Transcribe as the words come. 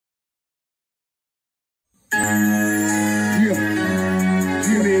Yeah.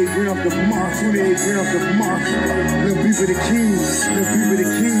 28 grams of moss, 28 grams of moss. Little people the king, little people the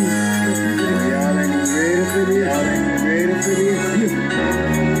king. Y'all ain't ready for this, y'all ain't ready for this.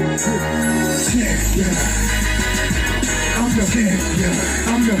 Yeah. I'm the champion,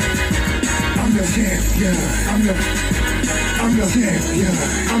 I'm the champion, I'm the champion,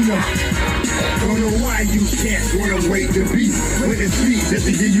 don't know why you can't wanna wait to be when it's sweet just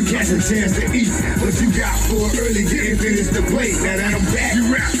to give you cats a chance to eat. What you got for early didn't finish the plate. Now that I'm back,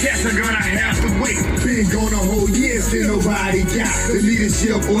 you rap cats are gonna have to wait. Been gone a whole year, still nobody got the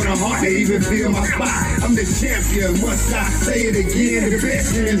leadership or the heart to even feel my spot. I'm the champion, must I say it again? The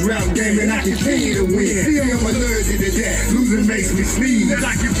best in this rap game and I continue to win. See, I'm allergic to that, losing makes me sneeze.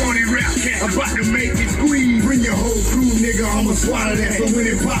 Like your phony rap cat, about to make me squeeze. Bring your whole crew, nigga, I'ma swallow that. So when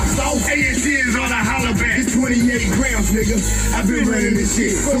it pops off, A&T is on a holler back. It's 28 grams, nigga. I've been running this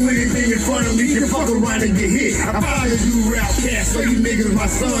shit. So anything in front of me can fuck around and get hit. I follow you, rap cats, so you niggas my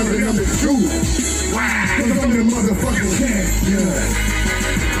sons, and I'm the truth. Wow, cause I'm the motherfucking champion.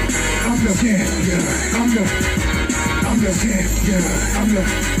 I'm the champion. I'm the champion. I'm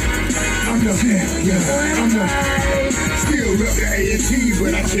the champion. Still rep the A&T,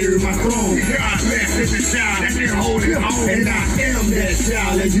 but I carry my throne. God bless every child that can hold it home. And I am that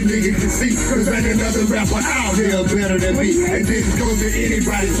child, as you niggas can see. Cause ain't another rapper out there better than me. And this goes to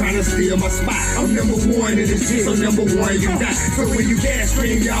anybody trying to steal my spot. I'm number one in this shit, so number one you not. So when you can't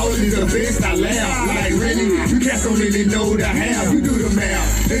scream, y'all is the best, I laugh. Like really, you cats don't really know the how. You do the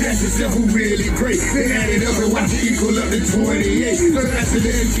math, and that's yourself who really great. Then add it up and watch it equal up to 28. So that's the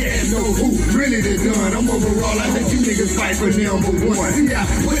little cats know who really the done. I'm overall, I let you niggas fight for number one. Yeah,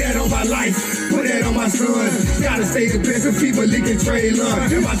 put that on my life, put that on my son. Gotta stay the best of people licking trade love.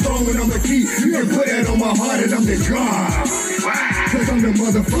 And my throne and I'm the key. You can put that on my heart and I'm the God. Cause I'm the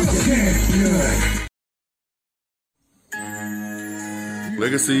motherfucking champion.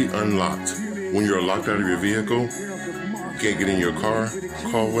 Legacy Unlocked. When you're locked out of your vehicle, can't get in your car,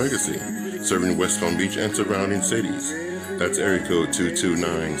 call Legacy. Serving West Palm Beach and surrounding cities. That's area code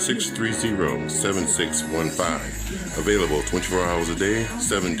 229-630-7615. Available 24 hours a day,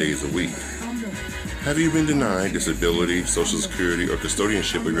 7 days a week. Have you been denied disability, Social Security, or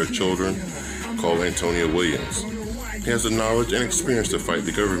custodianship of your children? Call Antonio Williams. He has the knowledge and experience to fight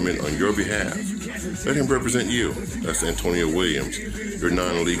the government on your behalf. Let him represent you. That's Antonio Williams, your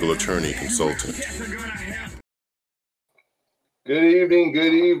non-legal attorney consultant. Good evening,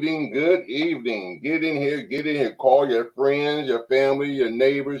 good evening, good evening. Get in here. Call your friends, your family, your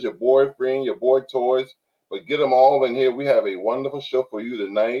neighbors, your boyfriend, your boy toys, but get them all in here. We have a wonderful show for you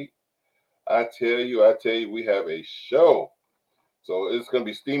tonight. I tell you, we have a show. So it's going to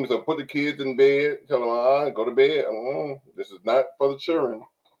be steamy. So put the kids in bed. Tell them, go to bed. This is not for the children.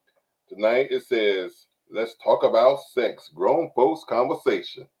 Tonight it says, let's talk about sex. Grown folks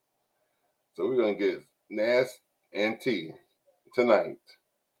conversation. So we're going to get nasty and tea tonight.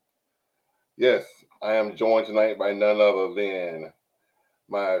 Yes, I am joined tonight by none other than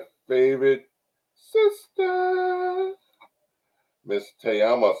my favorite sister, Miss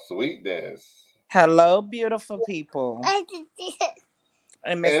Tayama Sweetness. Hello, beautiful people. And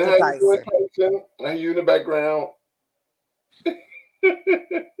Mr. And how Tyson. you doing, Tyson? How you in the background?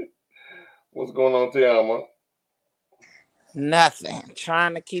 What's going on, Tayama? Nothing.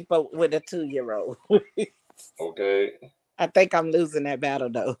 Trying to keep up with a 2-year-old. Okay. I think I'm losing that battle,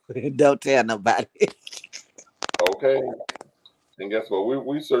 though. Don't tell nobody. Okay. And guess what?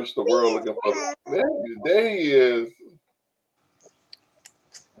 We searched the world looking for there he is.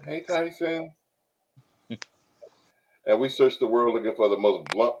 Hey, Tyson. And we searched the world looking for the most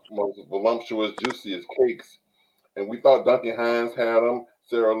voluptuous, juiciest cakes. And we thought Duncan Hines had them,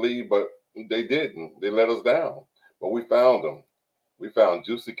 Sarah Lee, but they didn't. They let us down. But we found them. We found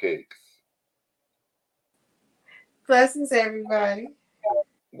juicy cakes. Blessings, everybody.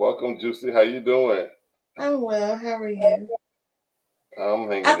 Welcome, Juicy. How you doing? I'm well. How are you? I'm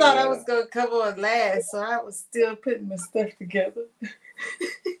hanging I thought in I was going to come on last, so I was still putting my stuff together.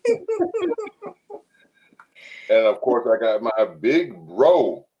 And, of course, I got my big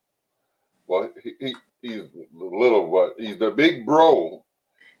bro. Well, he's little, but he's the big bro.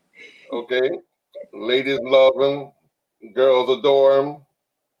 Okay? Ladies love him. Girls adore him.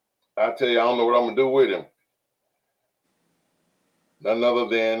 I tell you, I don't know what I'm going to do with him. None other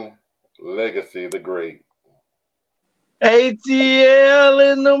than Legacy the Great.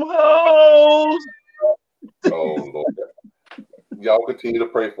 ATL in them hoes. Oh, Lord. Y'all continue to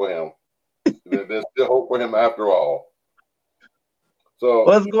pray for him. There's still hope for him after all. So,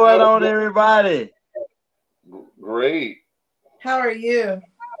 what's going on, everybody? Great. How are you?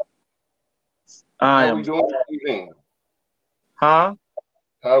 I How are we am. doing this evening? Huh?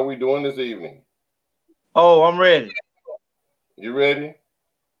 How are we doing this evening? Oh, I'm ready. You ready?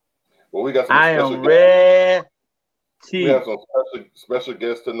 Well, we got some I special am guests. ready. We have some special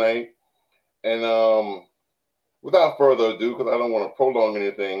guests tonight. And without further ado, because I don't want to prolong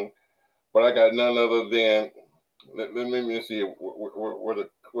anything, but I got none other than let me see where the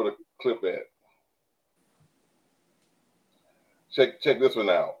clip at. Check this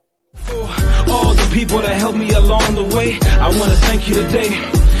one out. All the people that helped me along the way, I want to thank you today.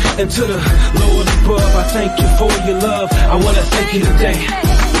 And to the Lord above, I thank you for your love. I want to thank you today.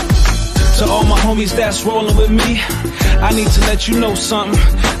 To all my homies that's rolling with me, I need to let you know something,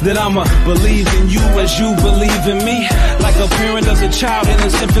 that I'ma believe in you as you believe in me, like a parent does a child in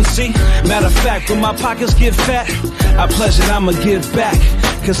his infancy. Matter of fact, when my pockets get fat, I pledge that I'ma give back,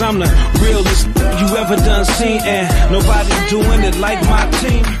 cause I'm the realest you ever done seen, and nobody doing it like my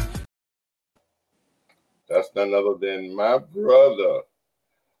team. That's none other than my brother,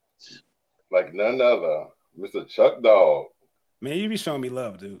 like none other, Mr. Chuck Dog. Man, you be showing me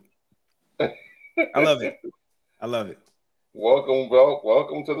love, dude. I love it. I love it. Welcome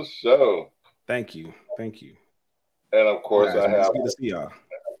to the show. Thank you. And of course, Guys, I have. Good to see y'all.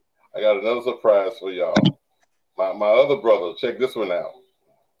 I got another surprise for y'all. My other brother. Check this one out.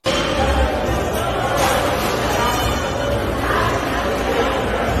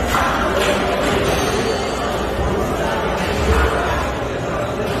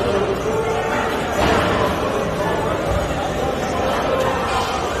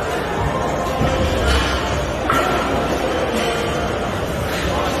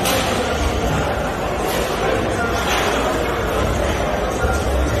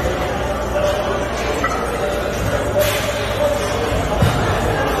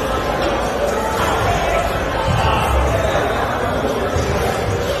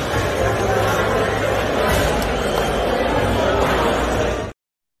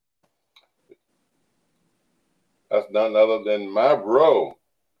 That's none other than my bro.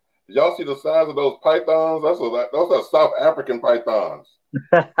 Did y'all see the size of those pythons? Those are South African pythons.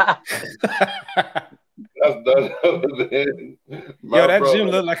 That's none other than my Yo, that brother. gym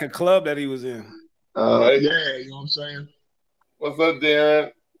looked like a club that he was in. Right? Yeah, you know what I'm saying? What's up,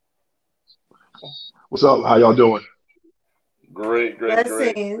 Darren? What's up? How y'all doing? Great.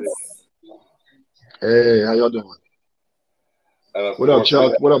 Blessings. Hey, how y'all doing? And of What up, course,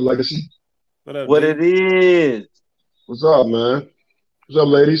 Chuck? What up, Legacy? What up, What G? it is? What's up, man? What's up,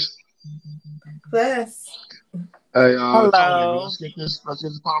 ladies? Bless. Hey, Hello. Tony, let's get this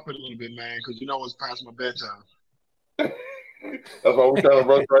popping a little bit, man, because you know it's past my bedtime. That's why we're trying to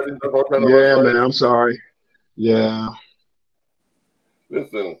rush right in. Man, I'm sorry. Yeah.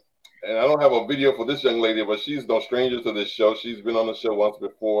 Listen, and I don't have a video for this young lady, but she's no stranger to this show. She's been on the show once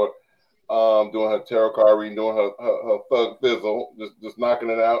before, doing her tarot card reading, doing her thug fizzle, just knocking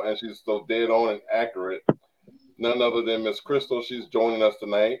it out, and she's so dead on and accurate. None other than Miss Crystal. She's joining us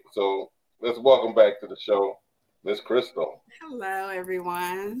tonight. So let's welcome back to the show, Miss Crystal. Hello,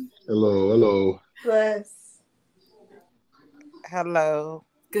 everyone. Hello. Bless. Hello.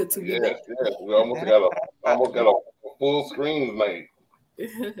 Good to be back. Yes. We almost got a full screen tonight.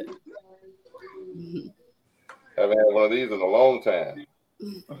 Haven't had one of these in a long time.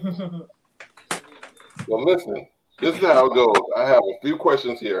 Well, listen, this is how it goes. I have a few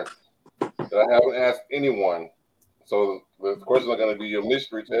questions here that I haven't asked anyone. So the questions are going to be a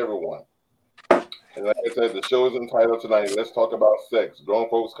mystery to everyone. And like I said, the show is entitled tonight, Let's Talk About Sex, Grown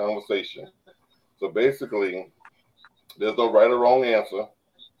Folks Conversation. So basically, there's no right or wrong answer.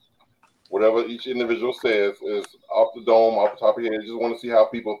 Whatever each individual says is off the dome, off the top of your head. I just want to see how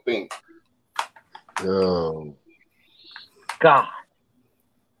people think. God.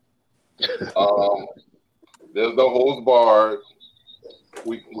 There's no holds barred.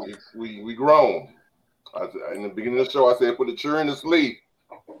 We grown. In the beginning of the show, I said put the children to sleep.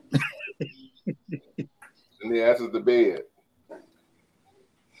 And the answer's the bed.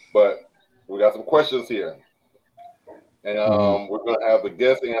 But we got some questions here. And we're going to have the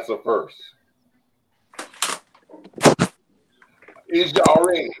guest answer first. Is y'all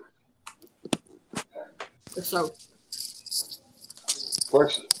ready? So,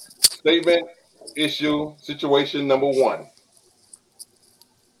 Question. Statement, issue, situation number 1.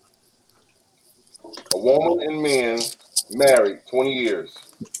 A woman and man married 20 years.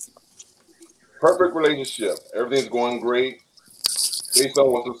 Perfect relationship. Everything's going great based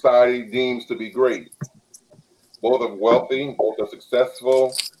on what society deems to be great. Both are wealthy, both are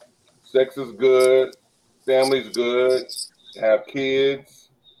successful, sex is good, family's good, have kids.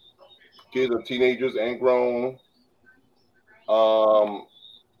 Kids are teenagers and grown.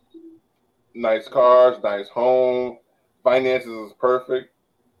 nice cars, nice home, finances is perfect,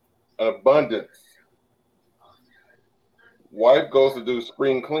 an abundance. Wife goes to do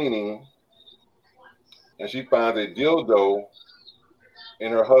spring cleaning and she finds a dildo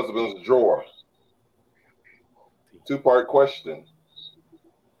in her husband's drawer. Two-part question.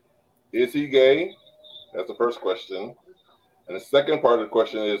 Is he gay? That's the first question. And the second part of the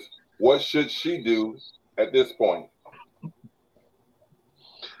question is, what should she do at this point?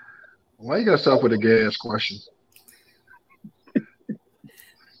 Why you gotta start with a gas question?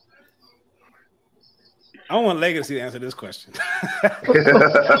 I want Legacy to answer this question.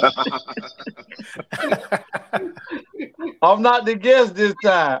 I'm not the guest this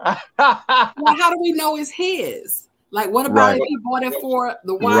time. Well, how do we know it's his? Like, what about if he bought it for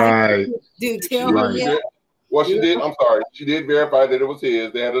the wife? Right. Didn't tell her yet. Well, she did. I'm sorry. She did verify that it was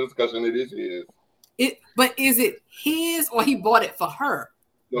his. They had a discussion. It is his. But is it his or he bought it for her?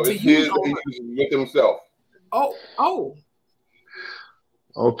 No, it's his. He uses with himself. Oh.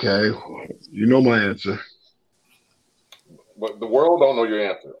 Okay. You know my answer. But the world don't know your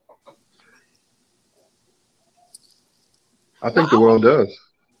answer. I think the world does.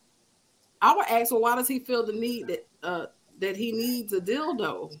 I would ask, well, why does he feel the need that he needs a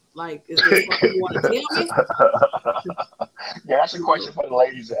dildo? Like, is this what you want to tell me? Yeah, that's a question for the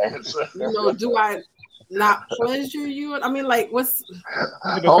ladies to answer. Do I not pleasure you? I mean, like, what's...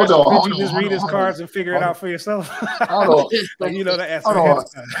 Hold on. Just read his cards and figure it out for yourself. Hold on. Like, you know the answer. Hold on.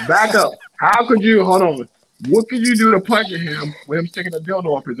 Back up. How could you... Hold on. What could you do to pleasure him with him sticking a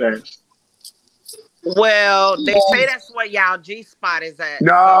dildo off his ass? Well, they say that's where y'all G spot is at.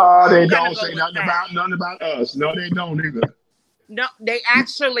 No, they don't say nothing about us. No, they don't either. No, they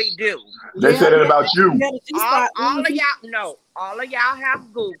actually do. They said it about you. All of y'all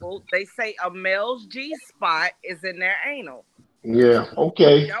have Google. They say a male's G spot is in their anal. Yeah.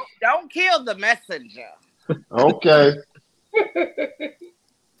 Okay. Don't kill the messenger. Okay.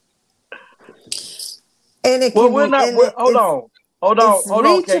 And it Well, can we're be, not. Hold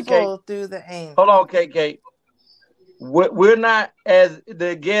on, KK. Through the anal. Hold on, KK. We're not as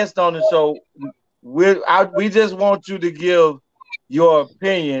the guest on the show. We just want you to give your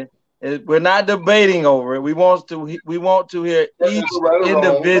opinion. We're not debating over it. We want to hear each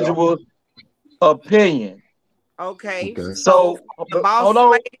individual opinion. Okay. So the boss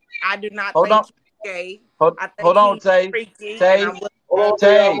lady, I do not think he's gay. Hold on, Tay. Tay. Who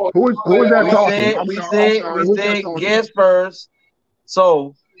is that talking? We said guest first.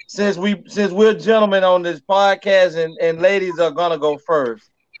 So since we're gentlemen on this podcast and ladies are gonna go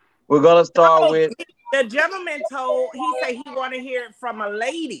first, we're gonna start with the gentleman. He said he want to hear it from a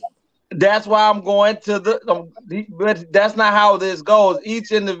lady. That's why I'm going to but that's not how this goes.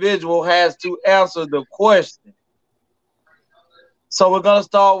 Each individual has to answer the question. So we're gonna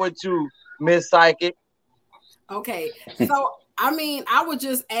start with you, Miss Psychic. Okay, so I mean, I would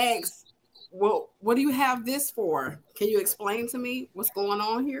just ask, well, what do you have this for? Can you explain to me what's going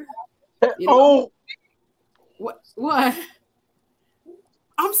on here? What?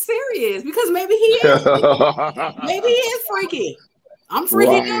 I'm serious because maybe he is freaky. I'm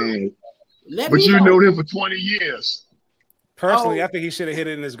freaky too. But you know him for 20 years. Personally, I think he should have hit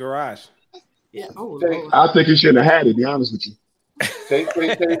it in his garage. Yeah. I think he shouldn't have had it, to be honest with you. Tay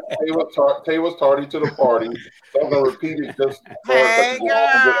was tardy to the party. So I'm going to repeat it just for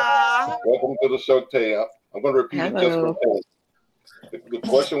welcome to the show, Tay. I'm going to repeat it just for Tay. The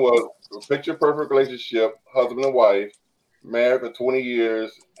question was, picture perfect relationship, husband and wife, married for 20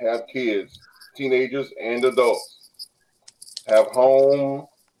 years, have kids, teenagers and adults. Have home,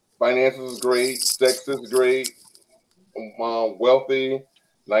 finances is great, sex is great, wealthy,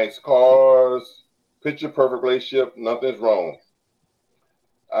 nice cars, picture perfect relationship, nothing's wrong.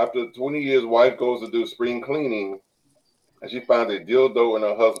 After 20 years, wife goes to do spring cleaning and she finds a dildo in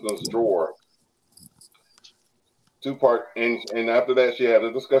her husband's drawer. Two-part, and after that, she had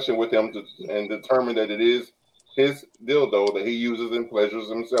a discussion with him and determined that it is his dildo that he uses and pleasures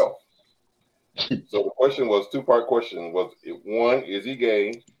himself. So the question was, two-part question was, one, is he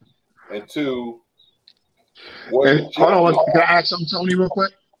gay? And two, hold on, can I ask something, Tony, real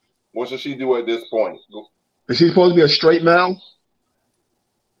quick? What should she do at this point? Is he supposed to be a straight male?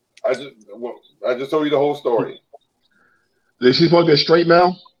 I just told you the whole story. Is he supposed to be a straight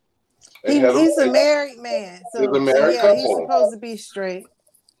male? He's a married man. So he's a married couple. He's supposed to be straight.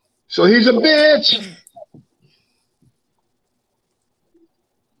 So he's a bitch.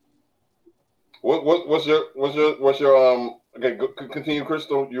 What's your okay, continue,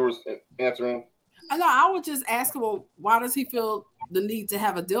 Crystal. You were answering. No, I would just ask him, well, why does he feel the need to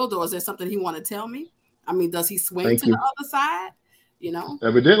have a dildo? Is there something he want to tell me? I mean, does he swing to the other side? You know,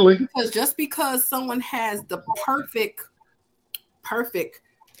 Evidently, because just because someone has the perfect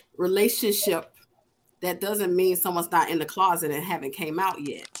relationship, that doesn't mean someone's not in the closet and haven't came out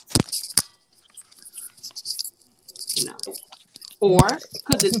yet. You know, or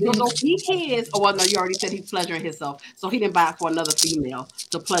could the dildo be his? Oh, well, no, you already said he's pleasuring himself, so he didn't buy it for another female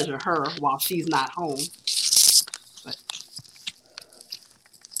to pleasure her while she's not home.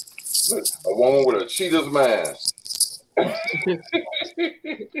 But a woman with a cheater's mind. I mean,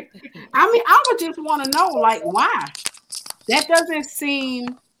 I would just want to know, like, why? That doesn't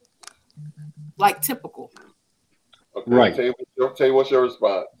seem like typical. Okay, right. Tell you what's your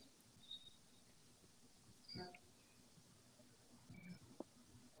response.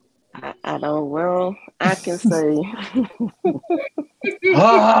 I don't. Well, I can say.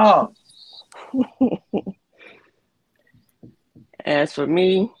 As for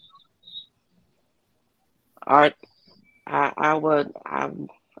me, I wouldn't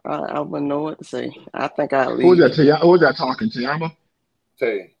know what to say. I think I'll Who was leave. that? Who was that talking? Tayama?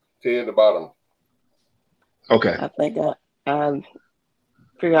 Tay at the bottom. Okay. I think I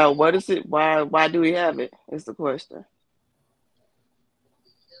figure out what is it. Why do we have it? Is the question.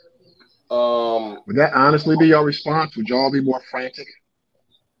 Would that honestly be your response? Would y'all be more frantic,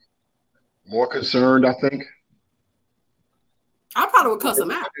 more concerned? I think. I probably would cuss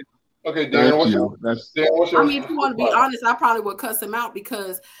him out. Okay, Darren, what's your I mean, if you want to be honest, I probably would cuss him out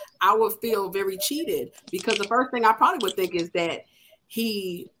because I would feel very cheated. Because the first thing I probably would think is that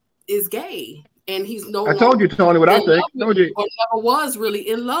he is gay and he's no longer. I told you, Tony, what I think. Told you. Or never was really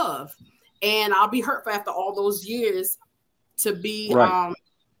in love, and I'll be hurt for after all those years to be. Right.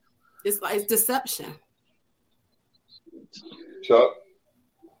 It's deception. Chuck.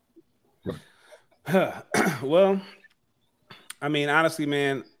 Well, I mean, honestly,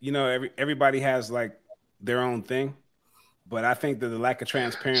 man, you know, everybody has like their own thing, but I think that the lack of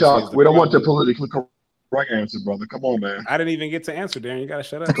transparency. Chuck, we don't want the politically correct answer, brother. Come on, man. I didn't even get to answer, Darren. You gotta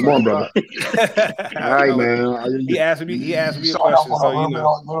shut up. Come on, brother. All right, man. He asked me a question, so you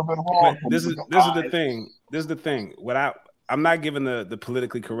know. This is the thing. This is the thing. I'm not giving the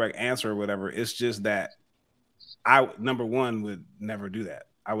politically correct answer or whatever. It's just that I, number one, would never do that.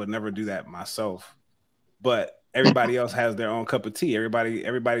 I would never do that myself. But everybody else has their own cup of tea.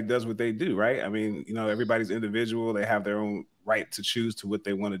 Everybody does what they do, right? I mean, you know, everybody's individual. They have their own right to choose to what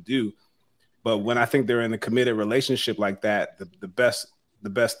they want to do. But when I think they're in a committed relationship like that, the best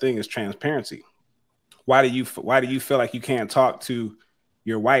thing is transparency. Why do you feel like you can't talk to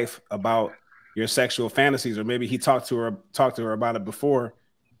your wife about your sexual fantasies, or maybe he talked to her about it before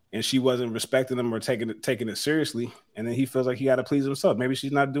and she wasn't respecting them or taking it seriously, and then he feels like he got to please himself. Maybe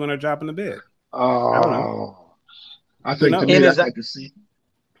she's not doing her job in the bed. I don't know. I think to me that's like to see.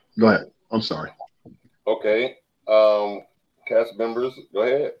 Go ahead. I'm sorry. Okay. Cast members, go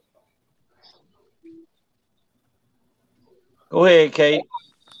ahead. Go ahead, Kate.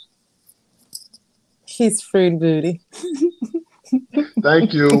 He's free booty.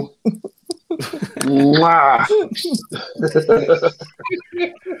 Thank you. Mwah.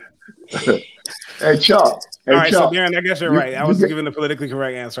 Hey, Chuck. All right, so Darren, I guess you're right. I was giving the politically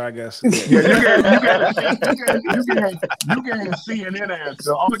correct answer, I guess. Yeah, you get a CNN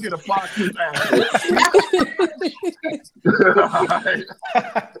answer. I'm gonna get a Fox News answer.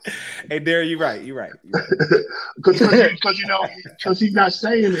 Hey, Darren, you're right. Because he's not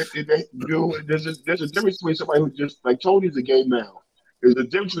saying it. There's a difference between somebody who just, like Tony's a gay male. There's a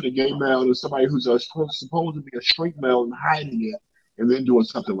difference between a gay male and somebody who's supposed to be a straight male and hiding it and then doing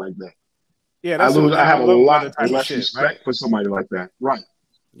something like that. Yeah, I have a lot less respect for somebody like that. Right.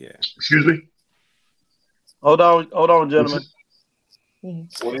 Yeah. Excuse me? Hold on, gentlemen.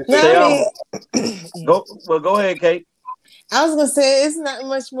 Go ahead, Kate. I was gonna say it's not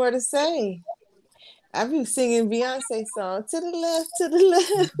much more to say. I be singing Beyonce song to the left.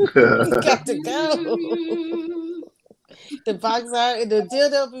 We got to go. The box art, the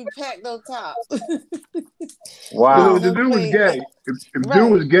dildo be packed on top. Wow. If the dude was gay, if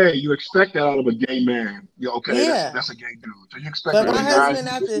dude was gay, you expect that out of a gay man. Yeah. That's a gay dude. So you expect that. But my husband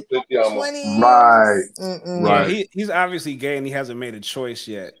after 20 years. Right. Yeah, he's obviously gay and he hasn't made a choice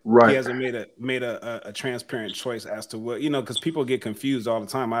yet. Right. He hasn't made a transparent choice as to what, because people get confused all the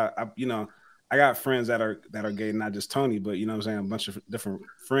time. I got friends that are gay, not just Tony, but you know what I'm saying, a bunch of different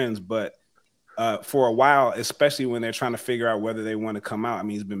friends. But for a while, especially when they're trying to figure out whether they want to come out. I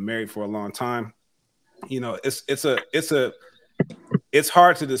mean, he's been married for a long time. It's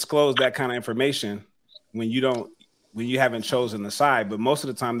hard to disclose that kind of information when you haven't chosen the side. But most of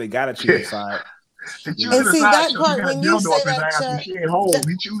the time, they gotta choose a side And see that part when you say that, Chuck,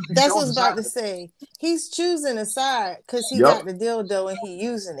 that's what I was about to say. He's choosing a side because he got the dildo and he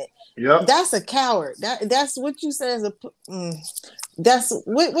using it. Yep. That's a coward. That's what you say as a. That's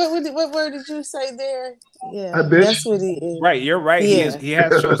what word did you say there? Yeah, that's what he is. Right, you're right. Yeah. He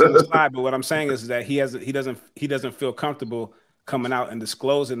has chosen the side, but what I'm saying is that he doesn't feel comfortable coming out and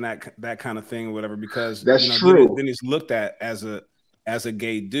disclosing that kind of thing or whatever, because that's true. Then he's looked at as a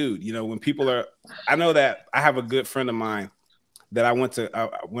gay dude. When people are, I know that I have a good friend of mine that I went to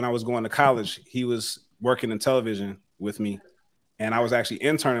when I was going to college. He was working in television with me, and I was actually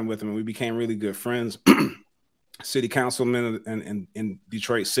interning with him, and we became really good friends. City councilman in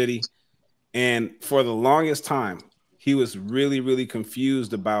Detroit City. And for the longest time, he was really, really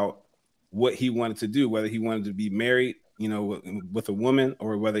confused about what he wanted to do, whether he wanted to be married, with a woman,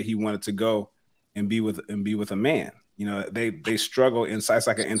 or whether he wanted to go and be with a man. They struggle inside. It's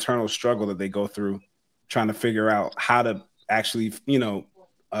like an internal struggle that they go through, trying to figure out how to actually,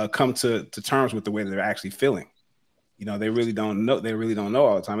 come to terms with the way that they're actually feeling. They really don't know. They really don't know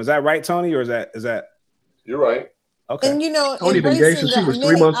all the time. Is that right, Tony? Or is that? You're right. Okay. And embracing the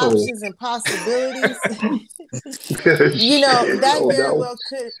many options and possibilities. That very well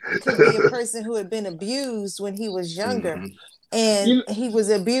could be a person who had been abused when he was younger, and he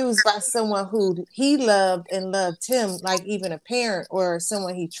was abused by someone who he loved and loved him, like even a parent or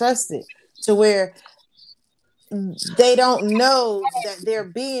someone he trusted, to where they don't know that they're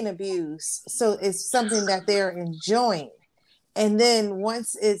being abused, so it's something that they're enjoying. And then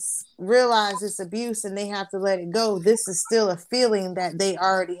once it's realized it's abuse and they have to let it go, this is still a feeling that they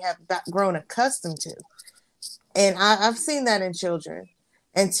already have grown accustomed to. And I've seen that in children.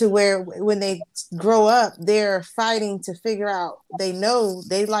 And to where when they grow up, they're fighting to figure out, they know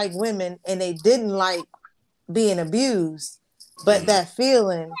they like women and they didn't like being abused, but that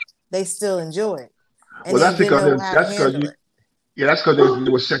feeling, they still enjoy it. And that's because they were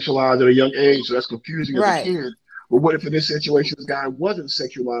sexualized at a young age, so that's confusing as a kid. But what if in this situation this guy wasn't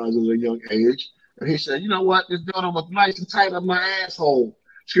sexualized at a young age, and he said, "You know what? This dildo look nice and tight up my asshole."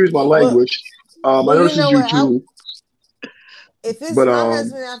 Excuse my language. I know this is YouTube. If it's my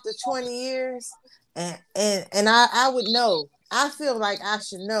husband after 20 years, and I would know, I feel like I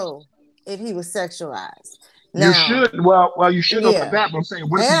should know if he was sexualized. Now, you should. Well, you should know for that. But I'm saying,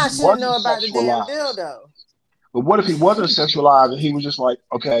 what if I should know about the damn dildo. But what if he wasn't sexualized and he was just like,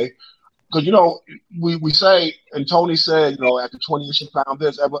 okay? Because, we say, and Tony said, after 20 years she found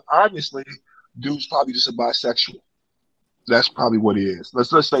this. But obviously, dude's probably just a bisexual. That's probably what he is.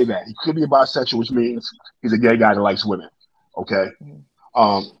 Let's say that. He could be a bisexual, which means he's a gay guy that likes women. Okay?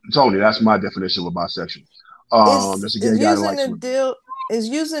 Tony, that's my definition of a bisexual. That's a gay guy that likes women. Is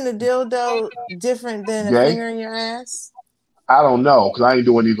using a dildo different than a finger in your ass? I don't know, because I ain't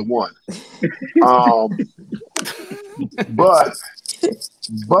doing either one. But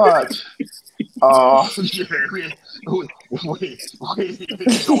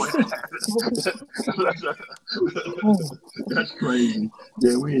that's crazy.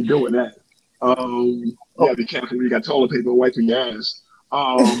 Yeah, we ain't doing that. Be careful when you got toilet paper wiping your ass.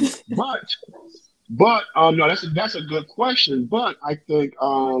 But no, that's a good question. But I think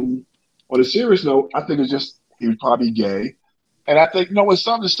on a serious note, I think it's just he was probably gay. And I think, it's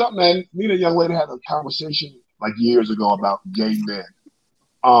something, man. Me and a young lady had a conversation like years ago about gay men.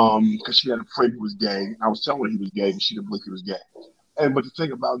 Because she had a friend who was gay. I was telling her he was gay, but she didn't believe he was gay. But the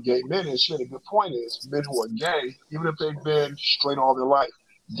thing about gay men is, she had a good point, is men who are gay, even if they've been straight all their life,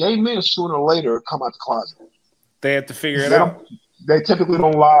 gay men sooner or later come out the closet. They have to figure it out. They typically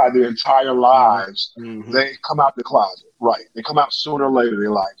don't lie their entire lives. Mm-hmm. They come out the closet, right? They come out sooner or later.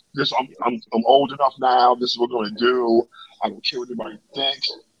 They're like, "This, I'm old enough now. This is what we're going to do. I don't care what anybody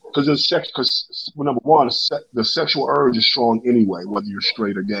thinks." Because number one, the sexual urge is strong anyway, whether you're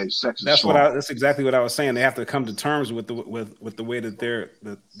straight or gay. Sex is strong. That's exactly what I was saying. They have to come to terms with the way that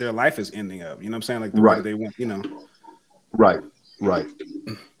their life is ending up. You know what I'm saying? Like the way they want. Right.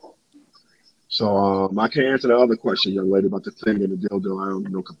 So I can't answer the other question, young lady, about the thing and the dildo. I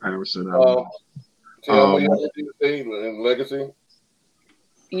don't know comparison. Tell me anything to say in legacy.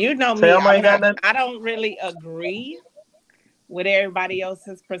 You know me. I don't really agree with everybody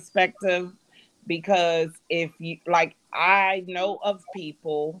else's perspective, because if you I know of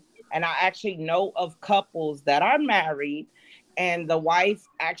people, and I actually know of couples that are married and the wife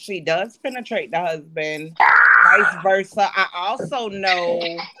actually does penetrate the husband, vice versa. I also know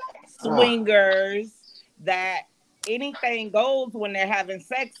swingers that anything goes when they're having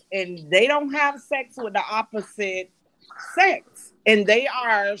sex, and they don't have sex with the opposite sex, and they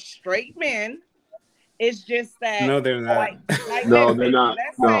are straight men. It's just that no, they're not. No, they're not.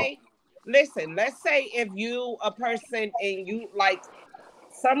 listen, let's say if you a person and you like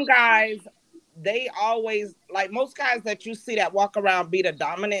some guys, they always like most guys that you see that walk around be the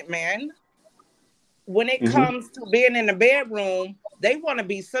dominant man. When it comes to being in the bedroom, they want to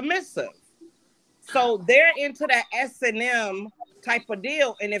be submissive. So they're into that S&M type of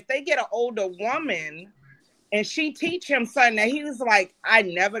deal. And if they get an older woman and she teach him something that he was like, I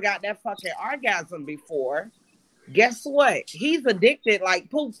never got that fucking orgasm before, guess what? He's addicted like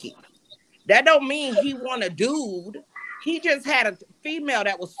Pookie. That don't mean he want a dude. He just had a female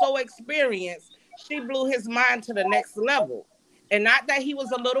that was so experienced, she blew his mind to the next level. And not that he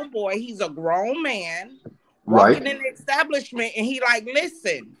was a little boy, he's a grown man walking in the establishment, and he like,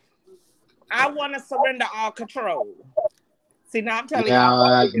 listen, I want to surrender all control. See, now I'm telling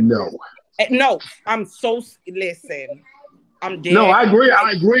you. No, I'm so, listen, I'm dead. No, I agree.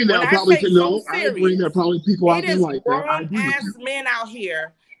 I agree When now. I Probably say no. so I agree there. Probably people out there like that. I agree with you. Men out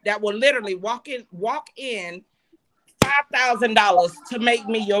here that will literally walk in $5,000 to make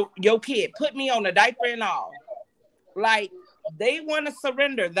me your kid, put me on a diaper and all. Like, they want to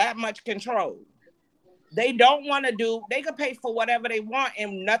surrender that much control. They don't want to do, they could pay for whatever they want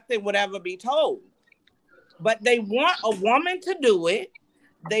and nothing would ever be told. But they want a woman to do it.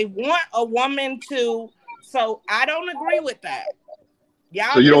 They want a woman to, so I don't agree with that.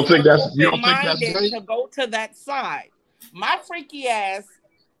 Y'all so you don't think that's to go to that side. My freaky ass,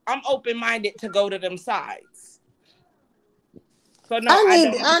 I'm open-minded to go to them sides. So no, I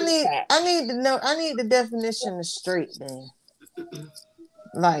need to know. I need the definition of straight man.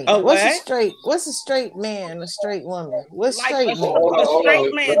 Like, what's a straight man, a straight woman? What's like straight man? A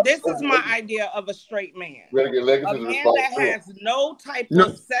straight man. This is my idea of a straight man. A man that has no type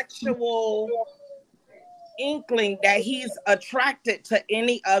of sexual inkling that he's attracted to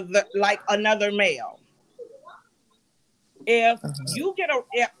any other, like another male. If you get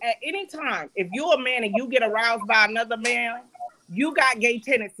at any time, if you're a man and you get aroused by another man, you got gay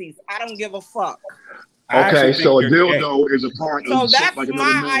tendencies. I don't give a fuck. Okay, so a dildo is a part of that's like my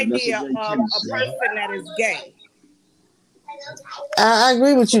another man. idea of a person that is gay. I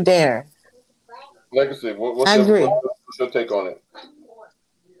agree with you, Darren. Legacy, what's your take on it?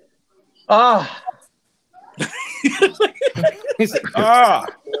 He said,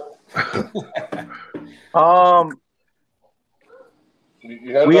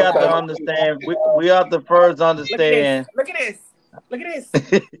 we have to understand. We have to first understand. Look at this.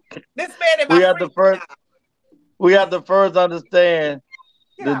 This man. We have to first understand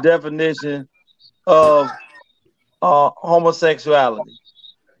the definition of homosexuality.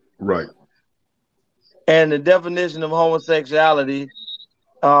 Right. And the definition of homosexuality,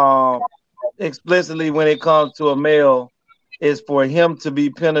 explicitly when it comes to a male, is for him to be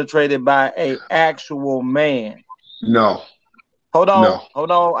penetrated by an actual man. No. Hold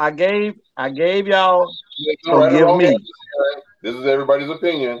on. I gave y'all. So give me. This is everybody's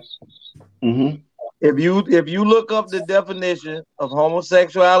opinion. Mm-hmm. If you look up the definition of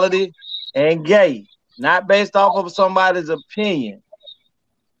homosexuality and gay, not based off of somebody's opinion,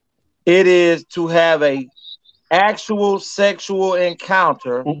 it is to have a actual sexual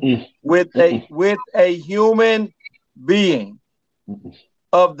encounter with a human being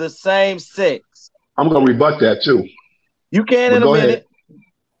of the same sex. I'm gonna rebut that too. You can in a minute.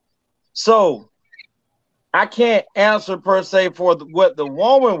 So I can't answer per se for what the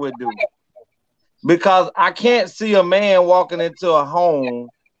woman would do, because I can't see a man walking into a home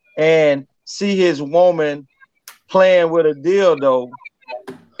and see his woman playing with a dildo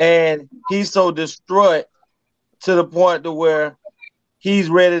and he's so distraught to the point to where he's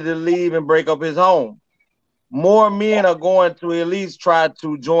ready to leave and break up his home. More men are going to at least try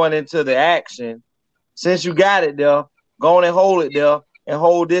to join into the action. Since you got it there, go on and hold it there and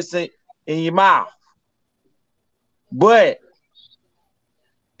hold this in your mouth. But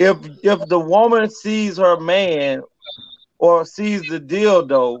if the woman sees her man or sees the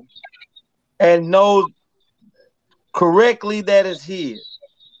dildo and knows correctly that it's his,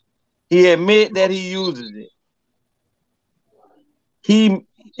 he admit that he uses it.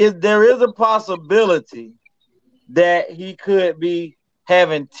 There is a possibility that he could be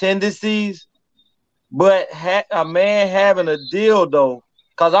having tendencies, but a man having a dildo,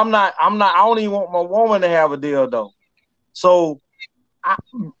 because I don't even want my woman to have a dildo. So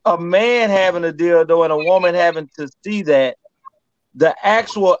a man having a dildo and a woman having to see that, the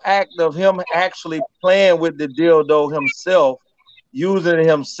actual act of him actually playing with the dildo himself, using it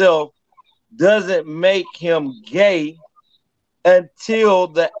himself, doesn't make him gay until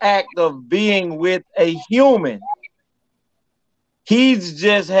the act of being with a human. He's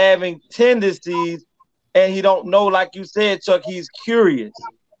just having tendencies and he don't know, like you said, Chuck, he's curious.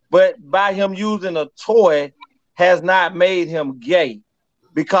 but by him using a toy has not made him gay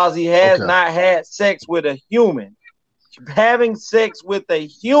because he has not had sex with a human. Having sex with a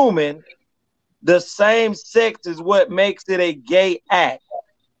human, the same sex is what makes it a gay act,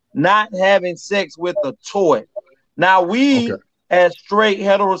 not having sex with a toy. Now we, as straight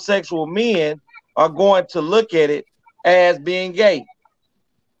heterosexual men, are going to look at it as being gay.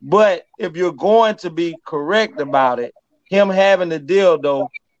 But if you're going to be correct about it, him having the dildo,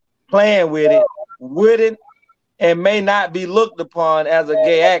 playing with it, wouldn't and may not be looked upon as a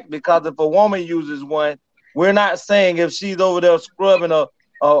gay act, because if a woman uses one, we're not saying if she's over there scrubbing a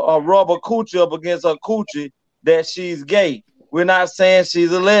rubber coochie up against her coochie that she's gay. We're not saying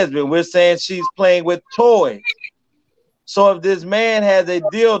she's a lesbian. We're saying she's playing with toys. So if this man has a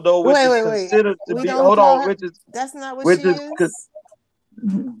dildo, which is considered to be, that's not what she is.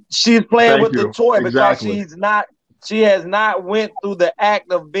 She's playing with the toy because she has not went through the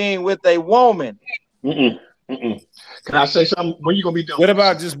act of being with a woman. Can I say something? When you gonna be done? What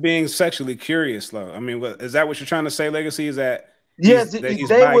about just being sexually curious, though? I mean, is that what you're trying to say, Legacy? Is that yes? They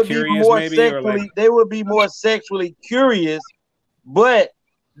would be more sexually. They would be more sexually curious, but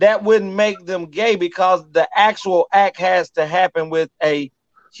that wouldn't make them gay because the actual act has to happen with a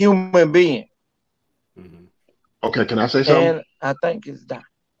human being. Okay, can I say something? And I think it's done.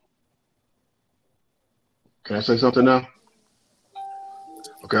 Can I say something now?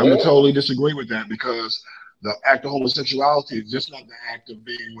 Okay, I'm gonna totally disagree with that because the act of homosexuality is just not the act of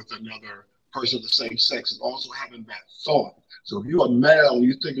being with another person of the same sex. It's also having that thought. So if you're a male and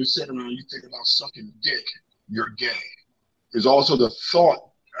you think you're sitting around, you think about sucking dick, you're gay. It's also the thought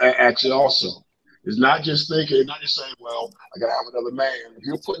actually also. It's not just thinking, not just saying, well, I gotta have another man. If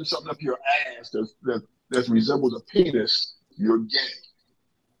you're putting something up your ass that resembles a penis, you're gay.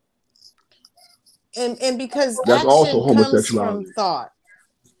 And because that's action also comes from thought.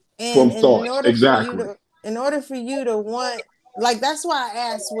 And in order for you to want, like, that's why I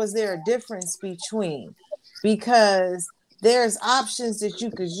asked, was there a difference between? Because there's options that you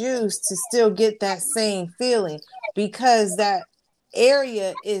could use to still get that same feeling, because that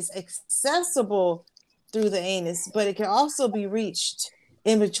area is accessible through the anus, but it can also be reached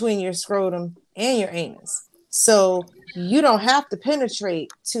in between your scrotum and your anus. So you don't have to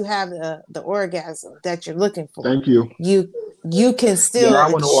penetrate to have the orgasm that you're looking for. Thank you. You can still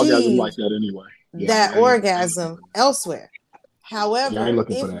achieve orgasm like that anyway. That orgasm elsewhere. However,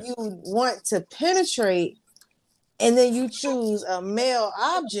 if you want to penetrate and then you choose a male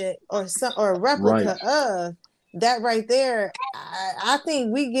object or a replica of that right there, I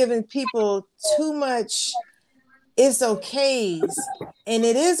think we giving people too much. It's okay, and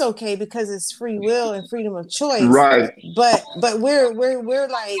it is okay because it's free will and freedom of choice. Right. But we're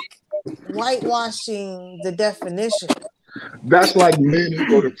like whitewashing the definition. That's like men who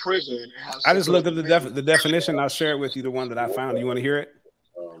go to prison. I just looked up the definition. I'll share it with you, the one that I found. You want to hear it?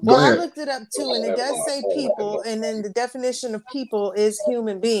 Well, I looked it up too, and it does say people, and then the definition of people is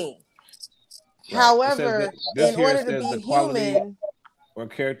human being. However, in order to be human, or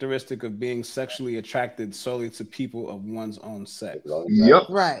characteristic of being sexually attracted solely to people of one's own sex. Yep.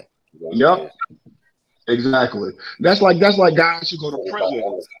 Right. Yep. Exactly. That's like guys who go to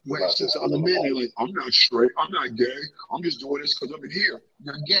prison where since other men, they're like, I'm not straight, I'm not gay, I'm just doing this because I'm in here.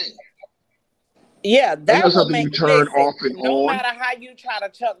 You're gay. Yeah, that will make you turn off and no on. matter how you try to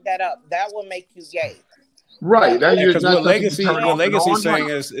chuck that up, that will make you gay. Right. Because what Legacy's saying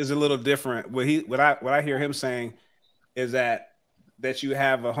is a little different. What I hear him saying is that you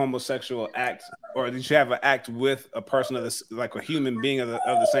have a homosexual act, or that you have an act with a person of this, like a human being of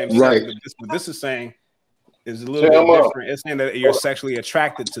the same sex. Right. But what this is saying is a little bit different. It's saying that you're sexually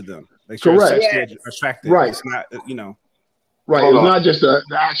attracted to them. Like you're sexually attracted. Right. It's not, Right. It's not just the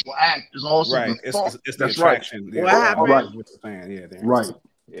actual act. It's also the thought. It's the attraction. Right. Yeah, what happened? Right.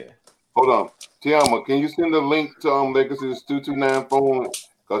 Yeah. Hold on. Tiama, can you send the link to Legacy's 229 phone?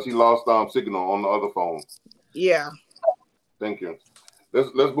 Because he lost signal on the other phone. Yeah. Thank you. Let's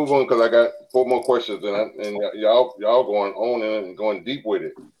move on because I got 4 more questions and y'all going on and going deep with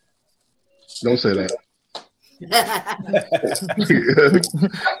it. Don't say that.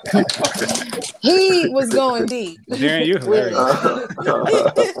 He was going deep. Darren, you hilarious.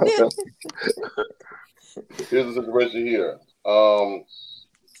 Here's the situation here. Hold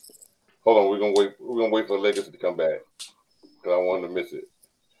on, we're gonna wait for Legacy to come back because I wanted to miss it.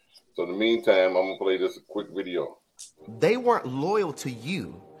 So in the meantime, I'm gonna play this quick video. They weren't loyal to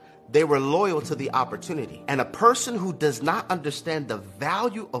you. They were loyal to the opportunity. And a person who does not understand the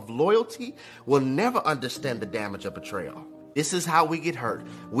value of loyalty will never understand the damage of betrayal. This is how we get hurt.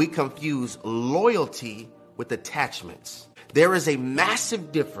 We confuse loyalty with attachments. There is a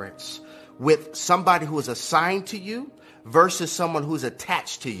massive difference with somebody who is assigned to you versus someone who's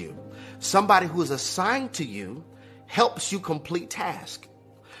attached to you. Somebody who is assigned to you helps you complete tasks.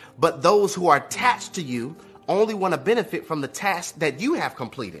 But those who are attached to you only want to benefit from the task that you have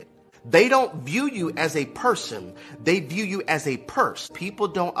completed. They don't view you as a person. They view you as a purse. People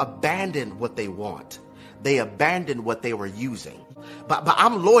don't abandon what they want. They abandon what they were using. But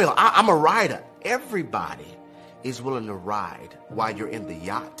I'm loyal. I'm a rider. Everybody is willing to ride while you're in the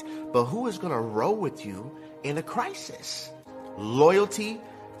yacht. But who is going to row with you in a crisis? Loyalty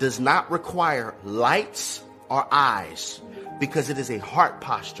does not require lights or eyes because it is a heart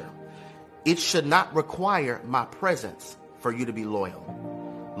posture. It should not require my presence for you to be loyal.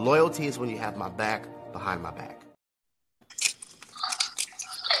 Loyalty is when you have my back behind my back.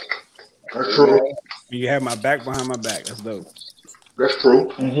 That's true. You have my back behind my back. That's dope. That's true.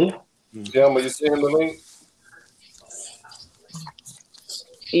 Mm-hmm. Tim, are you seeing the link?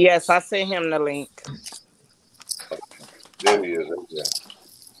 Yes, I sent him the link. There he is. Yeah.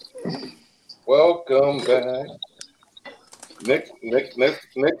 Welcome back. Next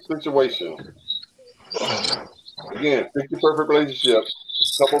situation. Again, 50 perfect relationship.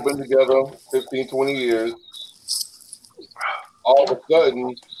 Couple been together 15, 20 years. All of a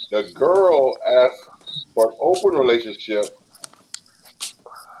sudden, the girl asks for an open relationship.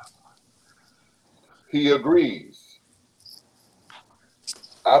 He agrees.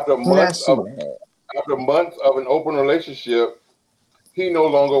 After months of an open relationship, he no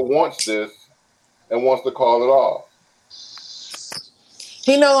longer wants this and wants to call it off.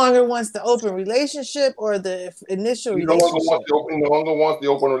 He no longer wants the open relationship or the initial relationship. He no longer wants the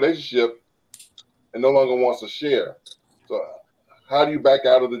open relationship and no longer wants to share. So how do you back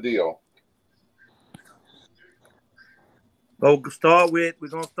out of the deal? We're gonna start with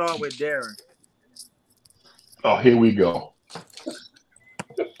Darren. Oh, here we go.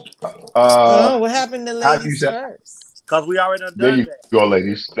 What happened to ladies first? Because we already done there you that. go,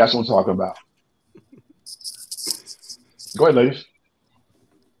 ladies. That's what I'm talking about. Go ahead, ladies.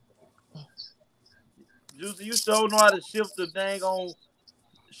 Juicy, you sure know how to shift the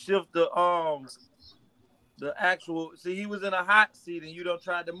actual. See, he was in a hot seat and you don't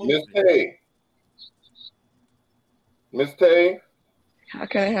try to move. Miss Tay. How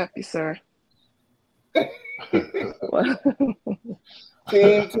can I help you, sir?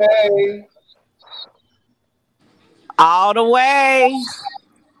 Team Tay. All the way.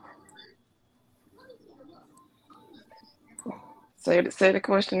 Say the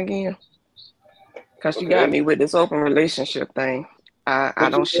question again. Because you got me with this open relationship thing. I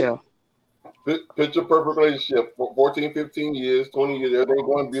don't share. Picture perfect relationship for 14, 15 years, 20 years, everything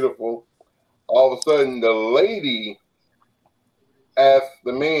going beautiful. All of a sudden, the lady asks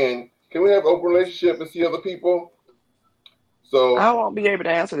the man, can we have an open relationship and see other people? So I won't be able to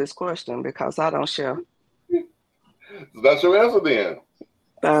answer this question because I don't share. So that's your answer then.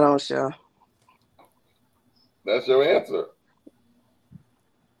 I don't share. That's your answer.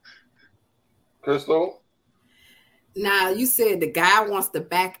 Crystal? Now, you said the guy wants to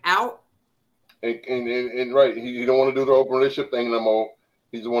back out. And right, he don't want to do the open relationship thing no more.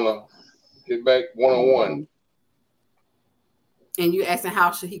 He just want to get back one-on-one. And you asking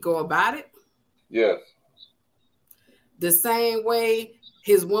how should he go about it? Yes. The same way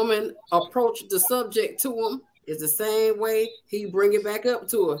his woman approached the subject to him is the same way he bring it back up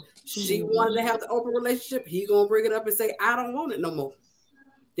to her. She wanted to have the open relationship. He gonna bring it up and say, I don't want it no more.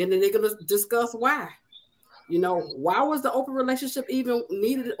 Then they're gonna discuss why. You know, why was the open relationship even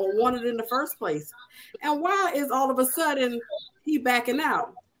needed or wanted in the first place? And why is all of a sudden he backing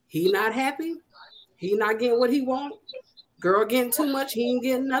out? He not happy? He not getting what he want? Girl getting too much? He ain't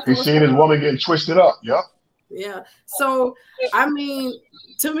getting nothing. He's seeing his woman getting twisted up. Yep. Yeah. So, I mean,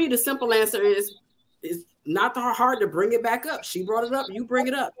 to me, the simple answer is it's not that hard to bring it back up. She brought it up. You bring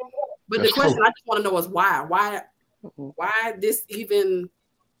it up. But that's the question I just want to know is why? Why this even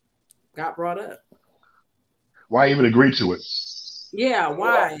got brought up? Why even agree to it? Yeah,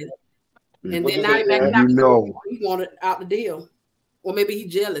 why? And then now he back out. He wanted out the deal. Or maybe he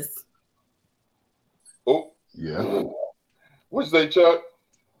jealous. Oh. Yeah. What'd you say, Chuck?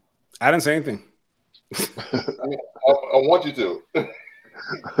 I didn't say anything. I want you to.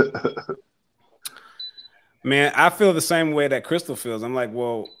 Man, I feel the same way that Crystal feels. I'm like,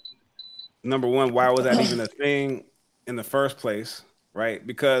 well, number one, why was that even a thing in the first place, right?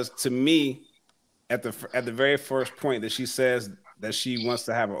 Because to me, at the very first point that she says that she wants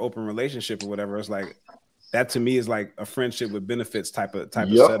to have an open relationship or whatever, it's like that to me is like a friendship with benefits type of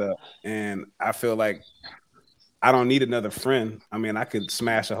setup. And I feel like I don't need another friend. I mean, I could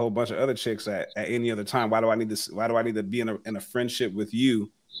smash a whole bunch of other chicks at any other time. Why do I need this? Why do I need to be in a friendship with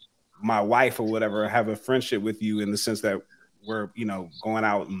you, my wife or whatever? Have a friendship with you in the sense that we're, you know, going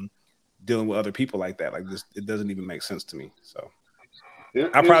out and dealing with other people like that. Like this, it doesn't even make sense to me. So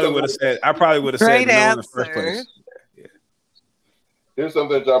I probably would have said no in the first place. Yeah. Here's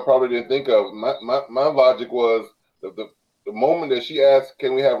something that y'all probably didn't think of. My logic was the moment that she asked,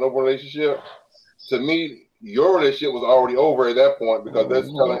 "Can we have an open relationship?" To me, your relationship was already over at that point because that's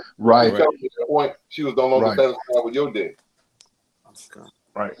telling at that point she was no longer satisfied with your dick.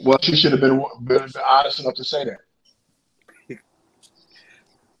 Right. Well, she should have been honest enough to say that.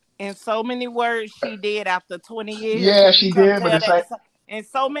 In so many words, she did after 20 years. Yeah, she did, but it's like in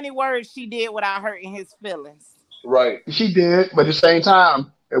so many words, she did without hurting his feelings. Right. She did, but at the same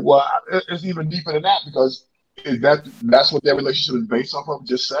time, it's even deeper than that because that's what their relationship is based off of,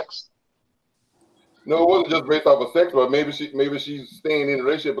 just sex. No, it wasn't just based off of sex, but maybe she's staying in a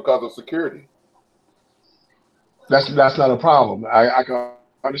relationship because of security. That's not a problem. I can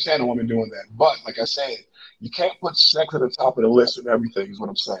understand a woman doing that, but like I said, you can't put sex at the top of the list of everything. Is what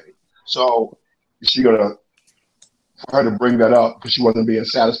I'm saying. So is she for her to bring that up because she wasn't being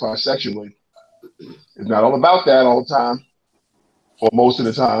satisfied sexually? It's not all about that all the time, or most of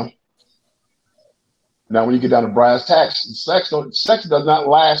the time. Now, when you get down to brass tacks, sex does not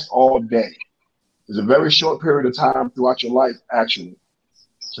last all day. It's a very short period of time throughout your life, actually.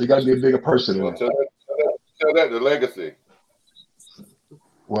 So you got to be a bigger person than that. Tell that the legacy.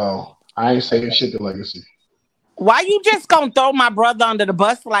 Well, I ain't saying shit to legacy. Why you just gonna throw my brother under the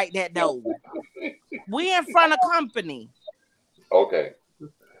bus like that, though? We in front of company. Okay.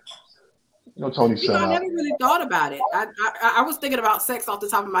 Tony said I never really thought about it. I was thinking about sex off the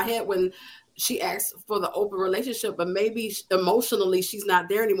top of my head when she asked for the open relationship, but maybe emotionally she's not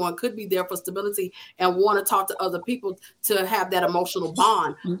there anymore and could be there for stability and want to talk to other people to have that emotional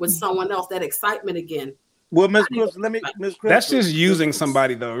bond with someone else, that excitement again. Well, Miss Chris, that's just using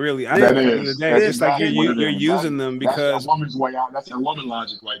somebody though, really. I think at the end of the day, it's just like you're using them because that's a woman's way out. That's a woman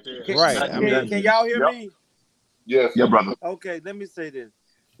logic right there. Can y'all hear me? Yes. Yeah, brother. Okay, let me say this.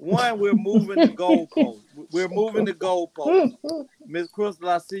 One, we're moving the goalposts. We're moving the goalposts. Miss Crystal,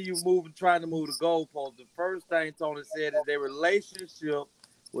 I see you trying to move the goalposts. The first thing Tony said is their relationship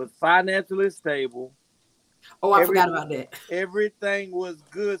was financially stable. Oh, I forgot about that. Everything was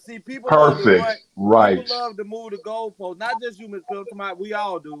good. See, people perfect. Right. People love to move the goalposts. Not just you, Miss Crystal. We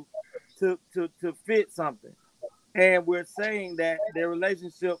all do to fit something. And we're saying that their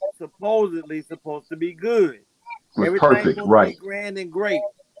relationship supposedly supposed to be good. Everything's perfect, supposed to be grand and great.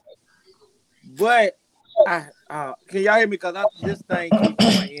 But can y'all hear me? Because this thing keeps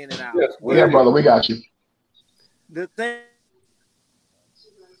going in and out. Yes, yeah, brother, we got you. The thing.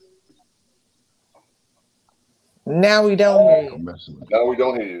 Now we don't hear you. Now we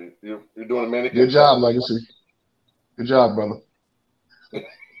don't hear you. You're doing a mannequin. Good job, Legacy. Good job, brother.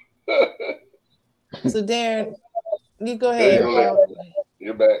 So Darren, you go ahead.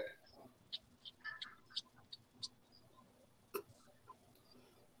 You're back.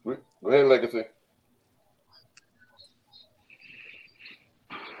 Go ahead, Legacy.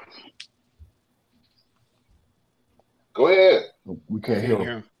 Go ahead. We can't hear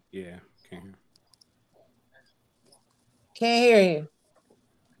him. Yeah, can't hear. Can't hear you.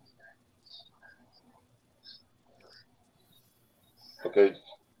 Okay.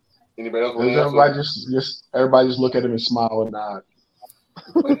 Anybody else? Everybody just look at him and smile and nod.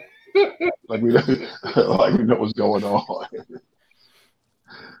 like we know what's going on.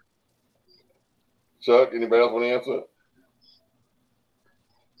 Chuck, anybody else want to answer?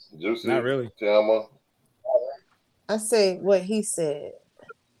 Juicy? Not really. Tiama? I say what he said.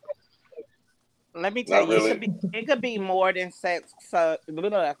 Let me tell you, it could be more than sex. So,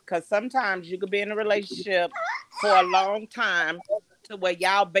 because sometimes you could be in a relationship for a long time to where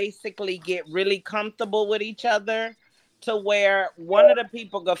y'all basically get really comfortable with each other to where one of the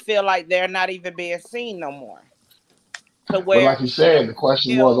people could feel like they're not even being seen no more. To where, but like you said, the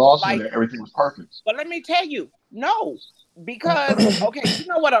question was also that everything was perfect. But let me tell you, no. Because, okay, you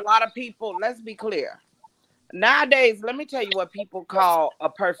know what a lot of people, let's be clear. Nowadays, let me tell you what people call a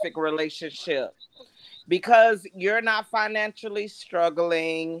perfect relationship. Because you're not financially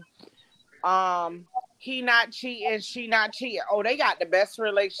struggling. He not cheating, she not cheating. Oh, they got the best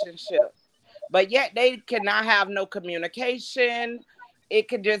relationship. But yet they cannot have no communication. It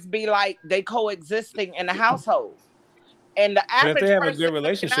could just be like they coexisting in the household. And the average but if they have a good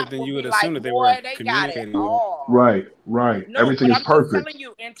relationship, then you would assume that they were communicating. Right. No, everything is perfect. I'm telling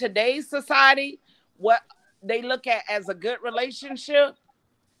you, in today's society, what they look at as a good relationship,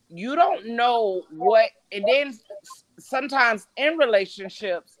 you don't know what. And then sometimes in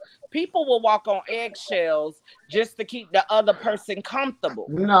relationships, people will walk on eggshells just to keep the other person comfortable.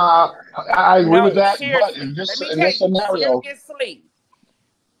 Nah, I agree with that. But Seriously, in this let me tell you, scenario, seriously,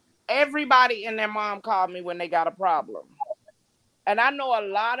 everybody and their mom called me when they got a problem. And I know a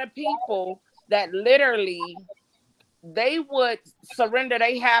lot of people that literally, they would surrender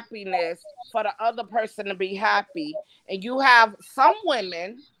their happiness for the other person to be happy. And you have some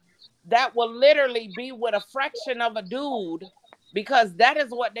women that will literally be with a fraction of a dude because that is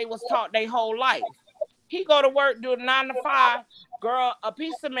what they was taught their whole life. He go to work, do 9 to 5. Girl, a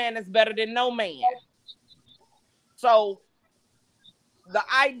piece of man is better than no man. So the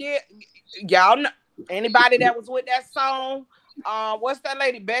idea, y'all know, anybody that was with that song, what's that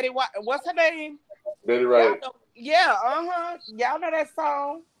lady, Betty? What's her name? Betty Wright. Yeah, y'all know that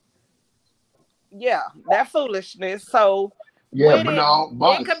song. Yeah, that foolishness. So yeah, with but it, no,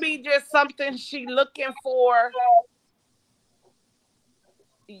 but it could be just something she looking for.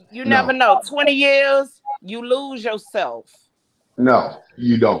 You never know. 20 years, you lose yourself. no,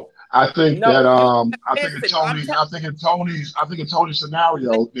 you don't. I think No, that you I think in Tony's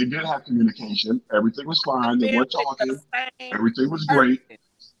scenario, they did have communication. Everything was fine. They been were with the talking. same Everything was person great.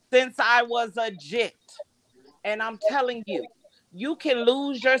 since I was a jit. And I'm telling you, you can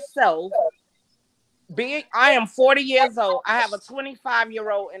lose yourself. I am 40 years old. I have a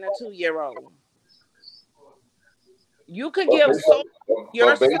 25-year-old and a 2-year-old. You could give so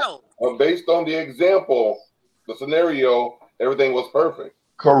yourself. But based on the example, the scenario, everything was perfect.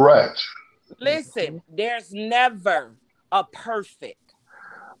 Correct. Listen, there's never a perfect.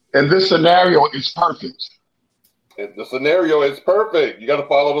 And this scenario is perfect. The scenario is perfect. You got to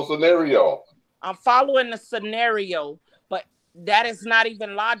follow the scenario. I'm following the scenario, but that is not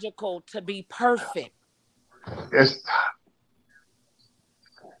even logical to be perfect.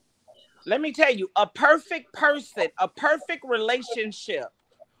 Let me tell you, a perfect person, a perfect relationship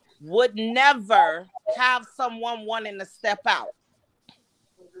would never have someone wanting to step out.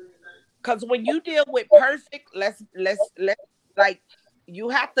 Because when you deal with perfect, let's like, you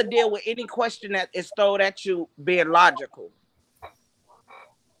have to deal with any question that is thrown at you being logical.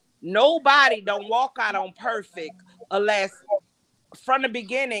 Nobody don't walk out on perfect unless from the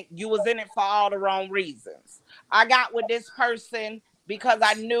beginning you was in it for all the wrong reasons. I got with this person because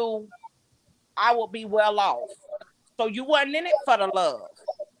I knew I would be well off. So you wasn't in it for the love.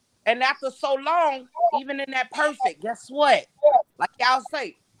 And after so long, even in that perfect, guess what? Like y'all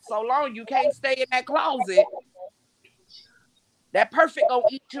say, so long you can't stay in that closet. That perfect gonna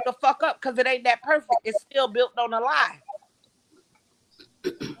eat you the fuck up because it ain't that perfect. It's still built on a lie.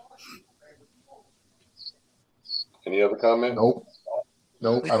 Any other comments?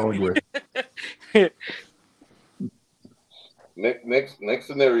 Nope, I don't agree. Next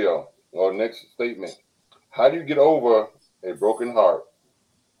scenario or next statement. How do you get over a broken heart?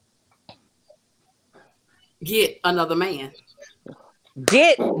 Get another man.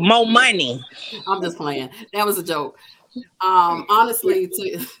 Get more money. I'm just playing. That was a joke. Honestly,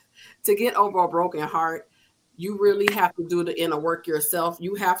 to get over a broken heart, you really have to do the inner work yourself.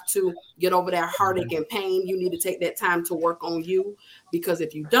 You have to get over that heartache and pain. You need to take that time to work on you, because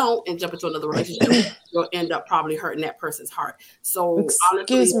if you don't and jump into another relationship, you'll end up probably hurting that person's heart. So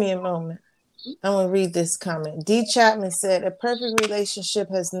excuse me a moment. I'm going to read this comment. D. Chapman said, a perfect relationship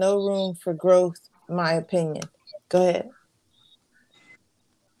has no room for growth, in my opinion. Go ahead.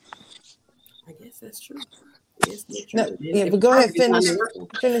 I guess that's true. Yes, that's true. No, yeah, but go ahead.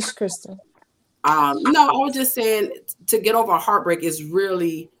 Finish, Crystal. No, I was just saying, to get over a heartbreak is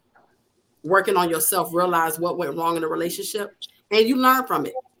really working on yourself, realize what went wrong in the relationship, and you learn from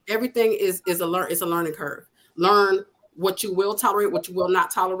it. Everything is a learning curve. Learn what you will tolerate, what you will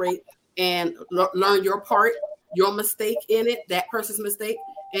not tolerate, and learn your part, your mistake in it, that person's mistake,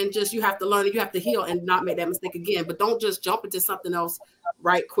 and just you have to learn it. You have to heal and not make that mistake again. But don't just jump into something else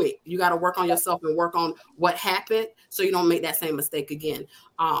right quick. You got to work on yourself and work on what happened so you don't make that same mistake again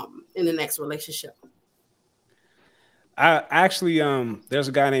in the next relationship. I actually there's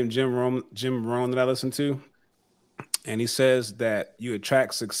a guy named Jim Rohn that I listen to, and he says that you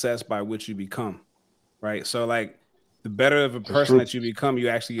attract success by what you become, right? So like, the better of a person that you become, you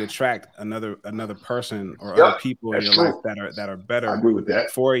actually attract another person or other people in your life that are better. I agree with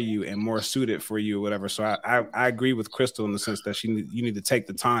that. For you and more suited for you or whatever. So I agree with Crystal in the sense that you need to take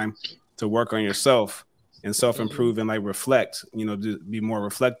the time to work on yourself and self-improve and like reflect, be more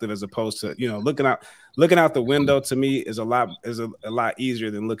reflective, as opposed to, looking out the window. To me is a lot easier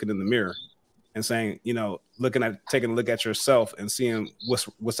than looking in the mirror and saying, taking a look at yourself and seeing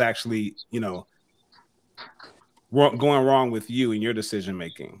what's actually, going wrong with you and your decision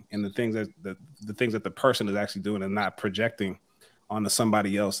making and the things that the person is actually doing and not projecting onto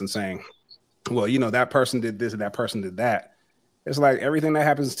somebody else and saying, well, you know, that person did this and that person did that. It's like everything that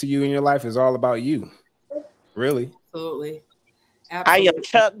happens to you in your life is all about you. Really. Absolutely. I am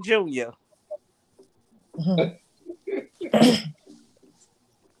Chuck Jr.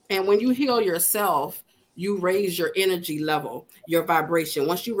 And when you heal yourself, you raise your energy level, your vibration.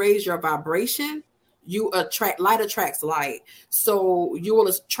 Once you raise your vibration, you attract light attracts light. So you will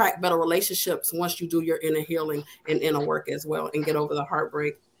attract better relationships once you do your inner healing and inner work as well and get over the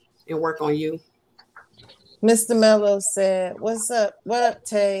heartbreak and work on you. Mr. Mello said, "What's up? What up,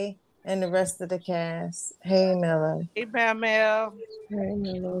 Tay and the rest of the cast?" Hey, Mello. Hey, Mel. Hey,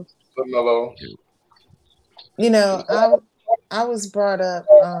 Mello. What's up, Mello? You know, I was brought up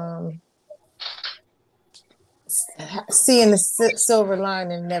seeing the silver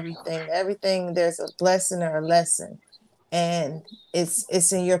lining in everything. Everything, there's a blessing or a lesson, and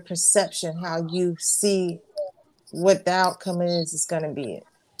it's in your perception how you see what the outcome is going to be.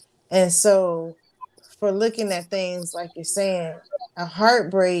 And so, for looking at things like you're saying, a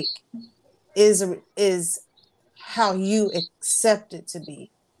heartbreak is how you accept it to be.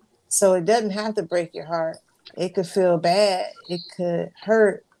 So it doesn't have to break your heart. It could feel bad. It could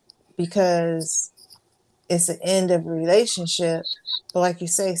hurt because it's an end of a relationship. But like you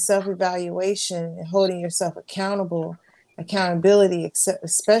say, self-evaluation and holding yourself accountability,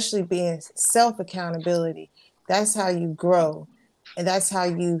 especially being self-accountability, that's how you grow. And that's how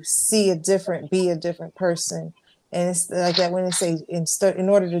you be a different person. And it's like that when they say, in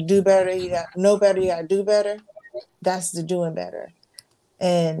order to do better, you got to know better, you got to do better. That's the doing better.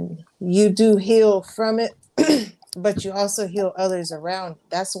 And you do heal from it, but you also heal others around.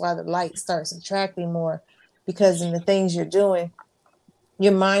 That's why the light starts attracting more, because in the things you're doing,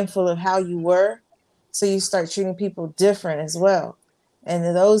 you're mindful of how you were. So you start treating people different as well. And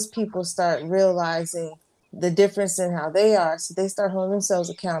then those people start realizing the difference in how they are. So they start holding themselves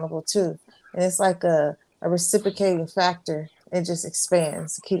accountable too. And it's like a reciprocating factor. It just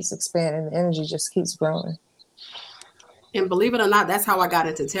expands, it keeps expanding. The energy just keeps growing. And believe it or not, that's how I got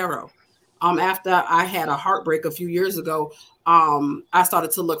into tarot. After I had a heartbreak a few years ago, I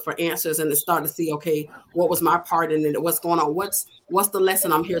started to look for answers and started to see, okay, what was my part in it? What's going on? What's the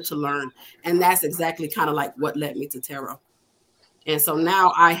lesson I'm here to learn? And that's exactly kind of like what led me to tarot. And so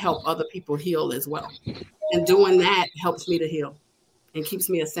now I help other people heal as well. And doing that helps me to heal and keeps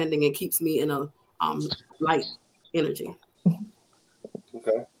me ascending and keeps me in a light energy.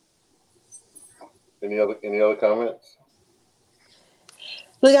 Okay. Any other comments?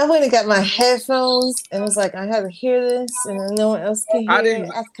 Look, I went and got my headphones, and it's like I had to hear this, and no one else can hear it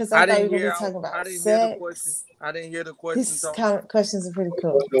because I thought we were going to be talking about sex. I didn't hear the question. These questions are pretty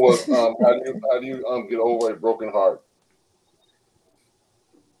cool. The question was, how do you get over a broken heart?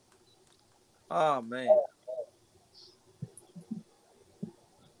 Oh man,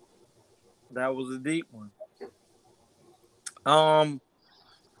 that was a deep one.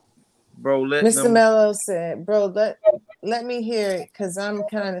 Bro, Mr. Mello said, "Bro, let me hear it because I'm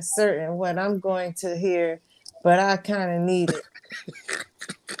kind of certain what I'm going to hear, but I kind of need it."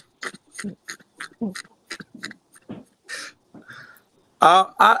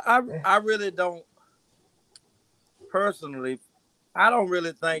 I really don't personally. I don't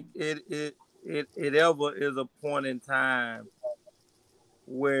really think it ever is a point in time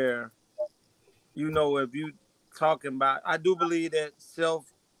where, you know, if you talking about, I do believe that self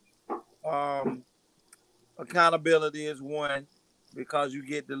accountability is one, because you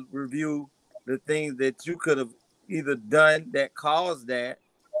get to review the things that you could have either done that caused that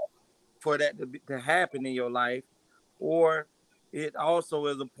for that to happen in your life, or it also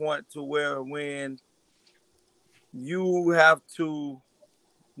is a point to where when you have to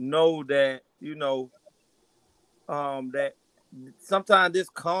know that, you know, that sometimes this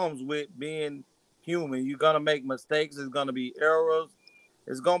comes with being human. You're gonna make mistakes. There's gonna be errors.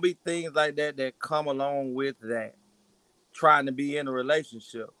 There's gonna be things like that that come along with that, trying to be in a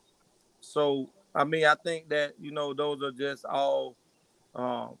relationship. So, I mean, I think that, you know, those are just all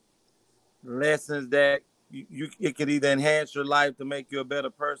lessons that it could either enhance your life to make you a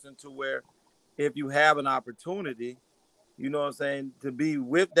better person, to where if you have an opportunity, you know what I'm saying, to be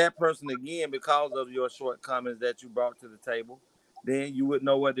with that person again because of your shortcomings that you brought to the table, then you would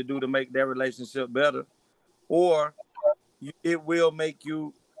know what to do to make that relationship better. Or it will make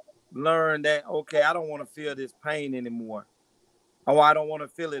you learn that, okay, I don't want to feel this pain anymore. Oh, I don't want to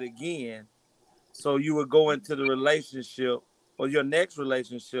feel it again. So you would go into the relationship or your next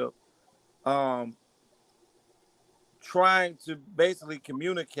relationship trying to basically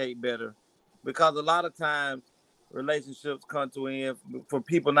communicate better, because a lot of times relationships come to an end for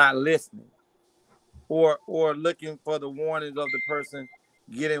people not listening or looking for the warnings of the person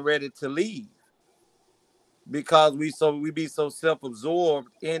getting ready to leave, because we be so self-absorbed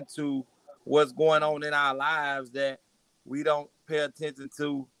into what's going on in our lives that we don't pay attention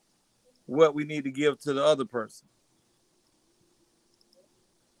to what we need to give to the other person.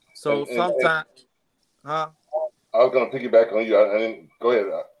 So sometimes, huh? I was gonna piggyback on you. I didn't. Go ahead.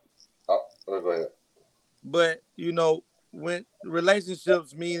 Go ahead. But you know, when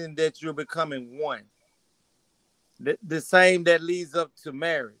relationships meaning that you're becoming one, the same that leads up to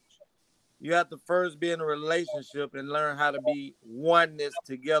marriage. You have to first be in a relationship and learn how to be oneness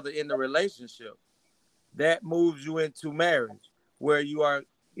together in the relationship. That moves you into marriage, where you are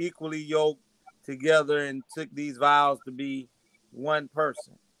equally yoked together and took these vows to be one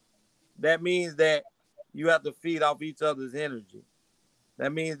person. That means that you have to feed off each other's energy.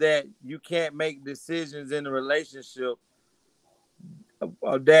 That means that you can't make decisions in a relationship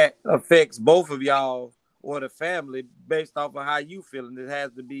that affects both of y'all or the family based off of how you feel. And it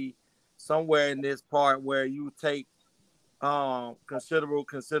has to be somewhere in this part where you take considerable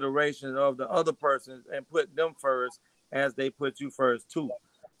consideration of the other person and put them first as they put you first too.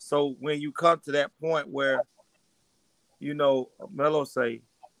 So when you come to that point where, you know, Mello say,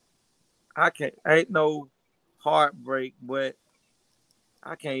 ain't no heartbreak, but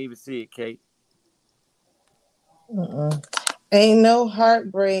I can't even see it, Kate. Ain't no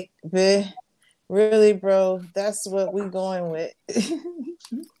heartbreak, but really, bro, that's what we going with.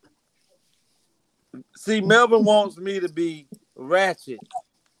 See, Melvin wants me to be ratchet,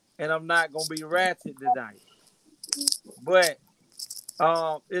 and I'm not gonna be ratchet tonight. But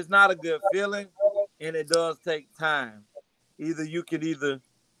it's not a good feeling, and it does take time. You could,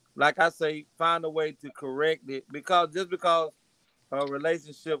 like I say, find a way to correct it, because just because a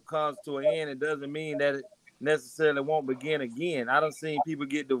relationship comes to an end, it doesn't mean that it necessarily won't begin again. I done seen people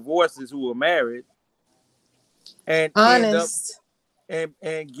get divorces who were married and end up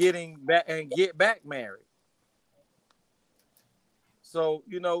and get back married. So,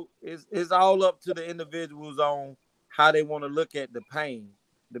 you know, it's all up to the individuals on how they want to look at the pain.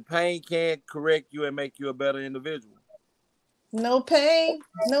 The pain can't correct you and make you a better individual. No pain,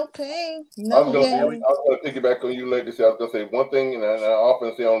 no pain, no I was gonna piggyback on you, Legacy. I was gonna say one thing, and I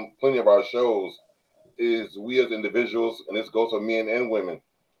often say on plenty of our shows, is we as individuals, and this goes for men and women,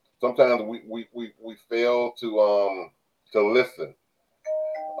 sometimes we fail to listen.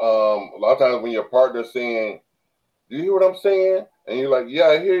 A lot of times when your partner's saying, "Do you hear what I'm saying?" and you're like, "Yeah,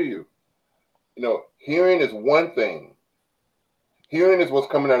 I hear you." You know, hearing is one thing. Hearing is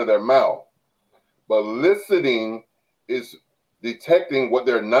what's coming out of their mouth, but listening is detecting what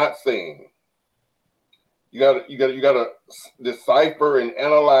they're not saying. You gotta decipher and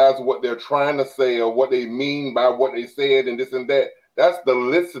analyze what they're trying to say or what they mean by what they said and this and that. That's the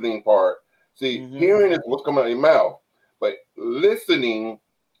listening part. See, hearing is what's coming out of your mouth, but listening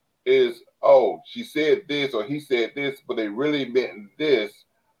is, oh, she said this or he said this, but they really meant this.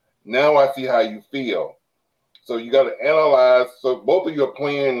 Now I see how you feel. So you got to analyze. So both of you are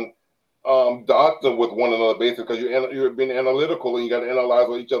playing doctor with one another, basically, because you're being analytical and you got to analyze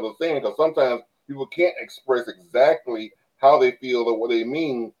what each other's saying. Because sometimes people can't express exactly how they feel or what they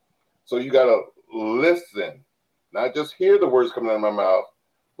mean. So you got to listen, not just hear the words coming out of my mouth,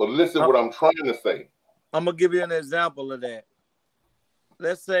 but listen what I'm trying to say. I'm gonna give you an example of that.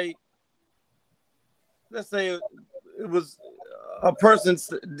 Let's say it was a person,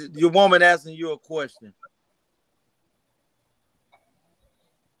 your woman asking you a question.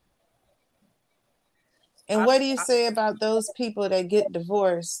 And what do you say about those people that get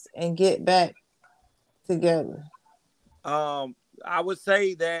divorced and get back together? I would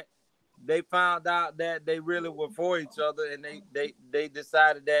say that they found out that they really were for each other, and they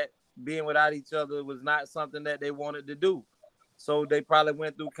decided that being without each other was not something that they wanted to do. So they probably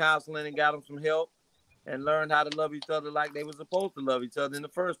went through counseling and got them some help and learned how to love each other like they were supposed to love each other in the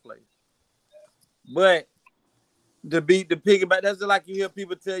first place. But to piggyback, that's just like you hear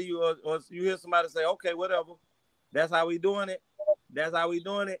people tell you, or you hear somebody say, "Okay, whatever, that's how we doing it. That's how we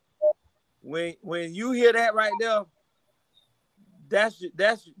doing it." When you hear that right there, that's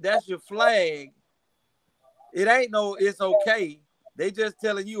your flag. It ain't no, it's okay. They just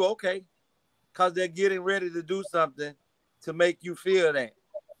telling you okay, because they're getting ready to do something to make you feel that.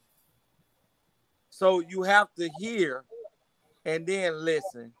 So you have to hear and then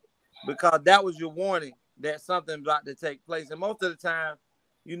listen, because that was your warning that something's about to take place. And most of the time,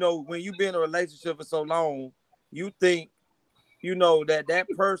 you know, when you've been in a relationship for so long, you think, you know, that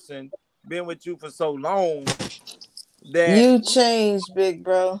person been with you for so long that you changed, big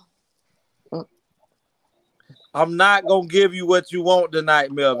bro. I'm not gonna give you what you want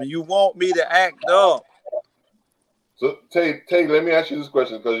tonight, Melvin. You want me to act up. So, Tay, let me ask you this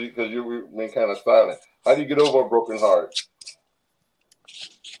question because you've been kind of silent. How do you get over a broken heart?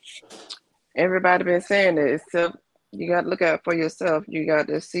 Everybody been saying it, except you got to look out for yourself. You got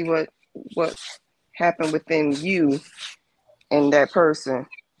to see what happened within you and that person,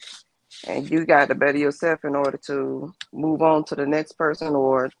 and you got to better yourself in order to move on to the next person,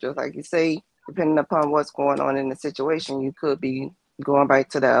 or just like you say, depending upon what's going on in the situation, you could be going back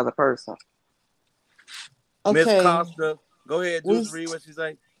to the other person. Okay. Miss Costa, go ahead, just read what she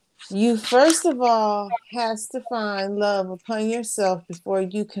say. You first of all has to find love upon yourself before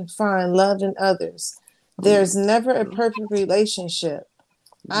you can find love in others. There's never a perfect relationship.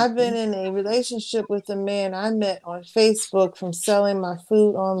 I've been in a relationship with a man I met on Facebook from selling my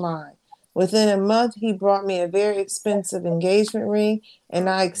food online. Within a month, he brought me a very expensive engagement ring, and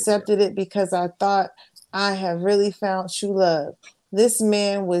I accepted it because I thought I have really found true love. This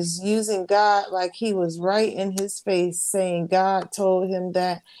man was using God like he was right in his face, saying God told him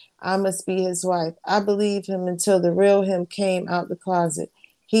that I must be his wife. I believed him until the real him came out the closet.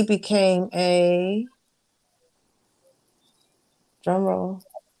 He became a... drum roll.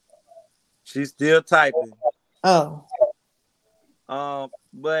 She's still typing. Oh.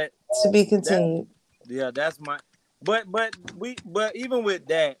 But to be continued. That's my. But even with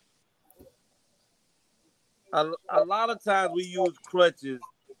that, a lot of times we use crutches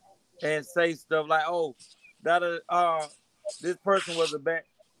and say stuff like, "Oh, this person was a bad."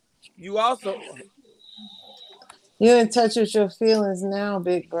 You also. You're in touch with your feelings now,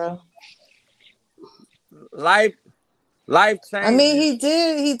 big bro. Life changes. I mean, he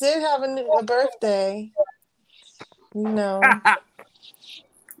did have a birthday. No.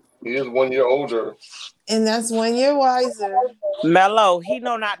 He is 1 year older. And that's 1 year wiser. Mello, he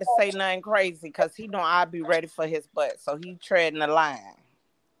know not to say nothing crazy because he know I'll be ready for his butt. So he treading the line.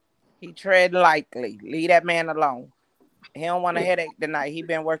 He tread lightly. Leave that man alone. He don't want a headache tonight. He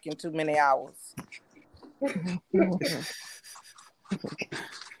been working too many hours.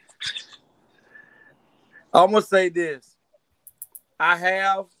 I'm gonna say this. I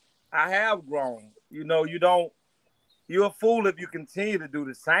have grown. You know, you're a fool if you continue to do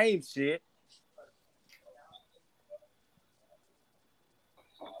the same shit.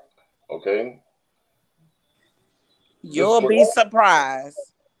 Okay. You'll be surprised.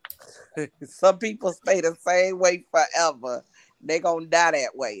 Some people stay the same way forever. They're gonna die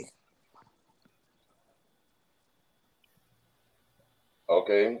that way.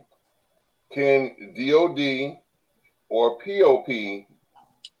 Okay. Can DOD or POP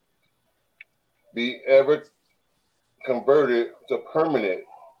be ever converted to permanent?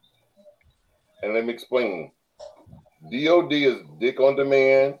 And let me explain. DOD is dick on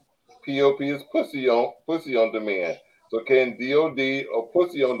demand. POP is pussy on demand. So can DOD or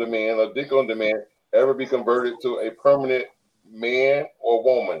pussy on demand or dick on demand ever be converted to a permanent man or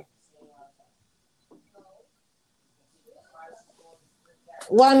woman?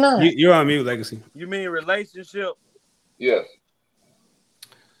 Why not? You're on mute, Legacy. You mean relationship? Yes.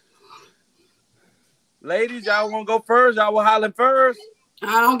 Ladies, y'all want to go first? Y'all will holler first.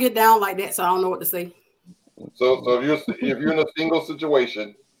 I don't get down like that, so I don't know what to say. So if you're in a single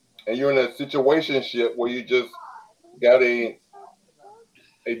situation and you're in a situationship where you just got a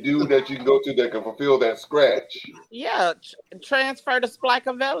dude that you can go to that can fulfill that scratch. Yeah, transfer the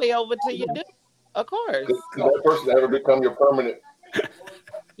Splicavelli over to your dude. Of course. Could that person ever become your permanent?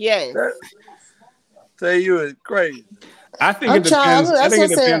 Yes. Tell you it's crazy. I think it depends. I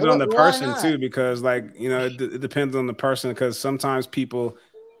think it depends on the person too, because it depends on the person. Because sometimes people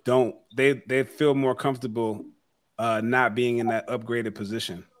they feel more comfortable not being in that upgraded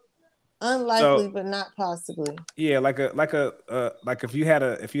position. Unlikely, but not possibly. Yeah, like if you had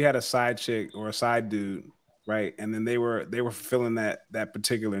a side chick or a side dude, right, and then they were fulfilling that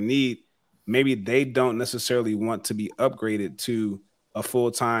particular need, maybe they don't necessarily want to be upgraded to a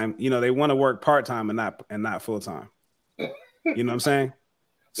full-time. You know, they want to work part-time and not full-time. You know what I'm saying?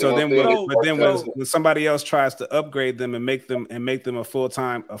 So then, when somebody else tries to upgrade them and make them a full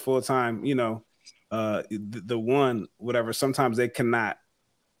time, you know, the one whatever, sometimes they cannot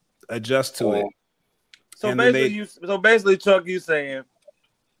adjust to it. So basically, Chuck, you saying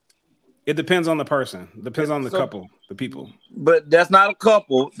it depends on the person, depends on the couple, the people. But that's not a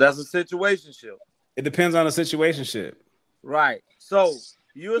couple; that's a situationship. It depends on the situationship, right? So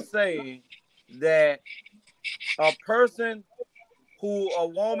you're saying that a person who a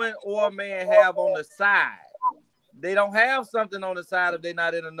woman or a man have on the side, they don't have something on the side if they're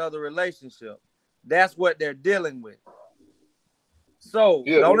not in another relationship. That's what they're dealing with. So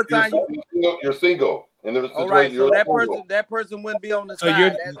the only time you're single. And if it's all right, so that single. person wouldn't be on the So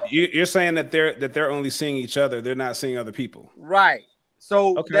side. you're saying that they're only seeing each other, they're not seeing other people. Right.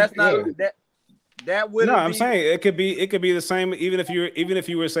 So okay, that's not that wouldn't. No, I'm saying it could be the same. Even if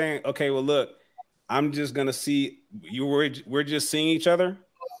you were saying, okay, well, look, I'm just gonna see you. We're just seeing each other,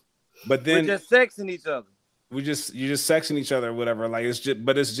 but then we're just sexing each other. You're just sexing each other or whatever. Like it's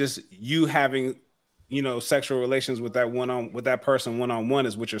just you having, sexual relations with that person one-on-one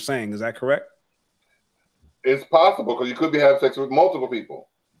is what you're saying. Is that correct? It's possible because you could be having sex with multiple people.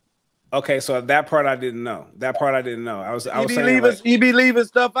 Okay, so that part I didn't know. I was saying he be leaving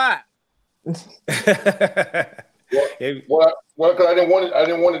stuff out. Well, because I didn't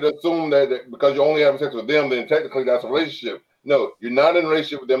want it to assume that because you're only having sex with them, then technically that's a relationship. No, you're not in a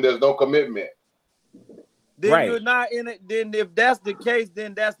relationship with them. There's no commitment. Then you're not in it. Then if that's the case,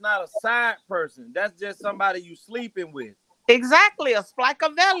 then that's not a side person. That's just somebody you sleeping with. Exactly, a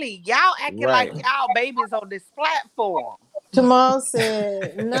splackavelli. Y'all acting like y'all babies on this platform. Jamal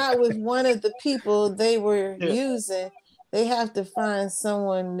said, not with one of the people they were using. They have to find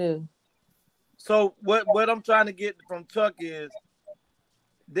someone new. So what I'm trying to get from Chuck is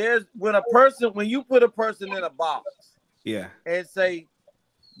when you put a person in a box, and say,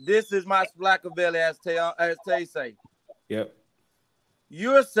 this is my splackavelli, as Tay say. Yep.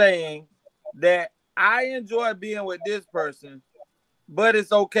 You're saying that I enjoy being with this person, but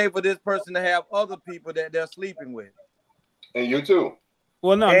it's okay for this person to have other people that they're sleeping with. And you too.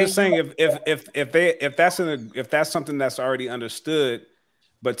 Well, no, I'm just saying if that's something that's already understood.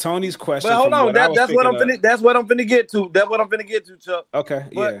 But Tony's question. But hold on, that's what I'm finna get to. That's what I'm finna get to, Chuck. Okay.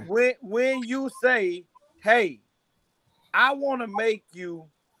 But when you say, hey, I want to make you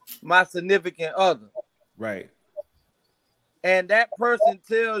my significant other. Right. And that person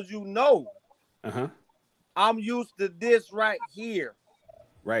tells you no. Uh-huh. I'm used to this right here.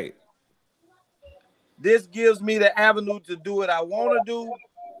 Right. This gives me the avenue to do what I want to do.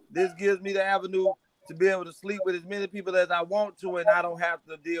 This gives me the avenue to be able to sleep with as many people as I want to, and I don't have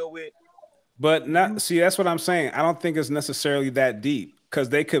to deal with. But that's what I'm saying. I don't think it's necessarily that deep because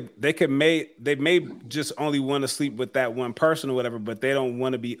they may just only want to sleep with that one person or whatever, but they don't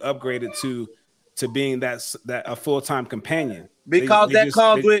want to be upgraded to being that a full-time companion. Because that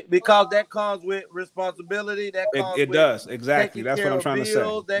comes with responsibility. It does exactly. That's what I'm trying to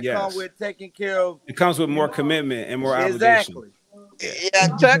say. That comes with taking care of. It comes with more commitment and more obligation. Exactly.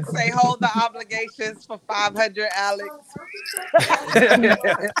 Yeah, Chuck say hold the obligations for 500, Alex.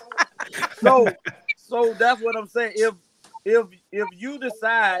 So that's what I'm saying. If you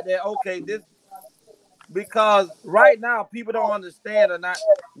decide that this, because right now people don't understand or not,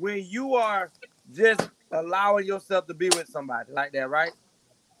 when you are just allowing yourself to be with somebody like that, right?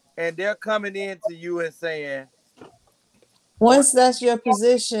 And they're coming in to you and saying, once that's your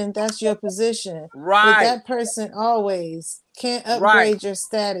position, that's your position. Right. But that person always can't upgrade your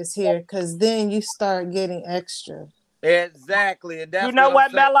status here because then you start getting extra. Exactly. And that's you know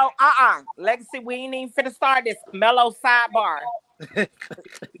what Mello? Legacy, we ain't even finna start this Mello sidebar.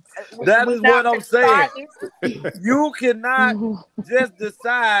 That is what I'm saying. You cannot just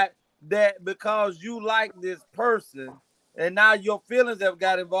decide that because you like this person and now your feelings have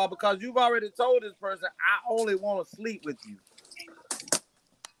got involved because you've already told this person, I only want to sleep with you.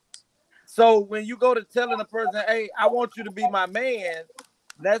 So when you go to telling a person, hey, I want you to be my man,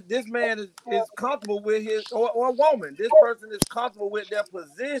 that this man is comfortable with his or woman. This person is comfortable with their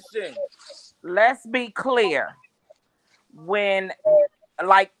position. Let's be clear. When,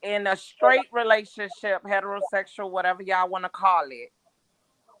 like in a straight relationship, heterosexual, whatever y'all want to call it,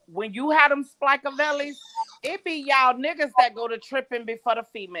 when you had them splackavellis, it be y'all niggas that go to tripping before the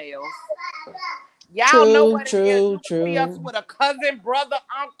females. Y'all know what it is. You see us with a cousin, brother,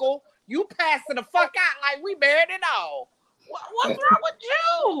 uncle. You passing the fuck out like we married it all. What's wrong with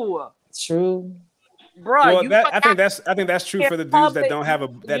you? True. Bro, well, I think that's true for the dudes that don't have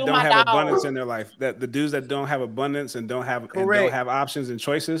abundance in their life. That the dudes that don't have abundance and don't have options and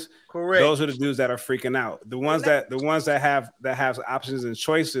choices. Correct. Those are the dudes that are freaking out. The ones that have options and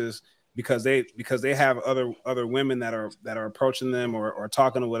choices because they have other women that are approaching them or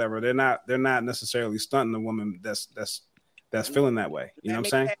talking or whatever. They're not necessarily stunting the woman that's feeling that way. You know what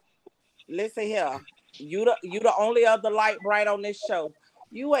I'm saying? Listen here, you the only other light bright on this show.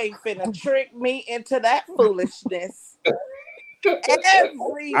 You ain't finna trick me into that foolishness.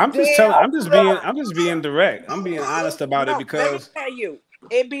 I'm just being direct. I'm being honest about it because let me tell you,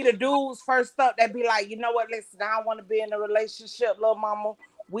 it be the dudes first up that be like, you know what? Listen, I don't want to be in a relationship, little mama.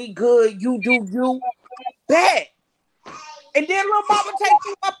 We good. You do you. Bet. And then little mama take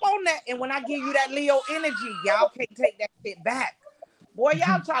you up on that. And when I give you that Leo energy, y'all can't take that shit back. Boy,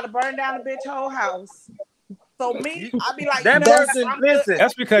 y'all try to burn down a bitch whole house. So me, I be like, that person. Listen,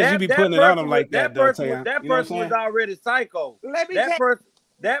 that's because you be putting it on them like that, though. That person was already psycho. Let me tell you,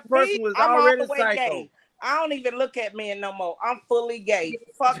 that person was I'm all already the way psycho. gay. I don't even look at men no more. I'm fully gay.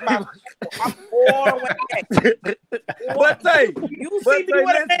 Fuck my. I'm all the way gay. But say, you see me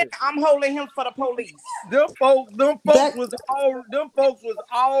with a man, I'm holding him for the police. Them folks was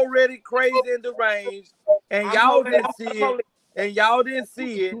already crazy and deranged, and y'all didn't see it. And y'all didn't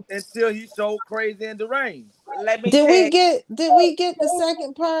see it until he showed crazy and deranged. Let me Did we get the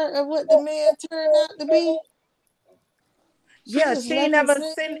second part of what the man turned out to be? Yeah, she ain't never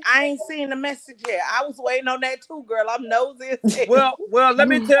seen. I ain't seen the message yet. I was waiting on that too, girl. I'm nosy. Well, let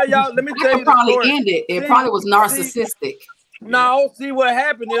me tell y'all. Let me tell you the story. It probably was narcissistic. No, see what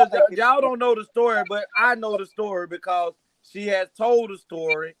happened is y'all don't know the story, but I know the story because she has told the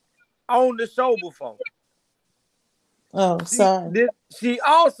story on the show before. Oh, sorry. She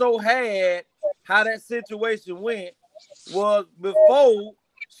also had how that situation went was before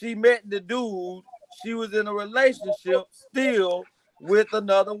she met the dude. She was in a relationship still with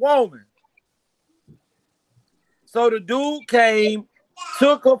another woman. So the dude came,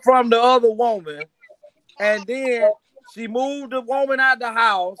 took her from the other woman, and then she moved the woman out the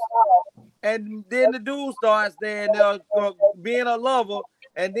house, and then the dude starts staying there being a lover,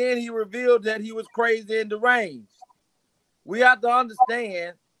 and then he revealed that he was crazy and deranged. We have to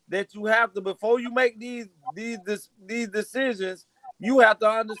understand that you have to, before you make these decisions, you have to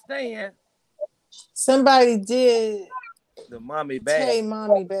understand. Somebody did the mommy bad. Hey,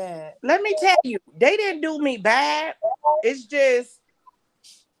 mommy bad. Let me tell you, they didn't do me bad. It's just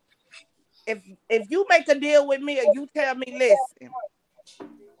if you make a deal with me or you tell me, listen,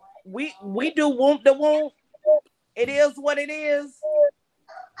 we do whoop the whoop. It is what it is.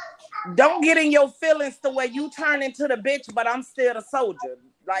 Don't get in your feelings the way you turn into the bitch, but I'm still the soldier.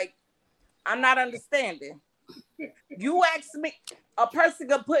 Like, I'm not understanding. You asked me, a person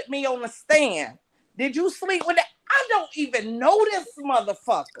could put me on the stand. Did you sleep with that? I don't even know this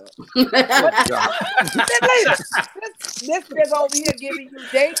motherfucker. This nigga over here giving you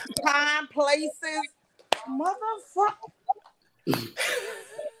dates, time, places. Motherfucker.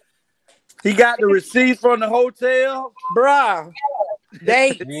 He got the receipts from the hotel. Bruh.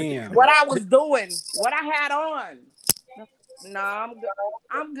 Dates. What I was doing. What I had on. Nah,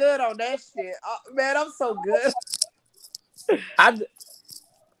 I'm good on that shit. Man, I'm so good. I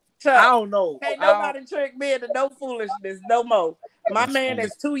don't know. Ain't nobody trick me into no foolishness no more. My man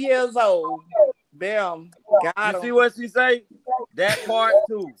is 2 years old. Bam. Got him. See what she say? That part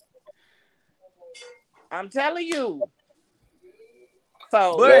too. I'm telling you.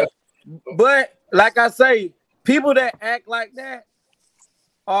 So, but like I say, people that act like that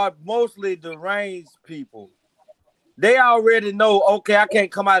are mostly deranged people. They already know, okay, I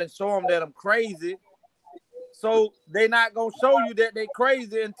can't come out and show them that I'm crazy. So they're not going to show you that they're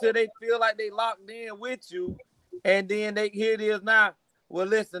crazy until they feel like they locked in with you. And then here it is now. Well,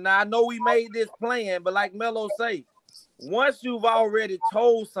 listen, now I know we made this plan, but like Mello say, once you've already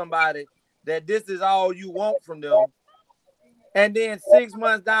told somebody that this is all you want from them, and then 6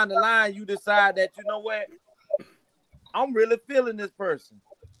 months down the line, you decide that, you know what? I'm really feeling this person.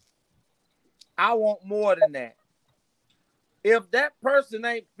 I want more than that. If that person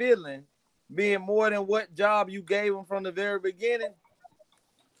ain't feeling being more than what job you gave them from the very beginning,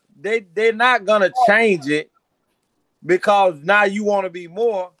 they're not going to change it because now you want to be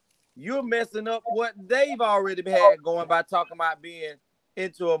more. You're messing up what they've already had going by talking about being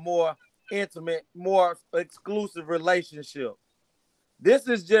into a more intimate, more exclusive relationship. This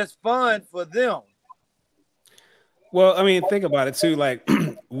is just fun for them. Well, I mean, think about it too. Like,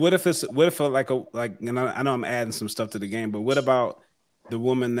 what if and I know I'm adding some stuff to the game, but what about the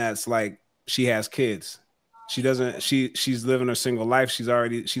woman that's like, she has kids, she's living her single life, she's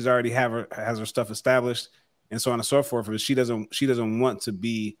already has her stuff established, and so on and so forth. But she doesn't want to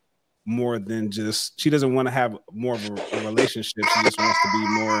be more than just, she doesn't want to have more of a relationship. She just wants to be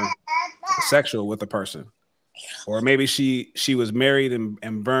more sexual with the person. Or maybe she was married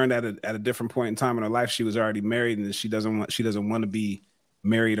and burned at a different point in time in her life. She was already married, and she doesn't want to be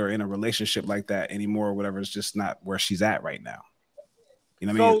married or in a relationship like that anymore, or whatever. It's just not where she's at right now. You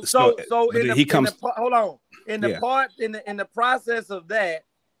know what I mean? So in the process of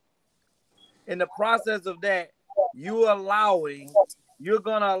that, you're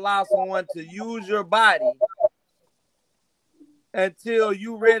gonna allow someone to use your body until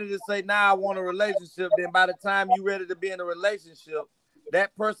you ready to say, now I want a relationship. Then by the time you ready to be in a relationship,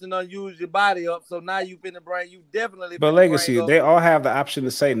 that person done use your body up. So now you definitely. But Legacy, they all have the option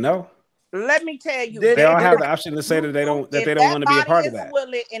to say no. Let me tell you, they don't have the option to say that they don't want to be a part of that.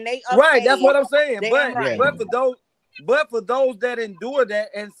 Willing and they right, that's what I'm saying. Right. But for those that endure that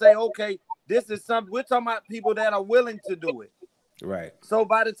and say, okay, this is something, we're talking about people that are willing to do it. Right. So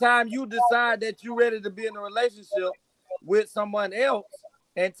by the time you decide that you're ready to be in a relationship with someone else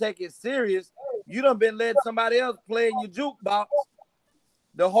and take it serious, you done been letting somebody else play in your jukebox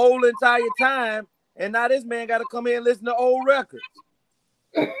the whole entire time, and now this man got to come in and listen to old records.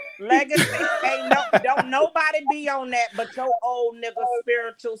 Legacy, don't nobody be on that but your old nigga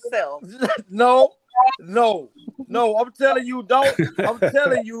spiritual self. No, I'm telling you, I'm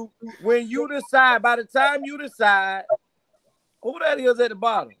telling you, when you decide, by the time you decide, who that is at the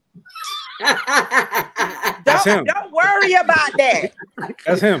bottom? Don't worry about that.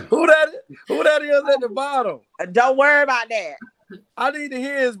 That's him. Who that is at the bottom? Don't worry about that. I need to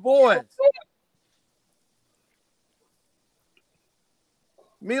hear his voice.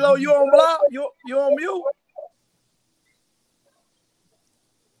 Milo, you on block? You on mute?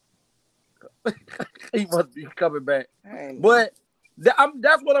 He must be coming back. But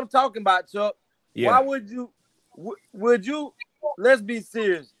that's what I'm talking about, Chuck. Yeah. Why would you? Let's be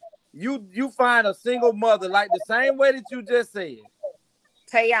serious. You find a single mother like the same way that you just said.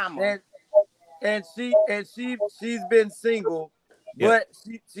 Tayama. And she's been single, but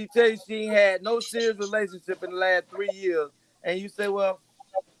she tell you she ain't had no serious relationship in the last 3 years. And you say, well,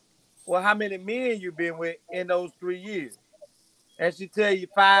 how many men you been with in those 3 years? And she tell you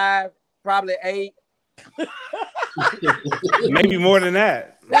 5, probably 8. Maybe more than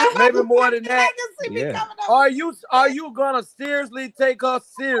that. Maybe more than that. Yeah. Are you gonna seriously take her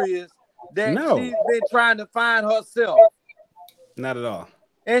serious that she's been trying to find herself? Not at all.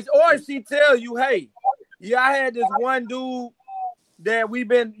 Or she tell you, hey, I had this one dude that we've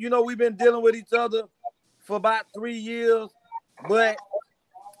been dealing with each other for about 3 years, but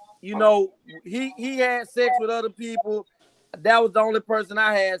he had sex with other people. That was the only person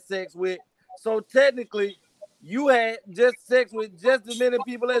I had sex with. So technically, you had just sex with just as many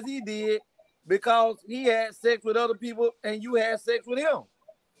people as he did because he had sex with other people and you had sex with him.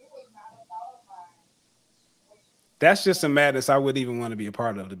 That's just a madness I wouldn't even want to be a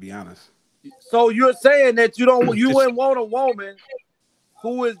part of, to be honest. So you're saying that you wouldn't want a woman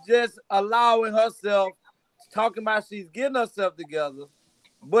who is just allowing herself, talking about she's getting herself together,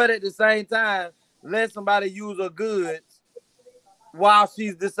 but at the same time, let somebody use her goods while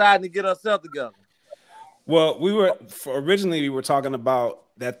she's deciding to get herself together. Well, originally we were talking about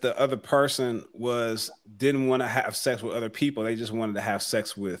that the other person didn't want to have sex with other people. They just wanted to have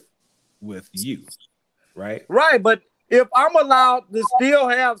sex with you, right? Right, but if I'm allowed to still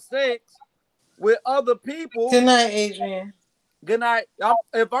have sex with other people. Good night, Adrian. Good night.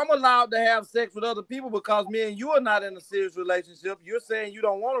 If I'm allowed to have sex with other people because me and you are not in a serious relationship, you're saying you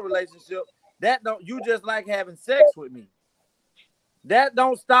don't want a relationship. You just like having sex with me. That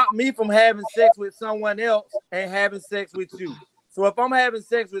don't stop me from having sex with someone else and having sex with you. So if I'm having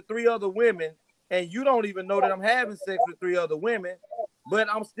sex with 3 other women and you don't even know that I'm having sex with 3 other women, but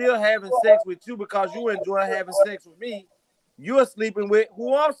I'm still having sex with you because you enjoy having sex with me, you're sleeping with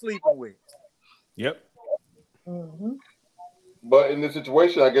who I'm sleeping with. Yep. Mm-hmm. But in this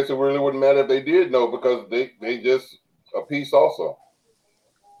situation, I guess it really wouldn't matter if they did know because they just a piece also.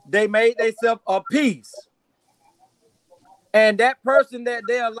 They made themselves a piece. And that person that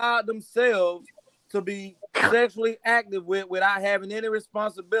they allowed themselves to be sexually active with without having any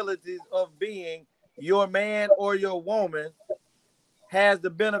responsibilities of being your man or your woman has the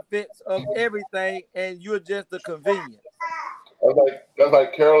benefits of everything, and you're just the convenience. That's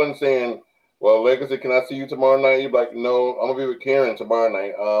like Carolyn saying, well, Legacy, can I see you tomorrow night? You're like, no, I'm gonna be with Karen tomorrow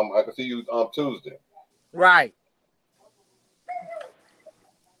night. I can see you on Tuesday. Right.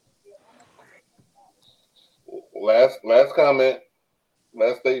 Last comment,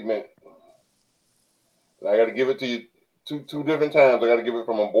 last statement. And I got to give it to you two different times. I got to give it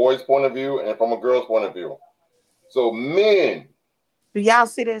from a boy's point of view and from a girl's point of view. So men. Do y'all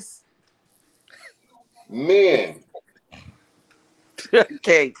see this? Men.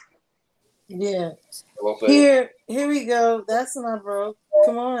 Okay. Yeah. Here we go. That's my bro.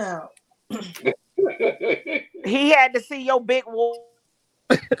 Come on out. He had to see your big wall.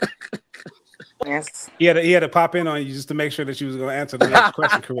 Yes. He had to pop in on you just to make sure that you was going to answer the next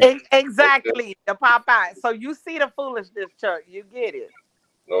question correctly. Exactly. The pop out. So you see the foolishness, Chuck. You get it.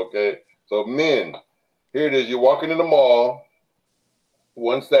 Okay. So men, here it is. You're walking in the mall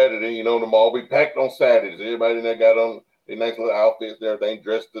one Saturday. The mall be packed on Saturdays. Everybody in there got on their nice little outfits and everything,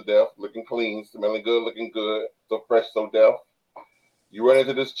 dressed to death, looking clean, smelling good, looking good, so fresh, so deaf. You run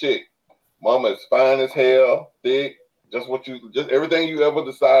into this chick. Mama is fine as hell, thick, just everything you ever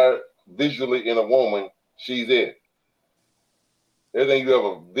desired visually in a woman, she's it. Everything you have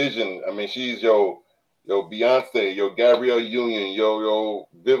a vision. I mean, she's your Beyonce, your Gabrielle Union, your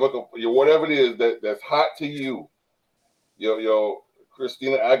Vivica, your whatever it is that's hot to you. Your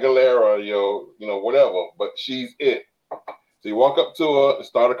Christina Aguilera, whatever. But she's it. So you walk up to her,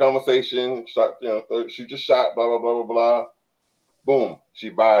 start a conversation, shoot your shot, blah blah blah blah blah. Boom, she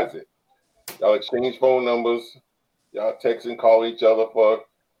buys it. Y'all exchange phone numbers. Y'all text and call each other for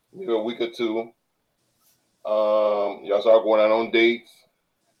maybe a week or two. Y'all start going out on dates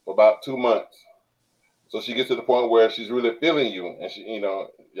for about 2 months. So she gets to the point where she's really feeling you, and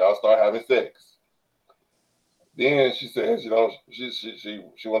y'all start having sex. Then she says, she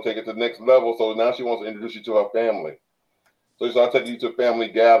want to take it to the next level. So now she wants to introduce you to her family. So she starts taking you to family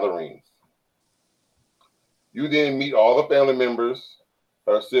gatherings. You then meet all the family members,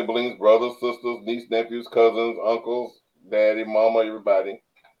 her siblings, brothers, sisters, nieces, nephews, cousins, uncles, daddy, mama, everybody.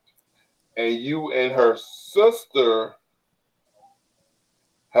 And you and her sister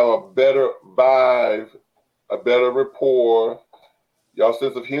have a better vibe, a better rapport. Y'all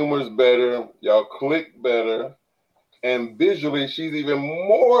sense of humor is better. Y'all click better. And visually, she's even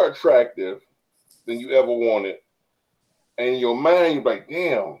more attractive than you ever wanted. And in your mind, you're like,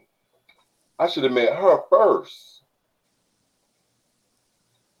 damn, I should have met her first.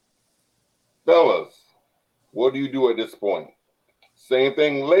 Fellas, what do you do at this point? Same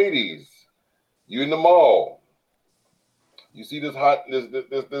thing, ladies. You in the mall. You see this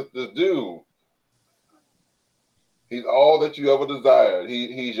dude. He's all that you ever desired.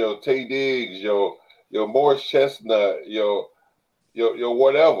 He's your Tay Diggs, your Morris Chestnut, your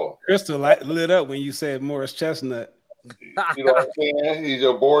whatever. Crystal lit up when you said Morris Chestnut. You know what I'm saying? He's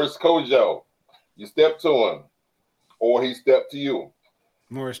your Boris Kojo. You step to him, or he stepped to you.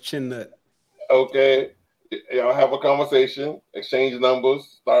 Morris Chinnut. Okay. Y'all have a conversation, exchange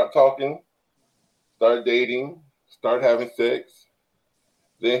numbers, start talking, start dating, start having sex.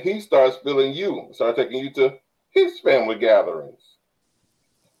 Then he starts feeling you, start taking you to his family gatherings.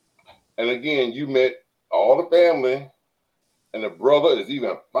 And again, you met all the family, and the brother is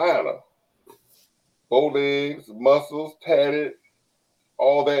even finer. Bow legs, muscles, tatted,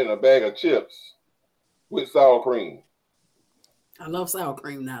 all that in a bag of chips with sour cream. I love sour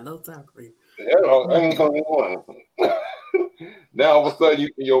cream now. I love sour cream. Yeah, now all of a sudden,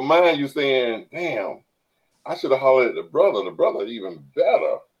 in your mind, you're saying, damn, I should have hollered at the brother. The brother even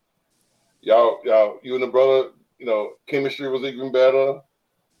better. Y'all, you and the brother, chemistry was even better.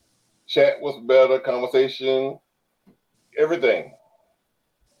 Chat was better. Conversation, everything.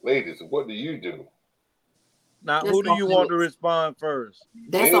 Ladies, what do you do? Now, who do you want to respond first?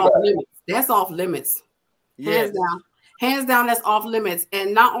 That's off limits. That's off limits. Hands down. Hands down, that's off limits.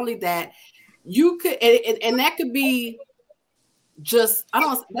 And not only that, you could, and that could be just,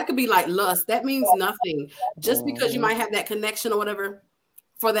 that could be like lust. That means nothing. Just because you might have that connection or whatever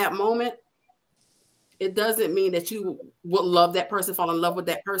for that moment, it doesn't mean that you will love that person, fall in love with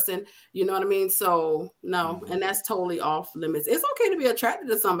that person. You know what I mean? So no, and that's totally off limits. It's okay to be attracted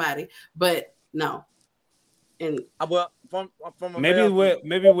to somebody, but no. And well, from maybe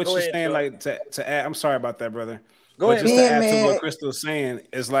what you're saying, like to add. I'm sorry about that, brother. Go ahead. Just to add to what Crystal's saying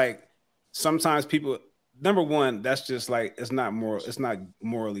is like sometimes people. Number one, that's just like it's not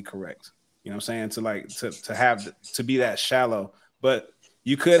morally correct. You know what I'm saying? To be that shallow, but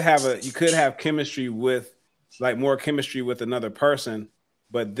you could have chemistry with more chemistry with another person,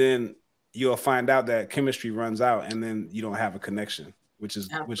 but then you'll find out that chemistry runs out and then you don't have a connection, which is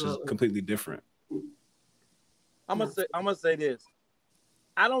completely different. I'm gonna say this.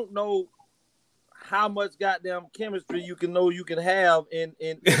 I don't know how much goddamn chemistry you can have in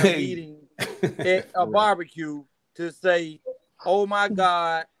a meeting at a barbecue to say, oh my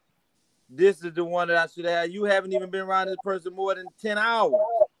God, this is the one that I should have. You haven't even been around this person more than 10 hours.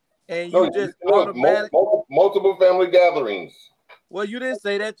 And you automatically multiple family gatherings. Well, you didn't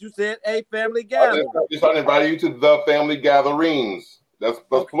say that. You said a family gathering. I just invited you to the family gatherings. That's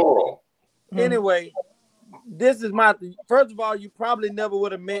plural. Anyway, this is first of all, you probably never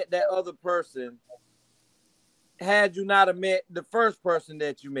would have met that other person had you not have met the first person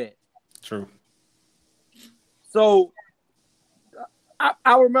that you met. True. So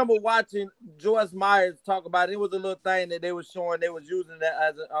I remember watching Joyce Myers talk about it. It was a little thing that they were showing. They was using that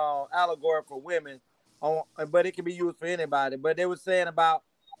as an allegory for women, but it can be used for anybody. But they were saying about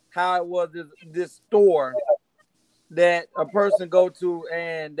how it was this store that a person go to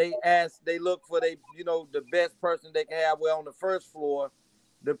and they look for the best person they can have. Well, on the first floor,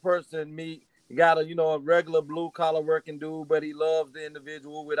 the person got a regular blue collar working dude, but he loves the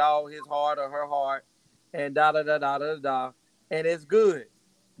individual with all his heart or her heart, and da da da da da da, and it's good.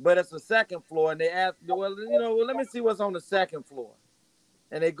 but it's a second floor, and they ask, well, let me see what's on the second floor.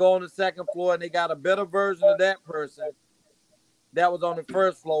 And they go on the second floor, and they got a better version of that person that was on the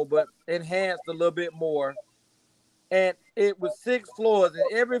first floor, but enhanced a little bit more. And it was 6 floors, and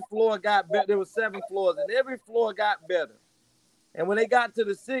every floor got better. There was 7 floors, and every floor got better. And when they got to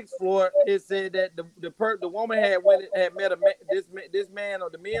the 6th floor, it said that the woman had met this man, or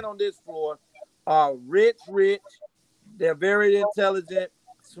the men on this floor are rich. They're very intelligent,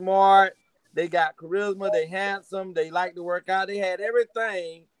 smart. They got charisma. They handsome. They like to work out. They had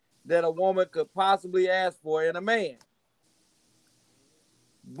everything that a woman could possibly ask for in a man.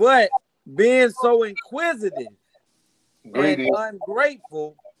 But being so inquisitive and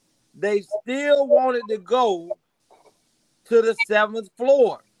ungrateful, they still wanted to go to the 7th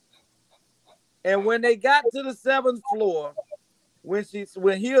floor. And when they got to the 7th floor, when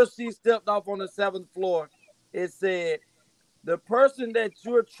he or she stepped off on the 7th floor, it said, the person that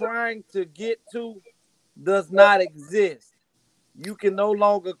you're trying to get to does not exist. You can no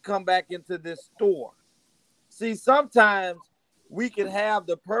longer come back into this store. See, sometimes we can have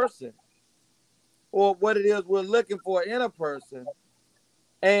the person or what it is we're looking for in a person,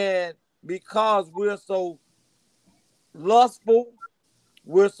 and because we're so lustful,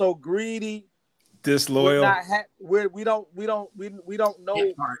 we're so greedy, disloyal, we don't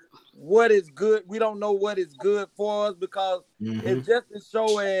know what is good. We don't know what is good for us, because it's just as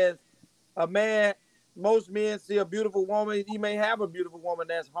show as a man. Most men see a beautiful woman. He may have a beautiful woman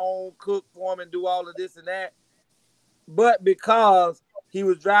that's home, cook for him, and do all of this and that. But because he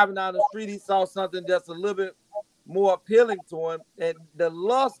was driving down the street, he saw something that's a little bit more appealing to him, and the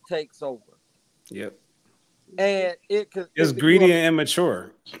lust takes over. Yep. And it's greedy and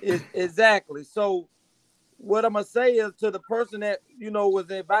immature. Exactly. So what I'm gonna say is, to the person that was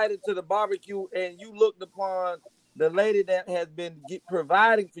invited to the barbecue, and you looked upon the lady that has been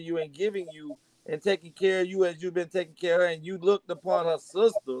providing for you and giving you and taking care of you as you've been taking care of her, and you looked upon her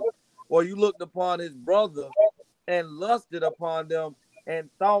sister, or you looked upon his brother and lusted upon them and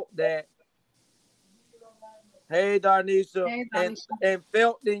thought that, hey Darnisha, and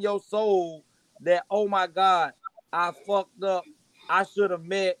felt in your soul that, oh my God, I fucked up. I should have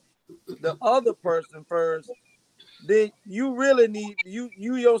met the other person first. Then you really need, you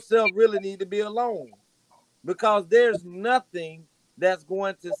yourself really need to be alone, because there's nothing that's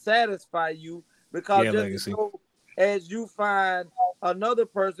going to satisfy you, because as you find another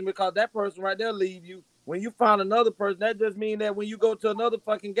person, because that person right there leave you, when you find another person, that just means that when you go to another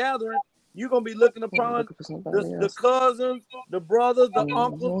fucking gathering, you're going to be looking upon the cousins, the brothers, the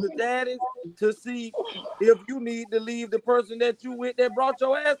uncles, the daddies, to see if you need to leave the person that you with that brought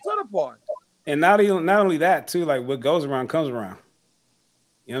your ass to the party. And not only that, too, like what goes around comes around.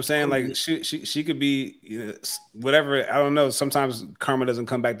 You know what I'm saying? Like she could be whatever. I don't know. Sometimes karma doesn't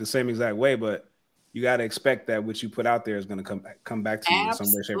come back the same exact way, but you got to expect that what you put out there is going to come back to you in some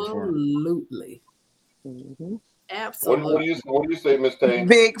way, shape, or form. Absolutely. Absolutely. What do you say, Miss Tay?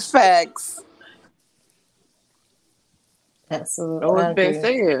 Big facts. Absolutely. What's been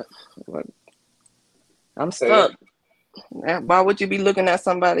said. I'm stuck. Why would you be looking at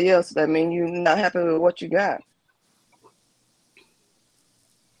somebody else? That means you're not happy with what you got.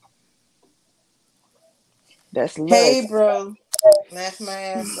 That's lust. Hey, bro. Laugh my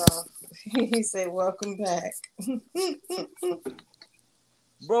ass off. He said, "Welcome back."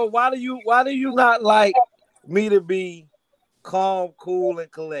 Bro, why do you not like me to be calm, cool,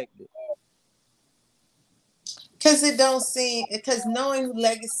 and collected? Because knowing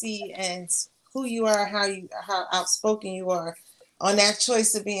legacy and who you are, how outspoken you are, on that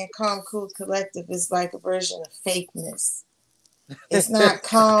choice of being calm, cool, collective is like a version of fakeness. It's not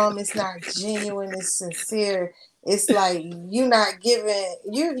calm, it's not genuine, it's sincere. It's like you're not giving,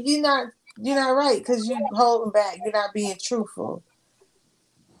 you're not right, because you're holding back, you're not being truthful.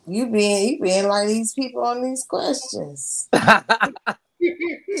 You being like these people on these questions.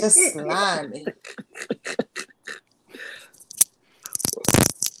 Just slimy.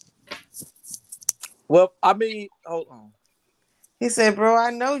 Well, I mean, hold on. He said, "Bro,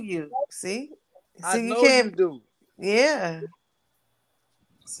 I know you. See, I know you do. Yeah."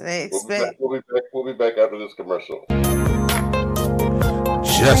 So they expect. We'll be back after this commercial.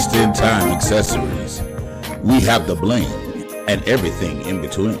 Just in time accessories. We have the bling and everything in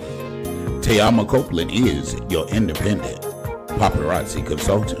between. Tayama Copeland is your independent paparazzi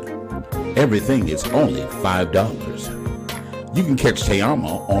consultant. Everything is only $5. You can catch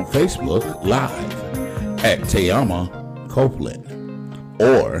Tayama on Facebook Live at Tayama Copeland,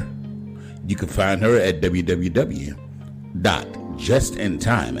 or you can find her at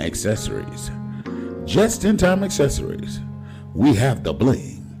www.justintimeaccessories. Just in Time Accessories. We have the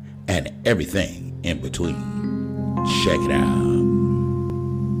bling and everything in between. Check it out.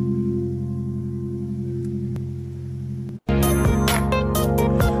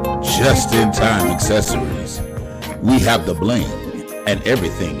 Just in time accessories. We have the bling and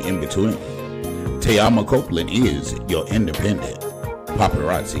everything in between. Tayama Copeland is your independent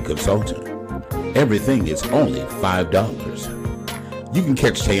paparazzi consultant. Everything is only $5. You can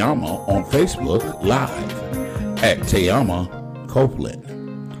catch Tayama on Facebook Live at Tayama Copeland,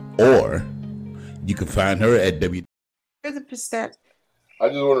 or you can find her at W. I just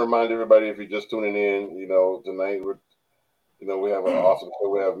want to remind everybody, if you're just tuning in, tonight we have an awesome show.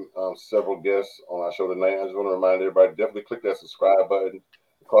 We have several guests on our show tonight. I just want to remind everybody, definitely click that subscribe button.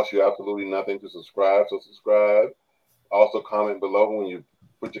 It costs you absolutely nothing to subscribe, so subscribe. Also, comment below. When you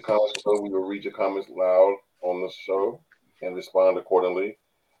put your comments below, we will read your comments loud on the show and respond accordingly.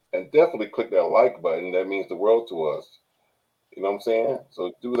 And definitely click that like button. That means the world to us. You know what I'm saying?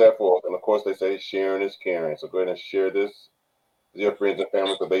 So do that for us. And of course, they say sharing is caring. So go ahead and share this with your friends and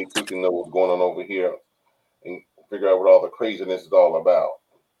family so they too can know what's going on over here and figure out what all the craziness is all about.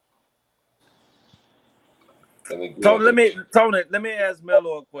 And again, Tony, let me ask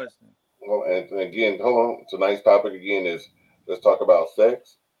Mello a question. Well, and again, hold on. Tonight's topic again is let's talk about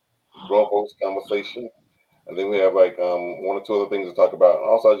sex, grown folks conversation, and then we have like one or two other things to talk about. And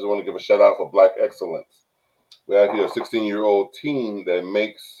also, I just want to give a shout out for Black Excellence. We have here a 16-year-old teen that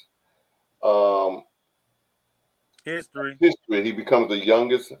makes history. He becomes the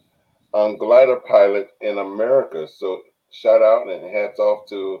youngest glider pilot in America. So shout out and hats off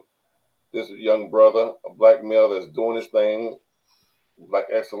to this young brother, a black male that's doing his thing, Black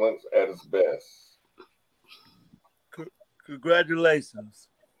Excellence at its best. Congratulations.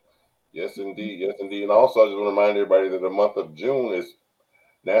 Yes, indeed. Yes, indeed. And also, I just want to remind everybody that the month of June is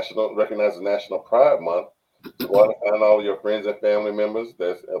recognized as National Pride Month. So go out and find all your friends and family members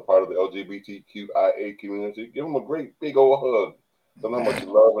that's a part of the LGBTQIA community. Give them a great big old hug. Tell them how much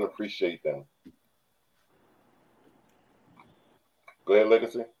you love and appreciate them. Go ahead,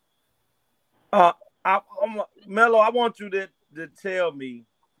 Legacy. Mello, I want you to tell me,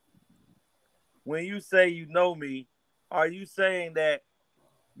 when you say you know me, are you saying that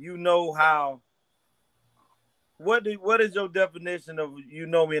you know how? What is your definition of you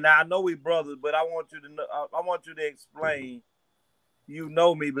know me? Now I know we brothers, but I want you to know. I want you to explain you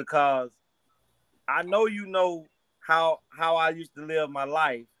know me, because I know you know how I used to live my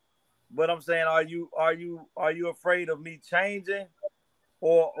life. But I'm saying, are you afraid of me changing,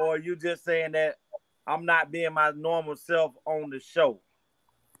 or are you just saying that I'm not being my normal self on the show?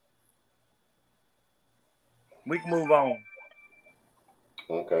 We can move on.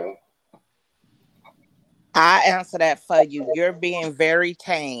 Okay. I answer that for you. You're being very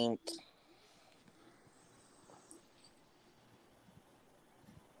tamed.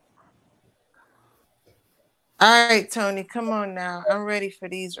 All right, Tony, come on now. I'm ready for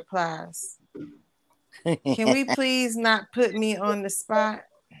these replies. Can we please not put me on the spot?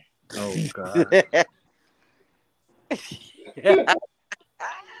 Oh, God.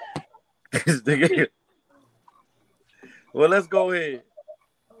 Well, let's go ahead.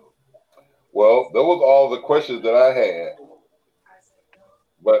 Well, those were all the questions that I had.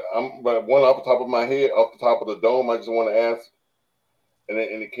 But one off the top of my head, off the top of the dome, I just want to ask, and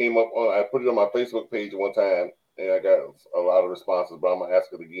it came up on. I put it on my Facebook page one time, and I got a lot of responses. But I'm gonna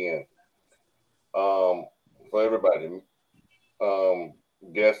ask it again. For everybody,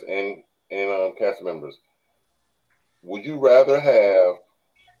 guests and cast members, would you rather have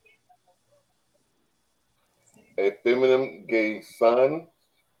a feminine gay son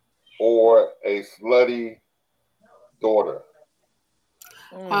or a slutty daughter?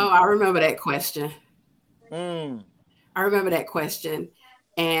 Oh, I remember that question. I remember that question.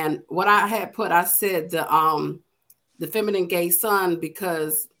 And what I had put, I said the feminine gay son,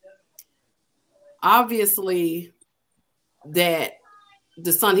 because obviously that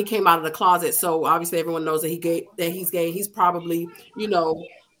the son, he came out of the closet. So obviously everyone knows that he's gay. He's probably,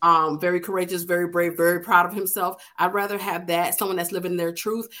 very courageous, very brave, very proud of himself. I'd rather have that, someone that's living their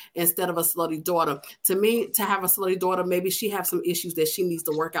truth, instead of a slutty daughter. To me, to have a slutty daughter, maybe she have some issues that she needs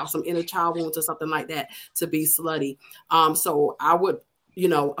to work out, some inner child wounds or something like that, to be slutty. So I would,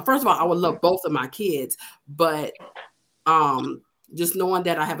 first of all, I would love both of my kids, but just knowing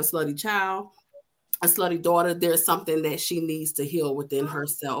that I have a slutty child, a slutty daughter, there's something that she needs to heal within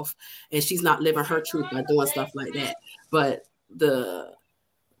herself, and she's not living her truth by doing stuff like that. But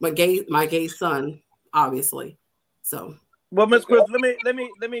my gay son, obviously. So, well, Miss Crystal, let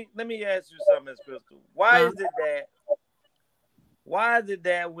me ask you something, Miss Crystal. Why is it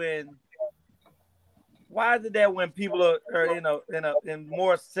that when why is it that when people are in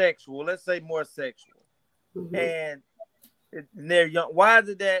more sexual, let's say more sexual, and they're young, why is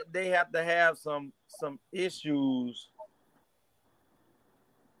it that they have to have some issues,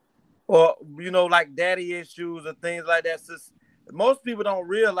 or like daddy issues or things like that? Most people don't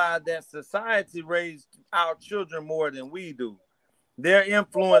realize that society raised our children more than we do. They're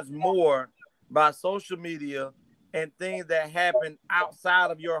influenced more by social media and things that happen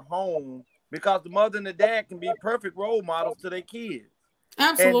outside of your home, because the mother and the dad can be perfect role models to their kids.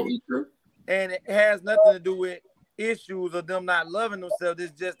 Absolutely true. And it has nothing to do with issues of them not loving themselves.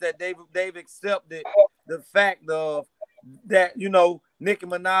 It's just that they've accepted the fact of that, Nicki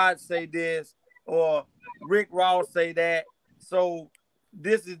Minaj say this or Rick Ross say that. So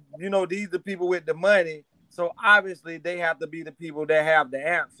this is, these are people with the money. So obviously they have to be the people that have the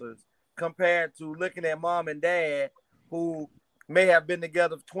answers, compared to looking at mom and dad who may have been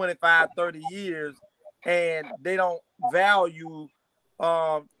together for 25, 30 years, and they don't value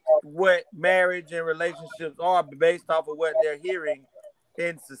what marriage and relationships are based off of what they're hearing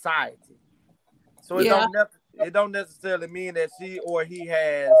in society. So it don't necessarily mean that she or he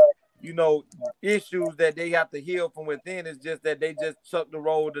has, issues that they have to heal from within. It's just that they just took the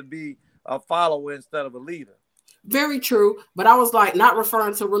role to be a follower instead of a leader. Very true. But I was like, not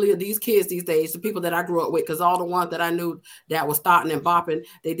referring to really these kids these days, the people that I grew up with, because all the ones that I knew that was starting and bopping,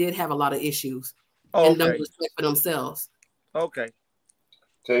 they did have a lot of issues and no respect for themselves. Okay.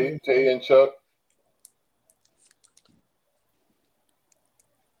 Tay and Chuck.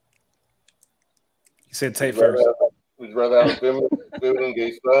 You said Tay first. Would you rather have a feminine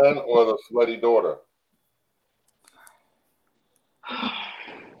gay son or the slutty daughter?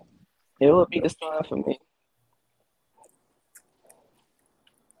 It would be the son for me.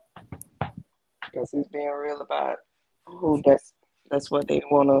 Because he's being real about who that's what they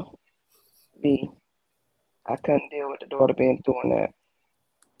want to be. I couldn't deal with the daughter doing that.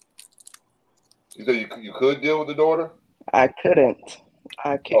 You said you could deal with the daughter? I couldn't.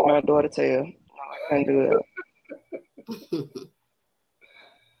 I kicked my daughter tail. No, I couldn't do that.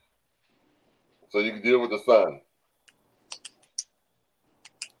 So you can deal with the son?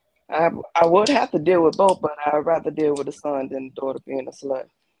 I would have to deal with both, but I'd rather deal with the son than the daughter being a slut.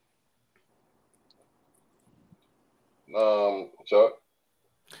 Chuck?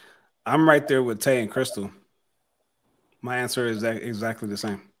 I'm right there with Tay and Crystal. My answer is exactly the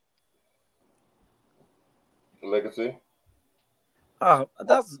same. Legacy? I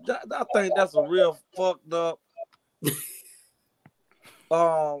think that's a real fucked up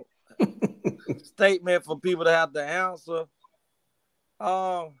statement for people to have to answer.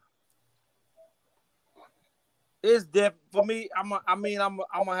 It's different for me. I'm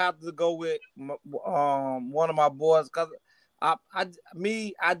gonna have to go with one of my boys, because I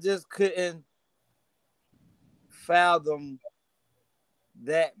just couldn't fathom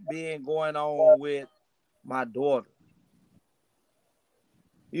that being going on with my daughter.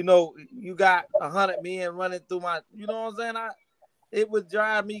 You got 100 men running through my, you know what I'm saying? It would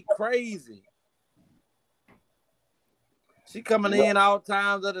drive me crazy. She coming in all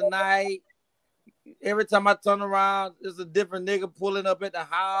times of the night. Every time I turn around, there's a different nigga pulling up at the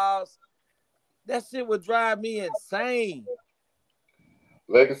house. That shit would drive me insane.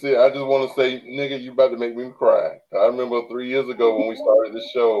 Legacy, I just want to say, nigga, you about to make me cry. I remember 3 years ago when we started this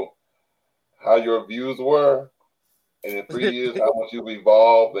show, how your views were, and in 3 years, how much you've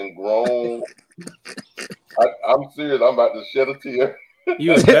evolved and grown. I'm serious. I'm about to shed a tear.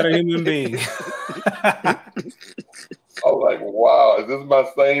 You're a better human being. I'm like, wow, is this my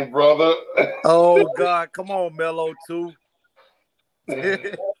same brother? Oh, God. Come on, Mello, too.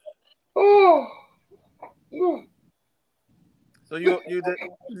 Oh. So you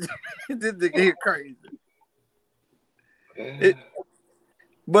did get crazy.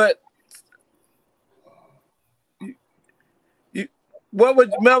 But what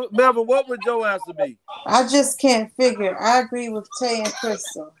would Melvin? What would your answer be? I just can't figure. I agree with Tay and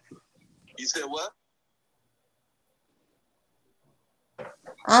Crystal. You said what?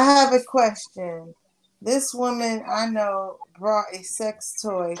 I have a question. This woman I know brought a sex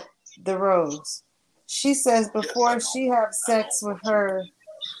toy, the rose. She says before she have sex with her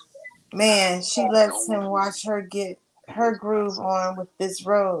man, she lets him watch her get her groove on with this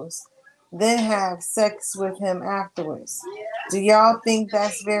rose, then have sex with him afterwards. Do y'all think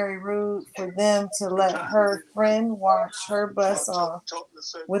that's very rude for them to let her friend watch her bust off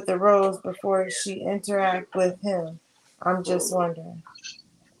with the rose before she interact with him? I'm just wondering.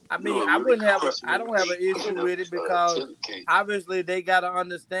 I mean, I don't have an issue with it, because obviously they got an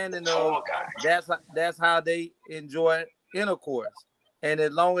understanding of that's how they enjoy intercourse. And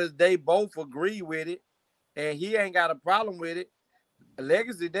as long as they both agree with it, and he ain't got a problem with it.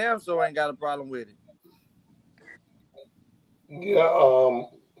 Legacy damn sure ain't got a problem with it. Yeah,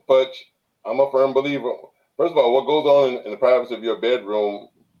 but I'm a firm believer. First of all, what goes on in the privacy of your bedroom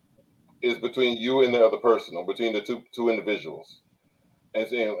is between you and the other person, or between the two individuals. And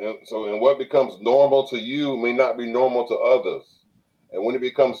so what becomes normal to you may not be normal to others. And when it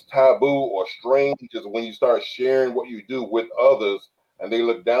becomes taboo or strange is when you start sharing what you do with others, and they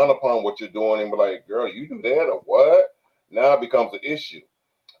look down upon what you're doing and be like, "Girl, you do that or what?" Now it becomes an issue.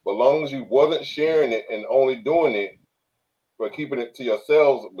 But as long as you wasn't sharing it and only doing it, but keeping it to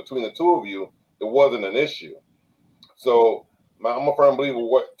yourselves between the two of you, it wasn't an issue. So I'm a firm believer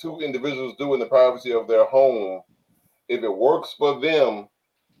what two individuals do in the privacy of their home, if it works for them,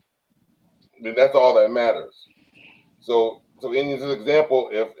 then that's all that matters. So in this example,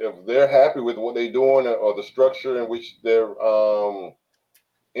 if they're happy with what they're doing or the structure in which their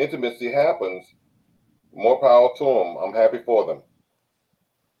intimacy happens, more power to them. I'm happy for them.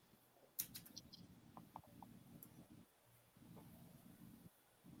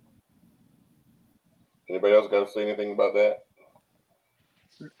 Anybody else got to say anything about that?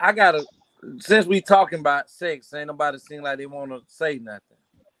 I gotta, since we talking about sex, ain't nobody seem like they want to say nothing.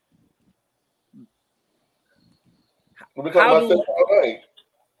 We've been talking about sex all night.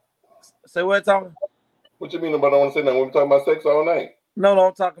 Say what, Tommy? What you mean about I don't want to say nothing? We've been talking about sex all night. No,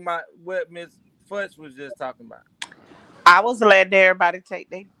 I'm talking about what Miss Futch was just talking about. I was letting everybody take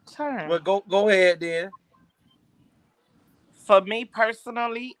their turn. Well, go ahead then. For me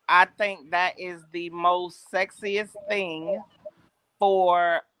personally, I think that is the most sexiest thing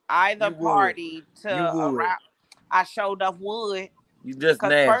for either party to around. I showed up would. You just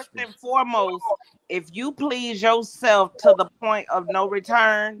nasty. First and foremost, if you please yourself to the point of no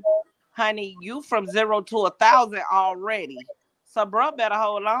return, honey, you from 0 to 1,000 already. So, bro, better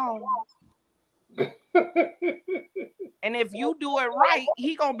hold on. And if you do it right,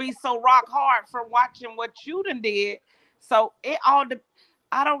 he gonna be so rock hard for watching what you done did. So it all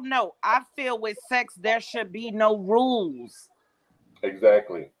I don't know. I feel with sex there should be no rules.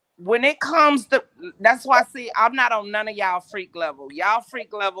 Exactly. When it comes to, that's why I'm not on none of y'all freak level. Y'all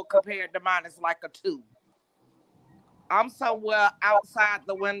freak level compared to mine is like a 2. I'm somewhere outside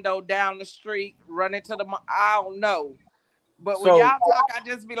the window, down the street, running to the. I don't know. But when y'all talk, I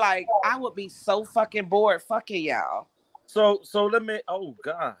just be like, I would be so fucking bored fucking y'all. So let me. Oh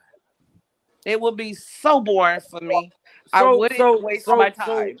God, it would be so boring for me. I wouldn't waste my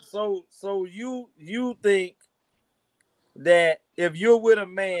time. So you think that if you're with a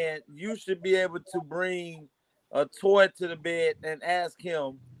man, you should be able to bring a toy to the bed and ask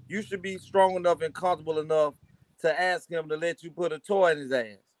him. You should be strong enough and comfortable enough to ask him to let you put a toy in his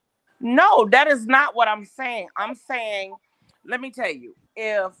ass. No, that is not what I'm saying. I'm saying, let me tell you,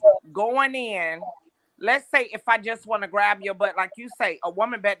 if going in, let's say if I just want to grab your butt, like you say, a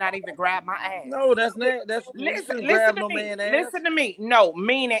woman better not even grab my ass. No, that's not. Listen to me. Man ass. Listen to me. No,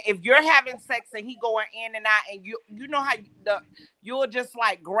 meaning if you're having sex and he going in and out, and you know how you'll just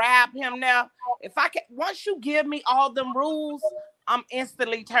like grab him now. If I can, once you give me all them rules, I'm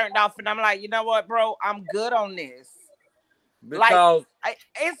instantly turned off, and I'm like, you know what, bro, I'm good on this. Because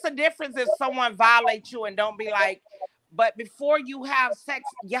it's a difference if someone violates you and don't be like. But before you have sex,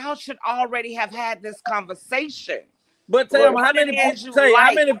 y'all should already have had this conversation. But tell me, how many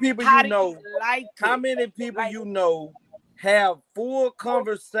people you know? How many people you know have full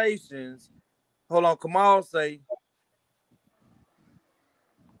conversations? Hold on, Kamal say.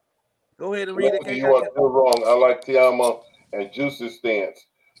 Go ahead and read it. You are so wrong. I like Tiama and Juice's stance.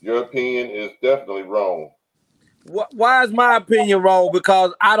 Your opinion is definitely wrong. Why is my opinion wrong?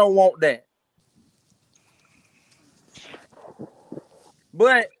 Because I don't want that.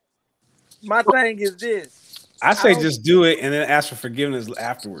 But my thing is this. I say just do it and then ask for forgiveness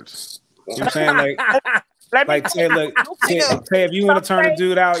afterwards. You know what I'm saying? Like say, look, say if you want to turn a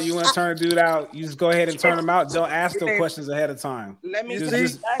dude out, you just go ahead and turn him out. Don't ask no questions ahead of time. Let me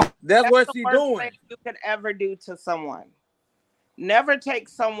see. That's what she's doing. You could ever do to someone. Never take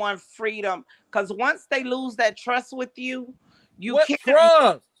someone's freedom, because once they lose that trust with you, you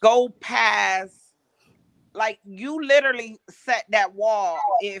can't go past. Like, you literally set that wall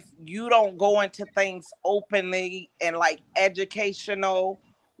if you don't go into things openly and like educational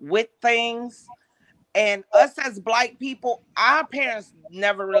with things. And us as Black people, our parents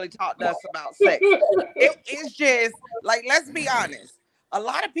never really taught us about sex. It's just like, let's be honest. A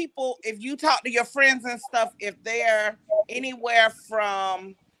lot of people, if you talk to your friends and stuff, if they're anywhere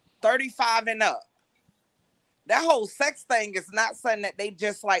from 35 and up, that whole sex thing is not something that they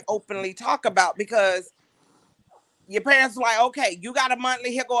just like openly talk about, because your parents are like, okay, you got a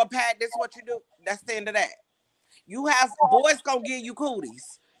monthly, here go a pad, this is what you do. That's the end of that. You have boys gonna give you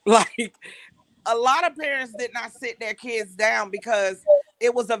cooties. Like a lot of parents did not sit their kids down because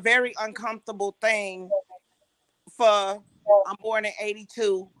it was a very uncomfortable thing for I'm born in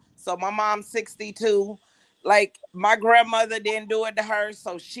 82, so my mom's 62. Like my grandmother didn't do it to her,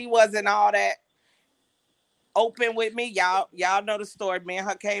 so she wasn't all that open with me. Y'all know the story. Me and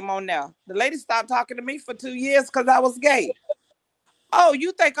her came on now. The lady stopped talking to me for 2 years because I was gay. Oh,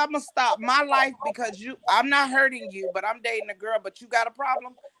 you think I'm gonna stop my life because I'm not hurting you, but I'm dating a girl, but you got a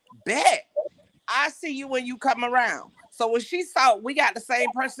problem? Bet. I see you when you come around. So when she saw we got the same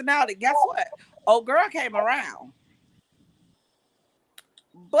personality, guess what? Old girl came around.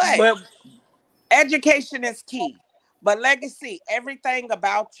 But education is key. But legacy, everything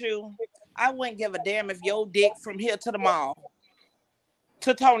about you, I wouldn't give a damn if your dick from here to the mall,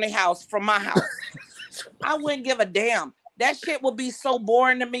 to Tony's house, from my house. I wouldn't give a damn. That shit would be so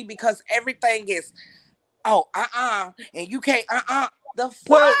boring to me because everything is, and you can't, the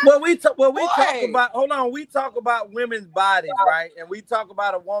fuck? Well, we talk about, hold on, we talk about women's bodies, right? And we talk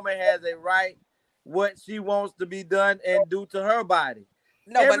about a woman has a right what she wants to be done and do to her body.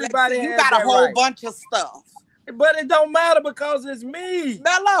 No, everybody but you got a whole bunch of stuff. But it don't matter because it's me.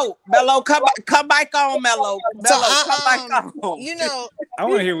 Mello, come back on, Mello. Come back on. You know, I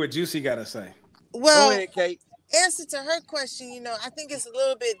want to hear what Juicy got to say. Well, go ahead, Kate. Answer to her question, I think it's a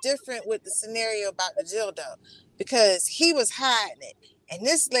little bit different with the scenario about the dildo because he was hiding it and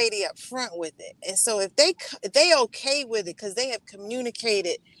this lady up front with it. And so if they okay with it because they have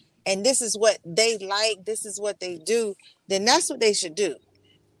communicated and this is what they like, this is what they do, then that's what they should do.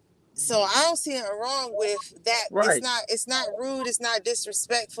 So I don't see anything wrong with that. Right. It's not rude. It's not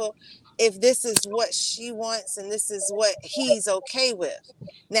disrespectful. If this is what she wants and this is what he's okay with.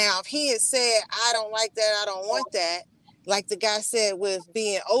 Now, if he had said, I don't like that, I don't want that, like the guy said with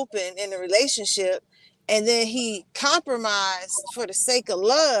being open in a relationship, and then he compromised for the sake of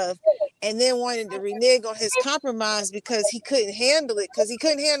love and then wanted to renege on his compromise because he couldn't handle it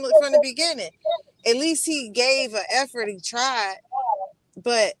from the beginning. At least he gave an effort, he tried.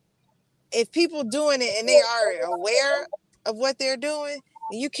 But if people doing it and they are aware of what they're doing,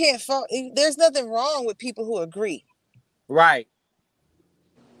 you can't fault. There's nothing wrong with people who agree. Right.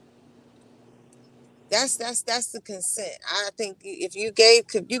 That's the consent. I think if you gave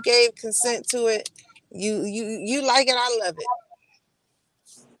consent to it, you like it. I love it.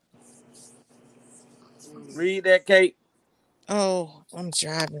 Read that, Kate. Oh, I'm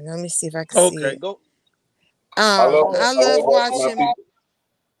driving. Let me see if I can see it. Okay, go. I love watching.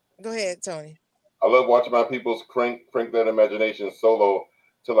 Go ahead, Tony. I love watching my people's crank that imagination solo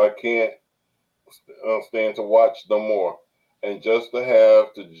till I can't stand to watch no more. And just to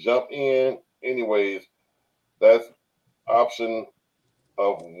have to jump in anyways, that's option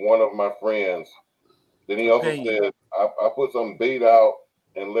of one of my friends. Then he also said, I put some bait out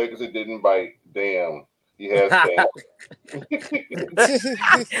and Legacy didn't bite. Damn. He has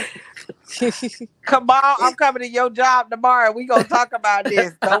Come on, I'm coming to your job tomorrow. We gonna talk about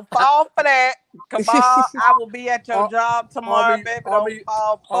this. Don't fall for that. Come on, I will be at your job tomorrow, baby. Don't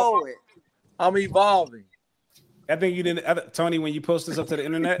fall for it. I'm evolving. I think you didn't, Tony. When you post this up to the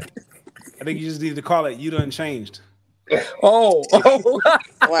internet, I think you just need to call it "You Done Changed." Oh.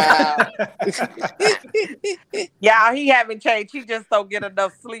 Wow. Yeah, he haven't changed. He just don't get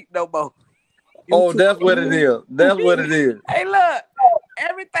enough sleep no more. Oh, that's what it is. That's what it is. Hey, look,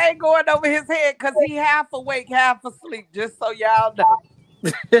 everything going over his head because he half awake, half asleep, just so y'all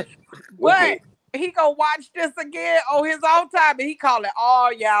know. But he gonna watch this again on his own time, and he calling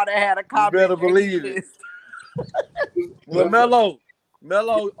all y'all that had a comment. You better believe it. Well,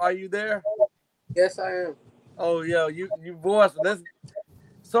 Mello, are you there? Yes, I am. Oh, yeah, you voice.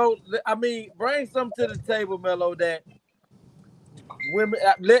 So, I mean, bring something to the table, Mello, that women,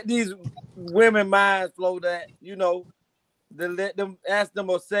 let these women minds flow that, let them ask them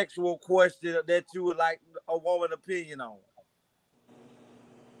a sexual question that you would like a woman opinion on.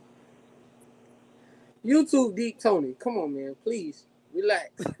 You too deep, Tony. Come on, man. Please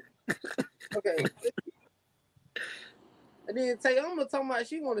relax. Okay. And then Tayama talking about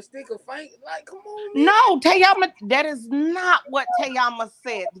she want to stick a finger. Like, come on, man. No, Tayama, that is not what Tayama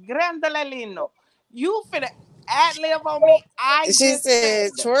said. Grandelino, you finna ad-lib on me. She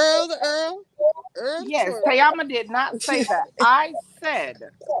said, twirl the Earl. Yes, twirl. Tayama did not say that. I said,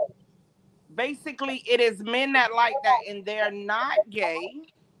 basically, it is men that like that, and they're not gay.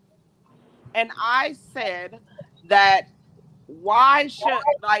 And I said that why should,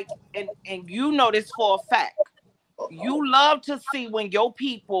 and you know this for a fact, you love to see when your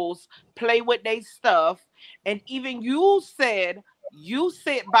peoples play with their stuff. And even you said You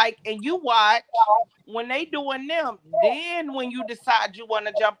sit back and you watch when they doing them. Then when you decide you want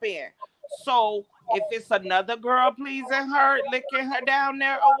to jump in. So if it's another girl pleasing her, licking her down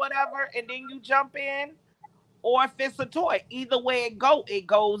there or whatever, and then you jump in, or if it's a toy, either way it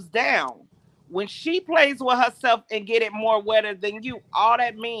goes down. When she plays with herself and get it more wetter than you, all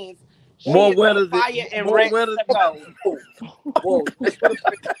that means she More is wetter on than fire and more ready wetter. to go. Whoa,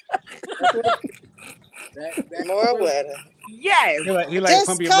 that's what that's More wetter. Yes. He like Just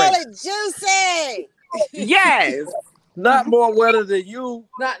pump your call brakes. it juicy. Yes. Not more wetter than you.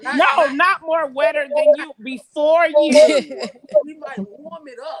 Not more wetter than you. Before you. We might warm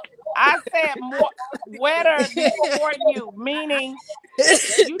it up. I said more wetter before you, meaning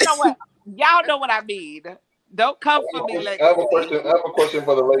you know what? Y'all know what I mean. Don't come for me, Legacy. I have a question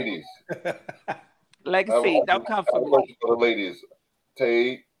for the ladies. Legacy, don't come for me. Question for the ladies.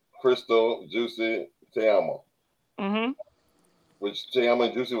 Tay, Crystal, Juicy, Tayama. Mm-hmm. Which Tayama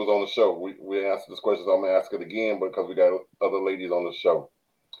and Juicy was on the show. We answered this question, so I'm gonna ask it again because we got other ladies on the show.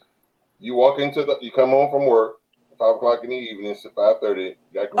 You come home from work, 5 o'clock in the evening, it's 5:30.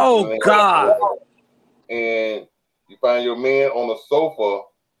 Oh God! And you find your man on the sofa,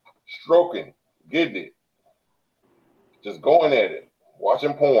 stroking, getting it, just going at it,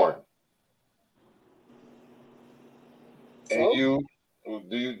 watching porn. And do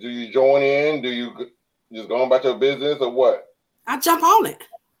you join in? Do you just go about your business or what? I jump on it.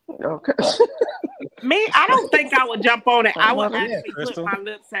 Okay. Me, I don't think I would jump on it. I would Yeah, actually put Crystal. my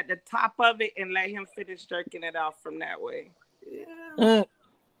lips at the top of it and let him finish jerking it off from that way. Yeah.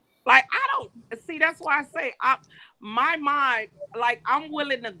 Like I don't see. That's why I say my mind. Like I'm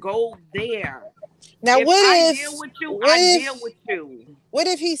willing to go there. Now, if what I if deal with you, what I if- deal with you. What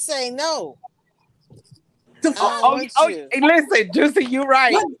if he say no? Listen, Juicy, you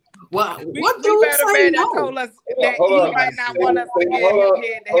right. What We do better say man no? that told us that Hold he on. might not want us to get Hold his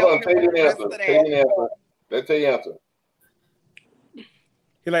head to on. help him Take with your the rest answer. of Take that. your answer. Let's take your answer.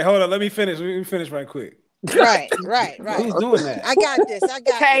 He like, hold on, let me finish. Let me finish right quick. Right. Who's doing that? I got this.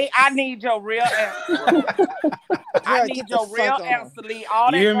 Tay, I need your real answer. I need get the your fuck real on. answer. Leave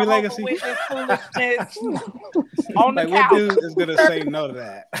all You hear that me, Jehovah's Legacy? Witness foolishness on the Like, what couch. dude is gonna say no to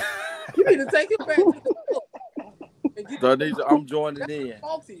that? You need to take it back to the book. So I'm joining in.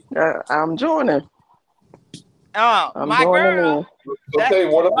 I'm joining. I'm My joining girl. in. That's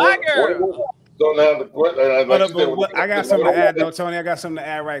my girl. So now the question, Hold up, but I got something to add though, Tony. I got something to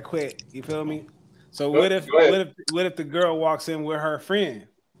add right quick. You feel me? So what if the girl walks in with her friend?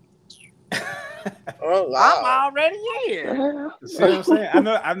 Oh, wow. I'm already in. See what I'm saying? I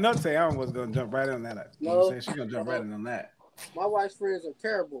know Tayama was gonna jump right on that. You know what I'm saying? She's gonna jump right in on that. My wife's friends are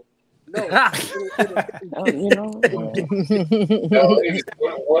terrible. No.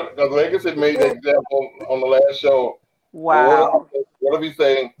 The Legacy made the example on the last show. Wow. What if he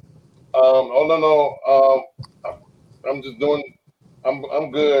saying, I'm just doing,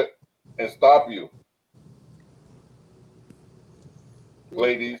 I'm good, and stop you,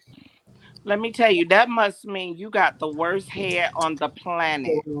 ladies. Let me tell you, that must mean you got the worst hair on the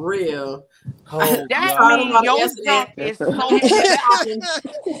planet. For real. Oh, That means your junk is so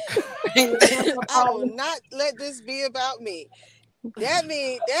I will not let this be about me. That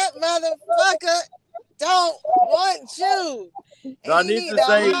means that motherfucker don't want you.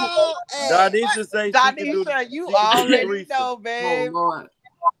 Donisha, you already know, babe. Oh, Lord.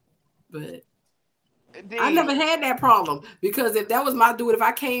 But I never had that problem because if that was my dude, if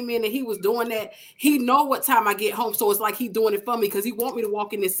I came in and he was doing that, he know what time I get home. So it's like he doing it for me because he want me to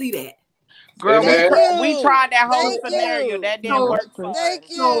walk in and see that. Girl, we tried that whole scenario. That didn't work for us.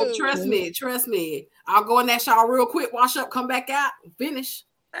 So trust me. I'll go in that shower real quick, wash up, come back out, finish.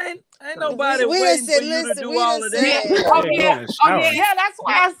 Ain't nobody waiting for you to do all of that. Yeah, that's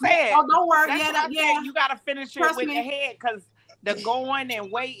why I said. Oh, don't worry. Yeah, you gotta finish it with your head because the going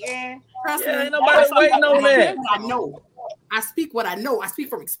and waiting. Trust me. Ain't nobody waiting on that. I know. I speak what I know. I speak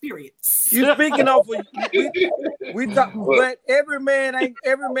from experience. You speaking off of we talk, but every man ain't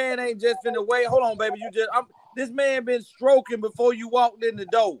just finna wait. Hold on, baby. This man been stroking before you walked in the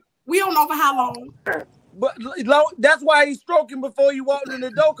door. We don't know for how long. But that's why he's stroking before you walked in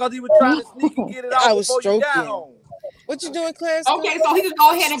the door, because he was trying to sneak and get it off before you got home. What you doing, Clarence? Okay, so he just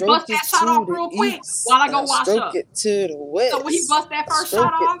go ahead and bust that shot off real quick while I go wash up. Stroke it to the west. So when he bust that first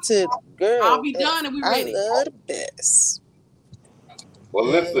shot off, to the girl, I'll be done and we ready. I love the best. Well,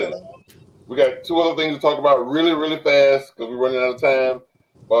 listen, we got two other things to talk about really, really fast because we're running out of time.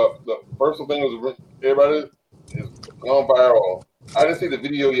 But the first thing was everybody is gone viral. I didn't see the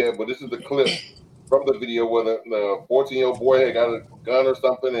video yet, but this is the clip from the video where the 14-year-old boy had got a gun or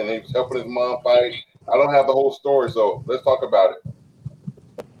something and he was helping his mom fight. I don't have the whole story, so let's talk about it.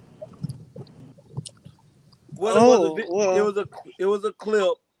 Well, it was a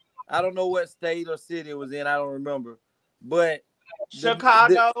clip. I don't know what state or city it was in. I don't remember. But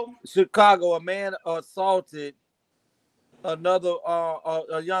Chicago, a man assaulted another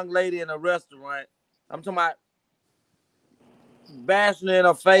a young lady in a restaurant. I'm talking about bashing her in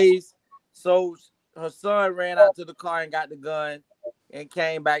her face. So her son ran out to the car and got the gun and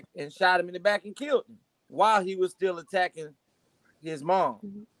came back and shot him in the back and killed him while he was still attacking his mom.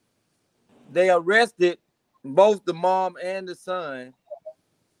 They arrested both the mom and the son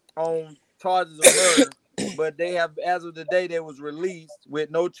on charges of murder, but they have, as of the day, they was released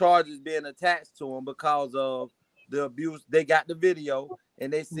with no charges being attached to them because of the abuse. They got the video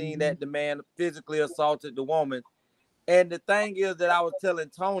and they seen that the man physically assaulted the woman. And the thing is that I was telling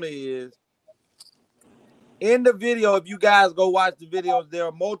Tony is, in the video, if you guys go watch the videos, there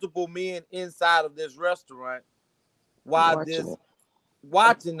are multiple men inside of this restaurant while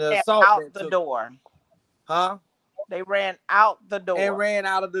watching the assault out the door. Huh? They ran out the door. And ran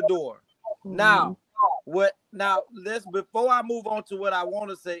out of the door. Now, before I move on to what I want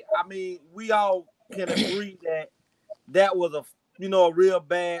to say, I mean, we all can agree that was a real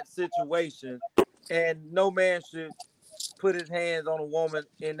bad situation, and no man should put his hands on a woman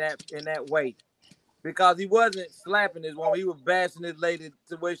in that way, because he wasn't slapping his woman, he was bashing his lady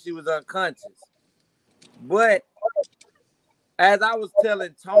to where she was unconscious. But as I was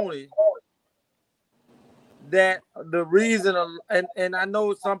telling Tony, that the reason, and I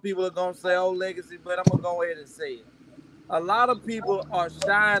know some people are gonna say, "Oh, legacy," but I'm gonna go ahead and say it. A lot of people are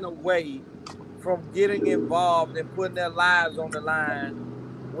shying away from getting involved and putting their lives on the line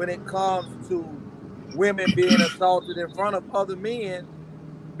when it comes to women being assaulted in front of other men,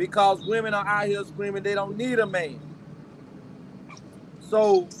 because women are out here screaming they don't need a man.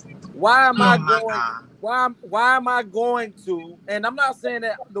 So why am I going to, and I'm not saying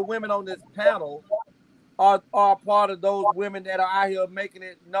that the women on this panel are part of those women that are out here making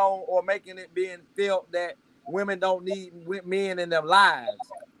it known or making it being felt that women don't need men in their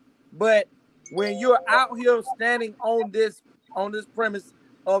lives. But when you're out here standing on this premise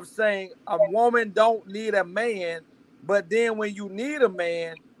of saying a woman don't need a man, but then when you need a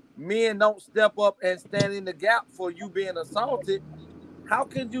man, men don't step up and stand in the gap for you being assaulted, how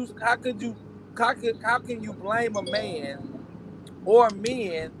can you blame a man or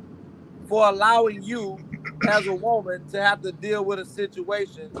men for allowing you as a woman to have to deal with a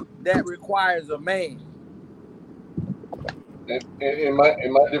situation that requires a man? In my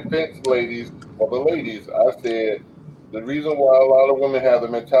defense, ladies, or the ladies, I said the reason why a lot of women have the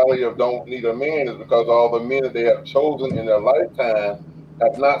mentality of don't need a man is because all the men that they have chosen in their lifetime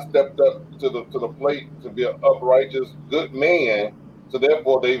have not stepped up to the plate to be an uprighteous, good man. So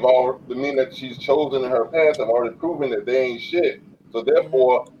therefore, the men that she's chosen in her past have already proven that they ain't shit. So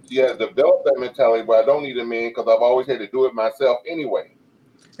therefore, she has developed that mentality where I don't need a man because I've always had to do it myself anyway.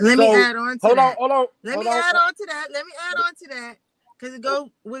 Let me add on to that. Let me add on to that because it goes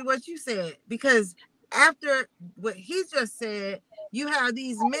with what you said. Because after what he just said, you have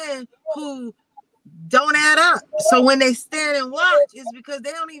these men who don't add up. So when they stand and watch, it's because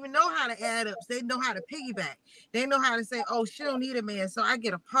they don't even know how to add up. They know how to piggyback. They know how to say, "Oh, she don't need a man, so I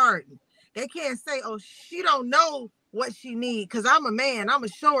get a pardon." They can't say, "Oh, she don't know what she needs because I'm a man. I'm gonna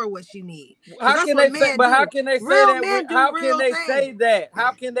show her what she needs." How can they say? But how can they say that? How can they say that?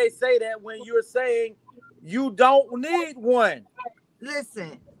 How can they say that when you're saying you don't need one?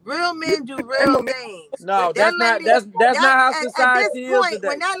 Listen, real men do real things. No, that's not how society is today.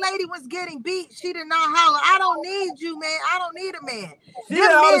 When that lady was getting beat, she did not holler, "I don't need you, man. I don't need a man." She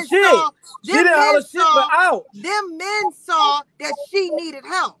didn't holler shit. She didn't holler shit, but out. Them men saw that she needed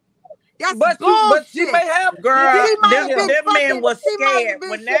help. That's but she may have, girl. That man was scared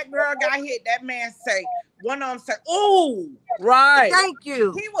when that girl got hit. That man say, one of them said, "Ooh, right." Thank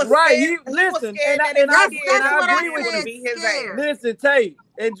you. He was right. Scared. He was scared and that I agree with you. Listen, Tate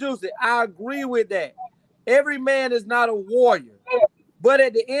and Juicy, I agree with that. Every man is not a warrior, but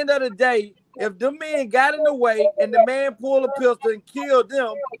at the end of the day, if the men got in the way and the man pulled a pistol and killed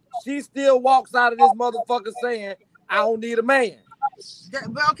them, she still walks out of this motherfucker saying, "I don't need a man."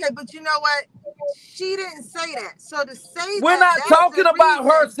 Okay, but you know what? She didn't say that. So to say we're not talking about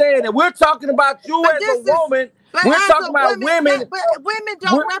her saying it. We're talking about you as a woman. We're talking about women. But women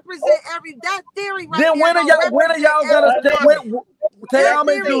don't represent that theory right then when are y'all gonna tell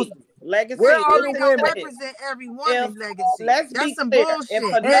me, Juicy? Legacy. Where are the women? Represent every woman, legacy. That's some clear.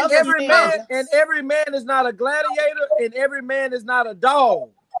 bullshit. Every man is not a gladiator, and every man is not a dog.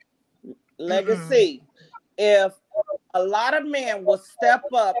 Legacy. If a lot of men will step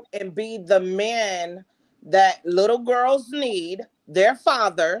up and be the men that little girls need, their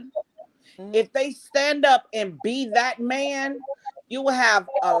father, If they stand up and be that man, you will have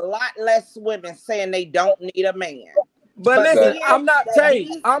a lot less women saying they don't need a man. But listen, I'm not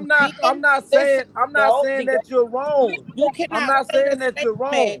saying that you're wrong. You cannot I'm not saying that you're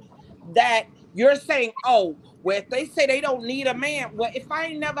wrong. That you're saying, oh, well, if they say they don't need a man, well, if I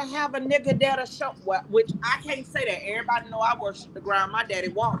ain't never have a nigga that'll show, well, which I can't say that. Everybody know I worship the ground my daddy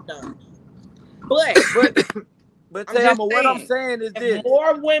walked on. But Tayama, what I'm saying is this: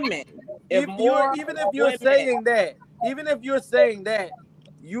 more women, even if you're saying that,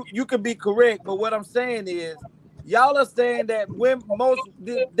 you could be correct. But what I'm saying is, y'all are saying that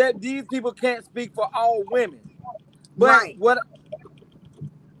that these people can't speak for all women. But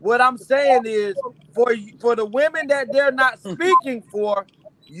what I'm saying is, for the women that they're not speaking for,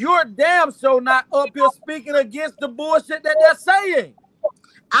 you're damn sure not up here speaking against the bullshit that they're saying.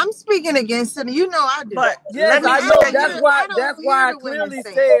 I'm speaking against it. You know I do. But yes, I know. That's why I clearly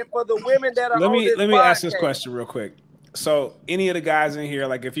said for the women that are let me podcast. ask this question real quick. So any of the guys in here,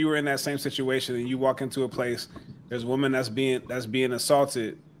 like if you were in that same situation and you walk into a place, there's a woman that's being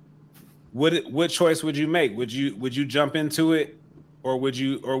assaulted, what choice would you make? Would you jump into it, or would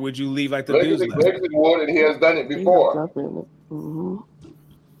you leave like the dudes left? Wood, and he has done it before.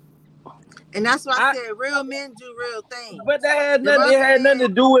 And that's why I said real men do real things. But that had nothing to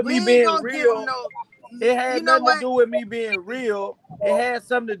do with me being real. It had nothing to do with me being real. It had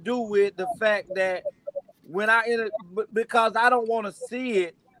something to do with the fact that when because I don't want to see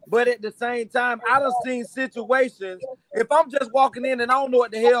it, but at the same time, I done seen situations. If I'm just walking in and I don't know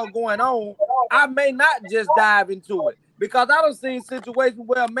what the hell going on, I may not just dive into it. Because I done seen situations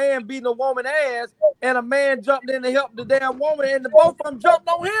where a man beating a woman ass and a man jumped in to help the damn woman and both of them jumped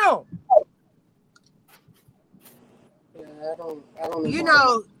on him. I don't you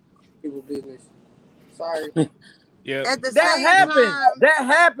know, people business. Sorry. Yeah, that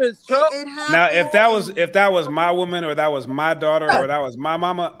happens, Chuck. It happens. Now, if that was my woman, or that was my daughter, or that was my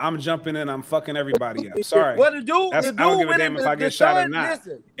mama, I'm jumping in. I'm fucking everybody up. Sorry. What to do? I don't give a damn if I get shot or not.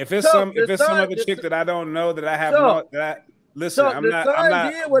 Listen, if it's some other chick that I don't know, that I have listen, I'm not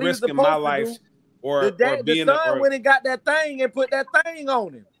risking my life or being the son went and got that thing and put that thing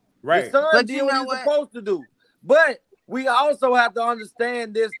on him. Right. The son did what he was supposed to do. But we also have to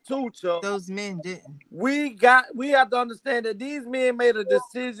understand this too, Chuck. Those men didn't. We have to understand that these men made a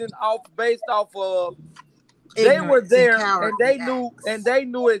decision based off of they were there and they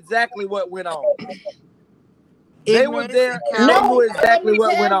knew exactly what went on. They were there and they knew exactly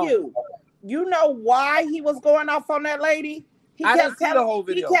what went on. You know why he was going off on that lady? I didn't see the whole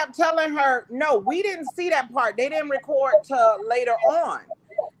video. He kept telling her, no, we didn't see that part. They didn't record till later on.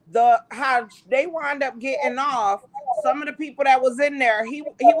 How they wound up getting off, some of the people that was in there, he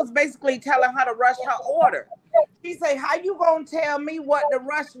was basically telling her to rush her order. He said, how you gonna tell me what to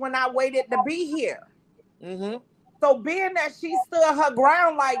rush when I waited to be here? Mm-hmm. So being that she stood her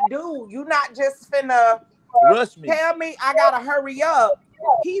ground like, dude, you not just finna rush me. Tell me I gotta hurry up.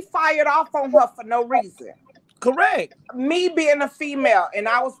 He fired off on her for no reason. Correct. Me being a female and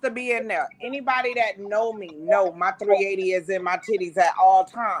I was to be in there. Anybody that know me know my 380 is in my titties at all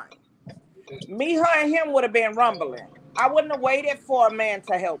times. Me, her, and him would have been rumbling. I wouldn't have waited for a man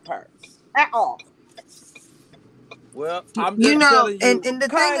to help her at all. Well, I'm just telling you. And the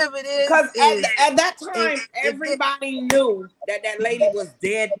thing of it is, because at that time, everybody knew that lady was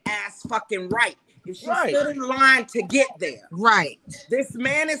dead ass fucking right. If she stood in line to get there. Right. This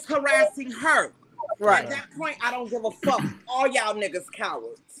man is harassing her. Right. At that point, I don't give a fuck. All y'all niggas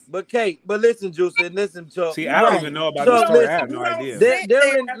cowards. But Kate, listen, Juicy, listen, Chuck. See, I don't even know about this story. I have no idea.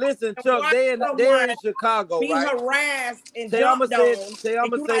 Listen, Chuck, they're in Chicago, be right? harassed and Tayama jumped on.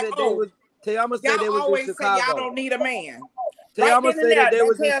 Tayama said that they was. Tayama said they was in Chicago. Say y'all don't need a man. Tayama said that they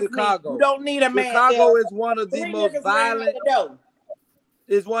was in Chicago. You don't need a man. Chicago is one of the most violent.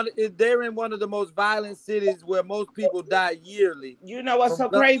 They're in one of the most violent cities where most people die yearly. You know what's so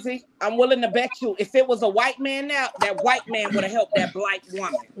crazy? I'm willing to bet you if it was a white man now, that white man would have helped that black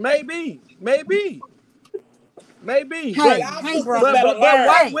woman. Maybe. Hey, but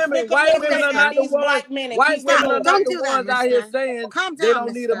white women are not the ones. White women are not the ones out here saying they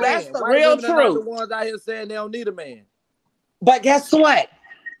don't need a man. That's the real truth. Not the ones out here saying they don't need a man. But guess what?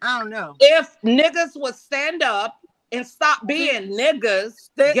 I don't know. If niggas would stand up and stop being niggas,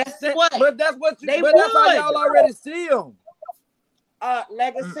 guess what? But that's that's how y'all already see them.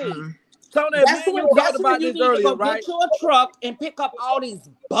 Legacy. Tony, you talked about this earlier, right? Get you a truck and pick up all these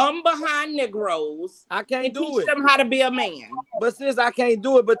bum behind Negroes. I can't do teach it. them how to be a man. But since I can't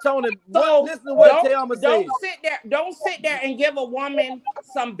do it, but Tony, listen to what Tayama said. Don't sit there and give a woman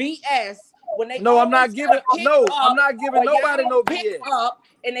some BS when they I'm not giving nobody no pick BS. up,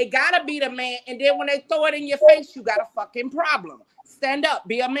 and they gotta be the man. And then when they throw it in your face, you got a fucking problem. Stand up,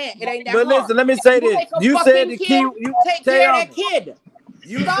 be a man. It ain't that hard. But listen, let me say this. You said the kid. Take care of that kid.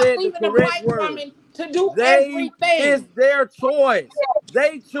 You Stop said the leaving a correct black word. woman to do everything. It's their choice.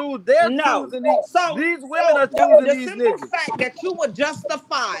 They choose. They're choosing these women are choosing the these simple niggas. fact that you would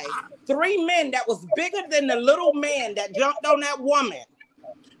justify 3 men that was bigger than the little man that jumped on that woman.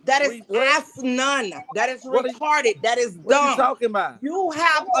 That is asinine. That is retarded. That is dumb. What are you talking about? You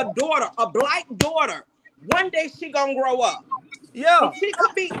have a daughter, a black daughter. One day she gonna grow up. Yeah. And she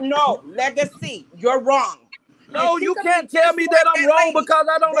could be legacy. You're wrong. No, you can't tell me that I'm wrong because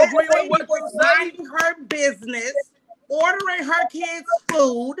I don't agree with what you say. Minding her business, ordering her kids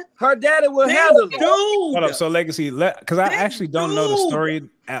food. Her daddy will handle it. Hold up, so Legacy, because I actually don't know the story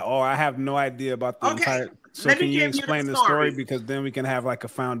at all. I have no idea about the entire. So can you explain the story? Because then we can have like a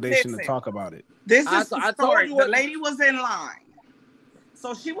foundation to talk about it. This is the story. The lady was in line.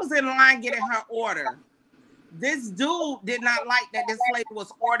 So she was in line getting her order. This dude did not like that this lady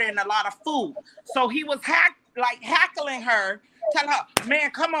was ordering a lot of food. So he was heckling her, telling her, man,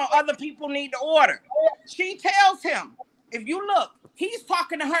 come on, other people need to order. She tells him, if you look, he's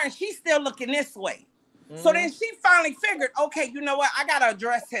talking to her and she's still looking this way. So then she finally figured, okay, you know what? I got to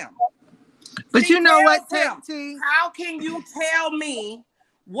address him. But you know what, T? How can you tell me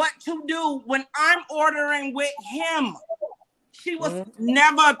what to do when I'm ordering with him? She was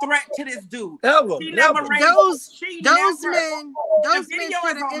never a threat to this dude. She never raised those men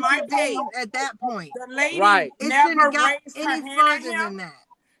should have intervened at that point. The lady It never shouldn't got raised her any hand further at him. than that.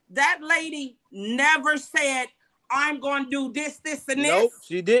 That lady never said, I'm going to do this, this, and this. Nope,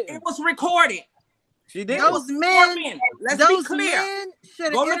 she didn't. It was recorded. She didn't. Those men, Let's be clear. men should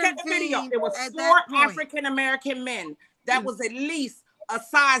have Go look at the video. It was 4 African-American men that was at least a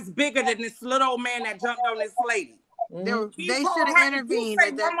size bigger than this little old man that jumped on this lady. They should have intervened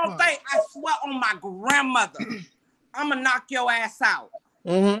at that point. Thing, I swear on my grandmother, I'm going to knock your ass out.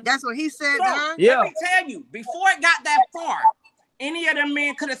 That's what he said to her? Let me tell you, before it got that far, any of them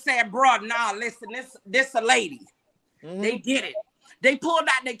men could have said, bro, nah, listen, this a lady. They did it. They pulled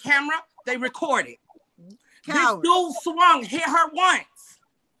out their camera. They recorded. This dude swung, hit her once.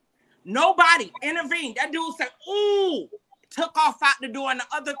 Nobody intervened. That dude said, ooh, took off out the door, and the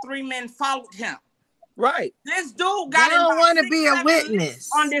other 3 men followed him. Right. This dude got I don't want to be a witness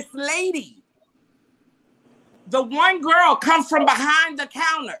on this lady. The one girl comes from behind the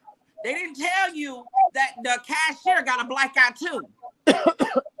counter. They didn't tell you that the cashier got a black eye too.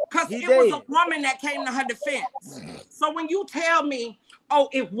 Because it was a woman that came to her defense. So when you tell me, oh,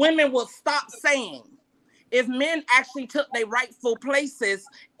 if women will stop saying, if men actually took their rightful places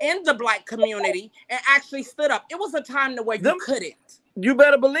in the black community and actually stood up, it was a time to where you couldn't. You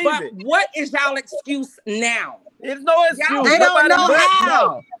better believe it. What is y'all excuse now? It's no excuse. They don't know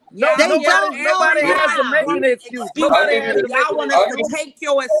how. Nobody has to make an excuse. Nobody has to y'all want us to take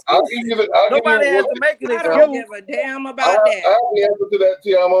your excuse. Nobody has to make an excuse. I don't give a damn about that. I have the answer to that,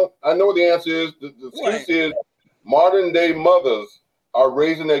 Tiama. I know the answer is. The excuse is modern day mothers are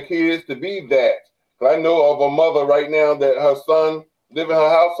raising their kids to be that. I know of a mother right now that her son live in her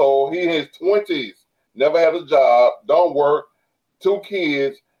household. He in his 20s, never had a job, don't work, 2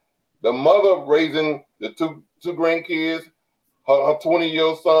 kids. The mother raising the two grandkids, her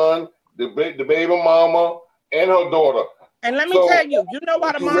 20-year-old son, the baby mama, and her daughter. And let me tell you, you know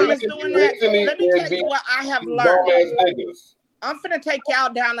why the mom is doing that? Let me tell you what I have learned. I'm finna take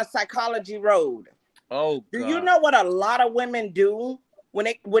y'all down a psychology road. Oh, God. Do you know what a lot of women do when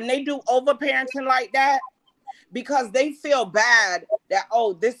they do overparenting like that? Because they feel bad that,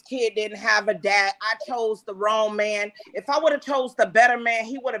 oh, this kid didn't have a dad. I chose the wrong man. If I would have chose the better man,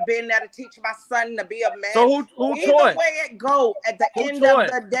 he would have been there to teach my son to be a man. So who Either chose? way it go, at the end of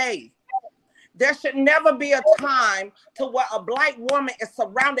the day, there should never be a time to where a black woman is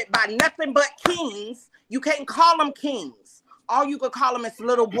surrounded by nothing but kings. You can't call them kings. All you could call them is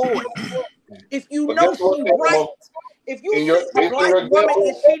little boys. If you know she right, if you see a black woman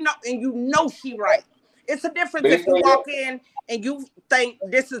and she know, and you know she right. It's a difference if you walk in and you think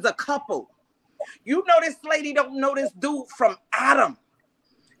this is a couple. You know this lady don't know this dude from Adam.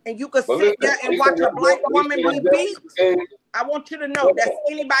 And you could sit there and watch a black woman be beat. I want you to know that's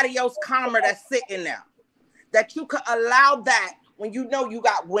anybody else karma that's sitting there. That you could allow that when you know you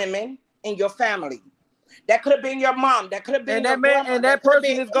got women in your family. That could have been your mom. That could have been your grandma. And that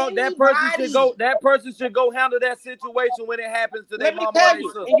person is go. That person should go handle that situation when it happens to their mom or their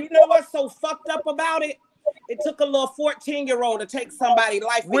sister. And you know what's so fucked up about it? It took a little 14-year-old to take somebody's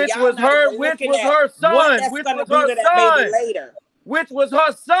life. Which was her son. Which was her son. Later. Which was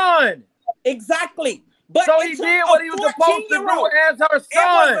her son. Exactly. But so he did what he was supposed to do as her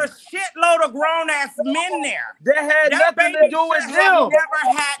son. It was a shitload of grown ass men there. That had nothing to do with them. them.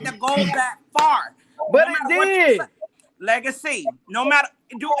 Never had to go that far. But it did. Legacy. No matter.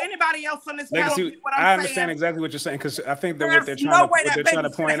 Do anybody else on this panel Legacy, what I'm I understand saying? exactly what you're saying because I think that There's what they're trying no to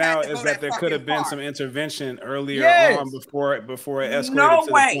point out is that there could have been some intervention earlier on before it escalated to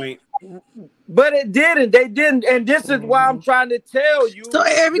the point. But it didn't. They didn't, and this is why I'm trying to tell you. So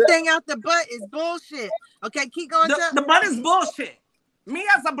everything out the butt is bullshit. Okay, keep going. The butt is bullshit. Me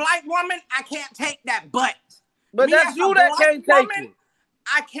as a black woman, I can't take that butt. But Me that's you that can't take it.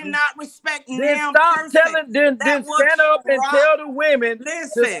 I cannot respect then stop telling. Then stand up and tell the women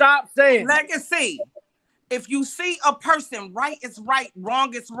to stop saying. Legacy. If you see a person, right is right,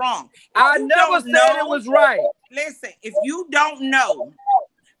 wrong is wrong. I never said it was right. Listen, if you don't know,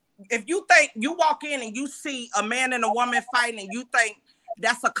 if you think you walk in and you see a man and a woman fighting and you think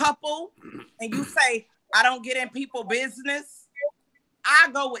that's a couple and you say, I don't get in people's business, I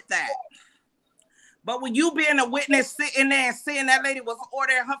go with that. But when you being a witness sitting there and seeing that lady was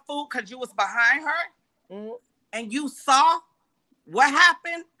ordering her food because you was behind her and you saw what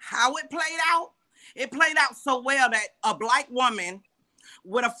happened, how it played out, it played out so well that a black woman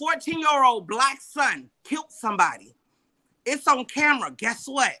with a 14-year-old black son killed somebody. It's on camera. Guess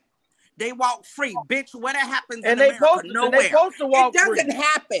what? They walk free. Bitch, what happens in America? Nowhere. They supposed to walk free. It doesn't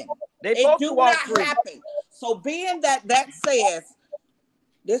happen. They supposed to walk free. Happen. So being that says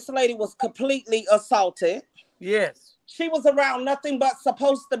this lady was completely assaulted. Yes. She was around nothing but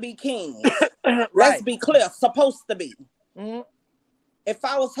supposed to be kings. Right. Let's be clear. Supposed to be. Mm-hmm. If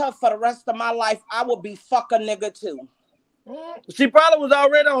I was her for the rest of my life, I would be fuck a nigga too. She probably was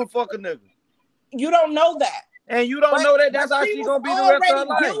already on fuck a nigga. You don't know that. And you don't know that that's how she's going to be the rest of her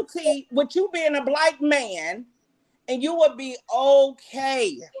life. Guilty with you being a black man, and you would be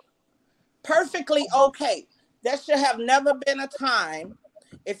okay. Perfectly okay. There should have never been a time,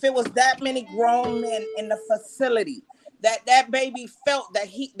 if it was that many grown men in the facility, that baby felt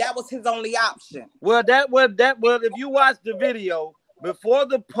that was his only option. Well, if you watch the video, before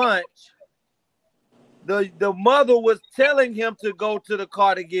the punch, the mother was telling him to go to the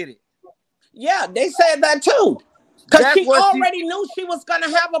car to get it. Yeah, they said that too. Because she already knew she was gonna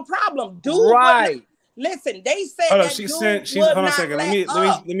have a problem. Dude, right. Listen, they said hold on a second.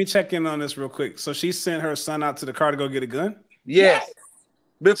 Let me check in on this real quick. So she sent her son out to the car to go get a gun? Yes.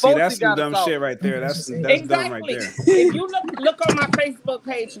 See, that's some dumb shit right there. That's exactly. dumb right there. If you look on my Facebook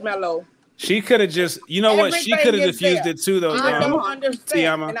page, Mello. She could have just, you know what? She could have diffused it too, though. I don't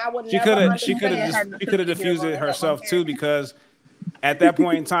understand. And I would she could have diffused it herself too, because at that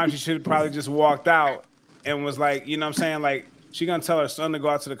point in time, she should have probably just walked out and was like, you know what I'm saying? Like, she gonna tell her son to go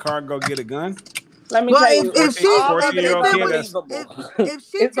out to the car and go get a gun? Let me tell you, if she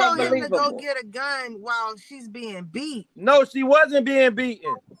told him to go get a gun while she's being beat. No, she wasn't being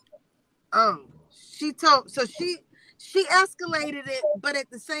beaten. She escalated it, but at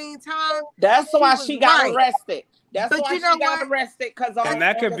the same time, that's why she got arrested. That's why she got arrested. And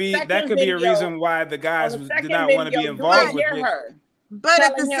that could be a reason why the guys did not want to be involved with it. But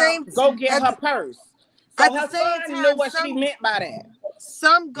at the same time, go get her purse. So her son knew what she meant by that.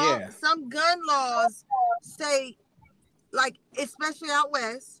 Some gun laws say, like, especially out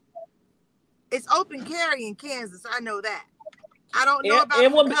west, it's open carry in Kansas. I know that. I don't know about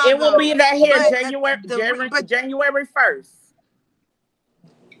it. Will be that here January 1st.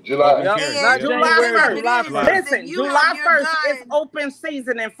 July 1st. Listen, July 1st is open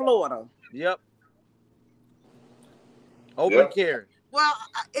season in Florida. Yep. Open carry. Well,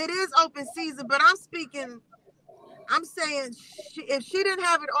 it is open season, but I'm saying if she didn't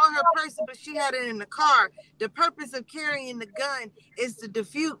have it on her person, but she had it in the car, the purpose of carrying the gun is to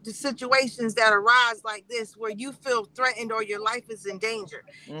defute the situations that arise like this, where you feel threatened or your life is in danger.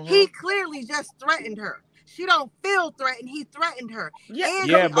 Mm-hmm. He clearly just threatened her. She don't feel threatened. He threatened her. And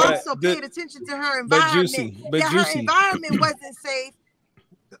he also paid attention to her environment. Her environment wasn't safe.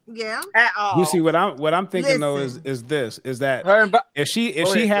 Yeah. At all. You see what I'm thinking though is that if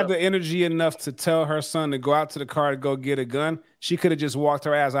she had the energy enough to tell her son to go out to the car to go get a gun, she could have just walked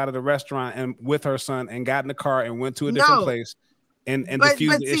her ass out of the restaurant and with her son and got in the car and went to a different place and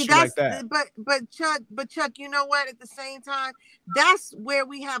diffuse the issue like that. But Chuck, you know what? At the same time, that's where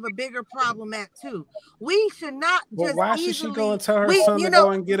we have a bigger problem at too. We should not just why should she go and tell her son to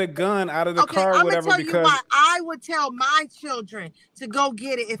go and get a gun out of the car or whatever? Because you why I would tell my children to go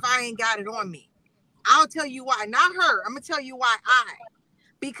get it if I ain't got it on me. I'll tell you why, not her. I'm gonna tell you why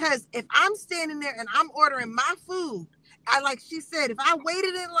because if I'm standing there and I'm ordering my food, like she said, if I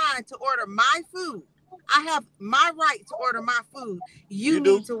waited in line to order my food, I have my right to order my food. You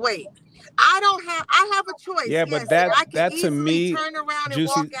need to wait. I have a choice. Yeah, yes, but that I can that to easily me, turn around and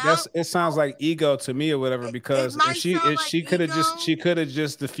Juicy, walk that's out. it sounds like ego to me or whatever. Because might sound like she could have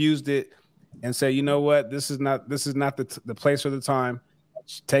just diffused it and say, you know what, this is not the place or the time.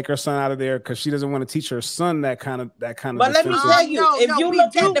 Take her son out of there because she doesn't want to teach her son that kind of But let me tell you, if you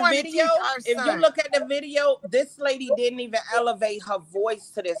look at the video, if you look at the video, this lady didn't even elevate her voice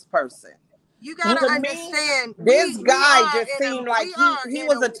to this person. You gotta To understand. Me, this guy just seemed like he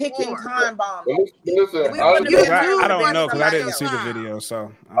was a ticking time bomb. Listen, I don't know because I didn't see the video,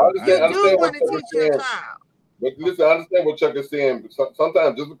 so I understand what Chuck is saying. But listen, I understand what Chuck is saying.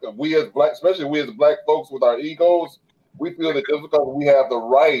 Sometimes just because we as black, especially we as black folks with our egos, we feel that just because we have the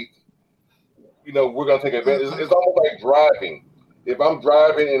right, we're gonna take advantage. It's almost like driving. If I'm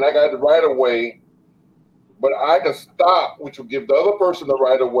driving and I got the right of way, but I can stop, which will give the other person the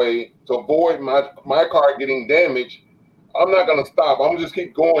right of way to avoid my car getting damaged, I'm not gonna stop. I'm gonna just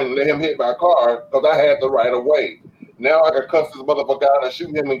keep going and let him hit my car because I had the right of way. Now I can cuss this motherfucker out and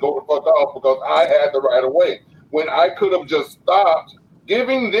shoot him and go the fuck off because I had the right of way. When I could have just stopped,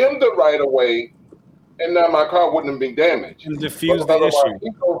 giving them the right of way, and now my car wouldn't have been damaged. Diffuse the issue.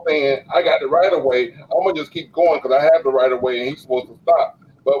 He's saying I got the right of way. I'm gonna just keep going because I have the right of way, and he's supposed to stop.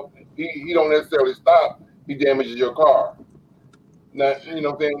 But he don't necessarily stop. He damages your car. Now you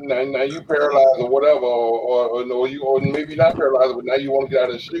know what I'm saying. Now you paralyzed or whatever, or maybe not paralyzed, but now you want to get out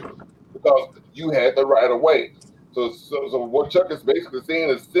of the street because you had the right of way. So what Chuck is basically saying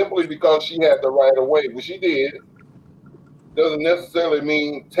is simply because she had the right of way, which she did, doesn't necessarily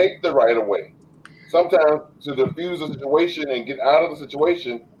mean take the right of way. Sometimes to diffuse the situation and get out of the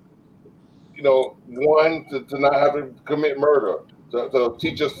situation, one to not have to commit murder, to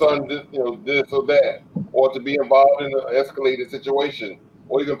teach your son this, this or that, or to be involved in an escalated situation,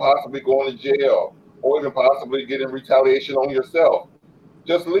 or even possibly going to jail, or even possibly getting retaliation on yourself.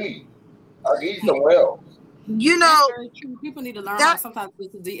 Just leave. I'll get you somewhere else. People need to learn how sometimes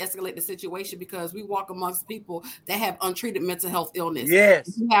to de-escalate the situation because we walk amongst people that have untreated mental health illness.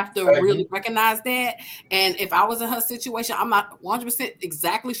 Yes. You have to really recognize that. And if I was in her situation, I'm not 100%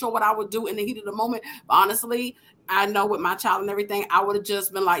 exactly sure what I would do in the heat of the moment. But honestly, I know with my child and everything, I would have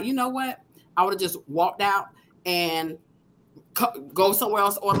just been like, you know what? I would have just walked out and go somewhere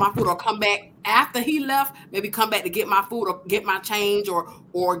else, order my food, or come back after he left, maybe come back to get my food or get my change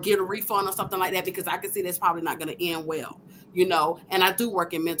or get a refund or something like that, because I can see that's probably not going to end well, and I do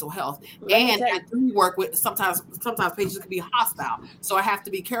work in mental health and I do work with sometimes patients can be hostile. So I have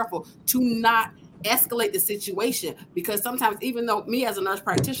to be careful to not escalate the situation, because sometimes, even though me as a nurse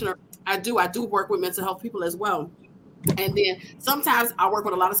practitioner, I do work with mental health people as well. And then sometimes I work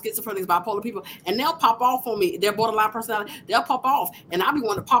with a lot of schizophrenics, bipolar people, and they'll pop off on me. They're borderline personality. They'll pop off, and I'll be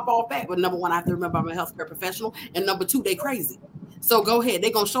wanting to pop off back. But number one, I have to remember I'm a healthcare professional, and number two, they crazy. So go ahead, they're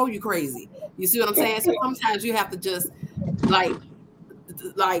gonna show you crazy. You see what I'm saying? So sometimes you have to just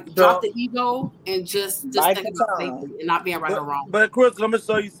drop the ego and just think about safety and not being right or wrong. But Chris, let me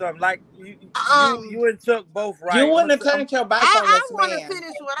show you something. Like you and Chuck both right. You wouldn't have turned your back on this man. I want to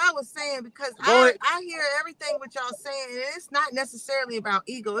finish what I was saying because I hear everything what y'all saying, and it's not necessarily about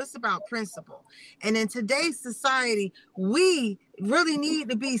ego. It's about principle. And in today's society, we really need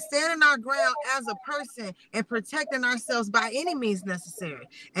to be standing our ground as a person and protecting ourselves by any means necessary.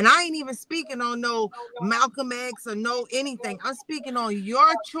 And I ain't even speaking on no Malcolm X or no anything. I'm speaking on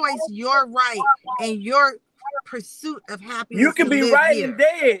your choice, your right, and your pursuit of happiness. You can be right and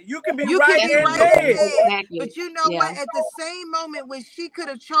dead. You can be right and dead. Exactly. But you know what? At the same moment when she could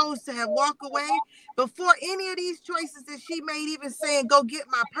have chose to have walked away, before any of these choices that she made, even saying, go get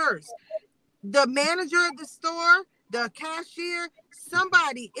my purse, the manager of the store, the cashier,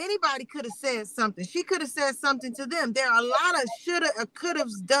 anybody could have said something. She could have said something to them. There are a lot of shoulda or could have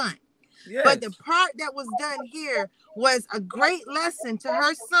done. Yes. But the part that was done here was a great lesson to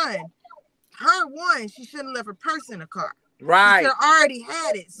her son. She shouldn't have left her purse in a car. Right. She should have already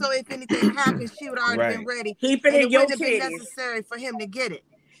had it. So if anything happens, she would already been ready. Keep it in your wouldn't have been necessary for him to get it.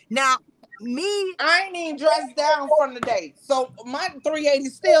 Now, I ain't even dressed down from the day. So my 380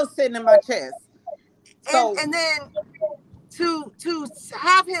 still sitting in my chest. So and then to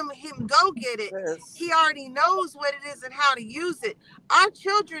have him go get it, he already knows what it is and how to use it. Our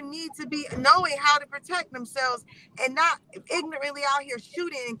children need to be knowing how to protect themselves and not ignorantly out here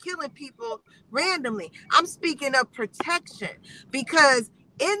shooting and killing people randomly. I'm speaking of protection, because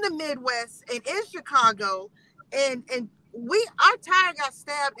in the Midwest and in Chicago and our tire got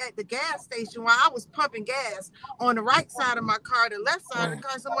stabbed at the gas station while I was pumping gas on the right side of my car. The left side of the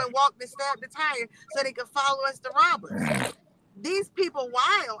car, someone walked and stabbed the tire so they could follow us to rob us. these people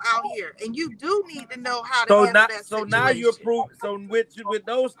wild out here, and you do need to know how to handle that situation. Now you're proving. So with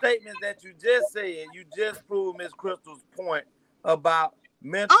those statements that you just said, you just proved Miss Crystal's point about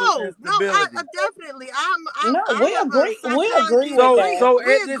mental instability. No, definitely. We agree with that. So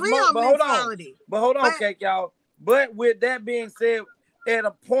at this moment, but hold on, okay, y'all. But with that being said, at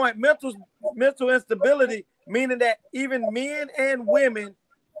a point, mental instability, meaning that even men and women,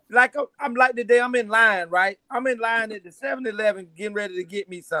 like I'm like today, I'm in line, right? I'm in line at the 7-Eleven getting ready to get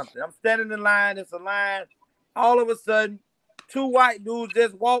me something. I'm standing in line, it's a line. All of a sudden, 2 white dudes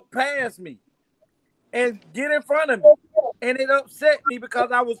just walk past me and get in front of me. And it upset me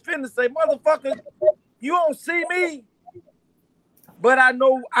because I was finna say, motherfucker, you don't see me, but I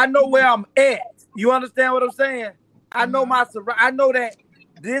know where I'm at. You understand what I'm saying? I know I know that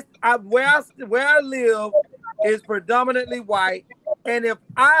where I live is predominantly white, and if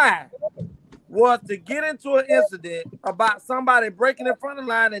I was to get into an incident about somebody breaking in front of the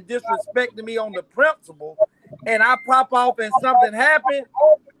line and disrespecting me on the principle, and I pop off and something happened,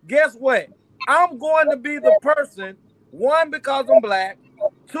 guess what? I'm going to be the person, 1, because I'm black,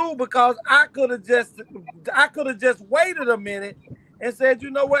 2, because I could have just waited a minute and said,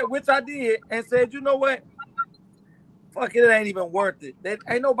 you know what, which I did, and said, you know what, fuck it, it ain't even worth it.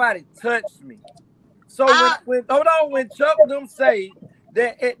 Ain't nobody touched me. So when Chuck them say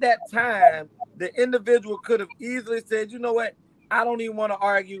that at that time the individual could have easily said, you know what, I don't even want to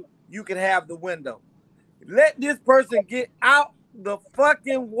argue. You can have the window. Let this person get out the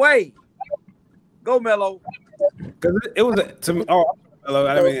fucking way. Go, Mello. Because it was to me. Oh, Mello,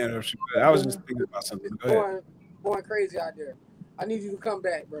 I didn't mean to interrupt you. I was just thinking about something. Go ahead. Going crazy out there. I need you to come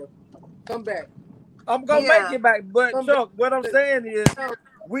back, bro. Come back. I'm gonna make it back, but Chuck, what I'm saying is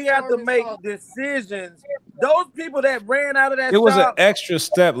we have to make decisions. Those people that ran out of that was an extra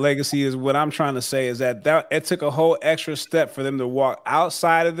step. Legacy is what I'm trying to say, is that it took a whole extra step for them to walk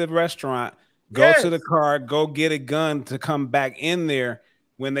outside of the restaurant, go to the car, go get a gun to come back in there,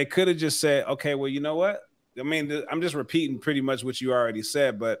 when they could have just said, okay, well, you know what? I mean, I'm just repeating pretty much what you already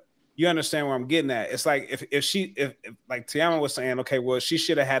said, but you understand where I'm getting at. It's like if like Tiama was saying, okay, well, she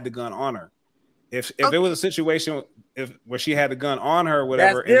should have had the gun on her. If it was a situation where she had the gun on her or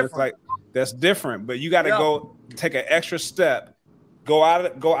whatever, and it's like that's different. But you got to go take an extra step, go out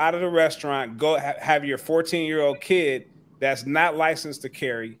of the restaurant, go have your 14-year-old kid that's not licensed to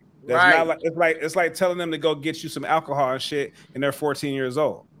carry. That's not it's like telling them to go get you some alcohol and shit, and they're 14 years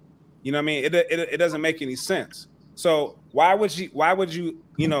old. You know what I mean? It doesn't make any sense. So why would you what you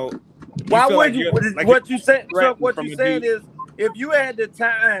said, Chuck, what you saying is, if you had the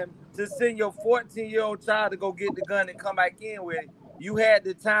time to send your 14-year-old child to go get the gun and come back in with it, you had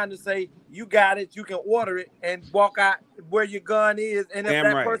the time to say, you got it, you can order it, and walk out where your gun is. And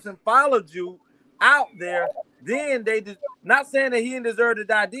if person followed you out there, then they just, not saying that he didn't deserve to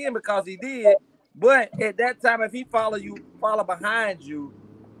die then, because he did, but at that time, if he follow behind you,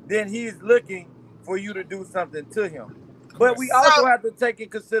 then he's looking for you to do something to him. But we also have to take in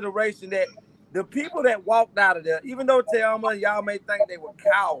consideration that the people that walked out of there, even though y'all may think they were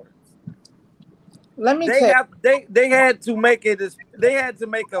cowards, they had to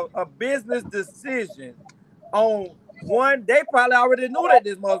make a business decision on one. They probably already knew that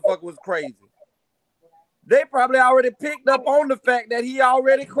this motherfucker was crazy. They probably already picked up on the fact that he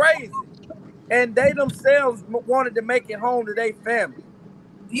already crazy, and they themselves wanted to make it home to their family.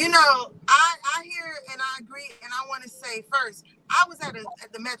 You know, I hear and I agree, and I want to say first, I was at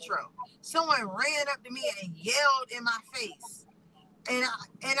the Metro. Someone ran up to me and yelled in my face, and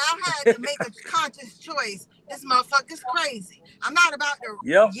I had to make a conscious choice. This motherfucker's crazy. I'm not about to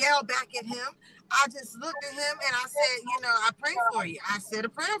yell back at him. I just looked at him and I said, you know, I pray for you. I said a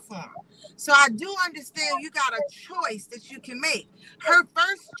prayer for him. So I do understand you got a choice that you can make. Her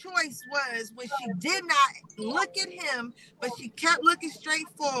first choice was when she did not look at him, but she kept looking straight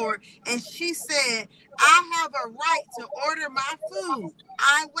forward, and she said, I have a right to order my food.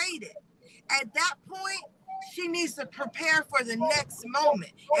 I waited. At that point, she needs to prepare for the next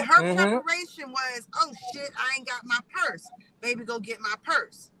moment. And her preparation was, oh shit, I ain't got my purse. Baby, go get my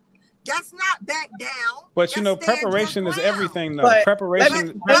purse. That's not back down. But you know, preparation is everything, though.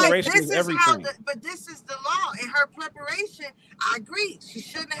 Preparation is everything. But this is the law. In her preparation, I agree. She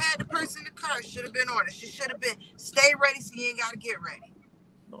shouldn't have had the purse in the car. Should have been ordered. She should have been stay ready so you ain't got to get ready.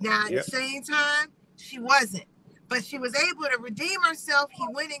 Now, at the same time, she wasn't. But she was able to redeem herself. He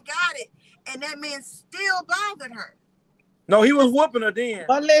went and got it. And that man still bothered her. No, he was whooping her then.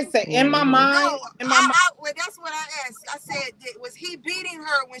 But listen, in my mind, well, that's what I asked. I said, was he beating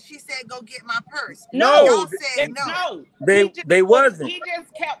her when she said, "Go get my purse"? No, y'all said no. They wasn't. He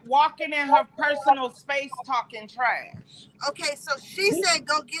just kept walking in her personal space, talking trash. Okay, so she said,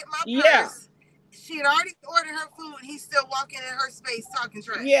 "Go get my Yeah. purse." She had already ordered her food. He's still walking in her space, talking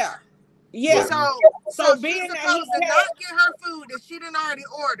trash. Yeah. Yeah. So being she's that supposed he to not get her food that she didn't already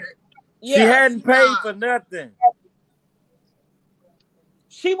ordered. She hadn't paid for nothing.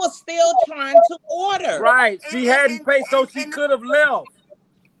 She was still trying to order. Right. She hadn't paid, so she could have left.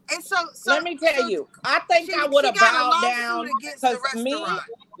 And so let me tell you, I think I would have bowed down because me.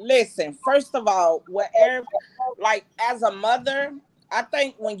 Listen, first of all, whatever, like as a mother, I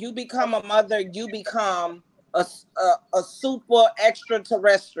think when you become a mother, you become a super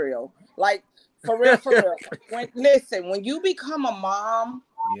extraterrestrial. Like for real, for real. When you become a mom,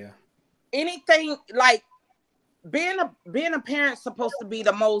 anything like being a parent's supposed to be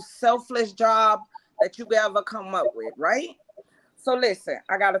the most selfless job that you could ever come up with, right? So listen,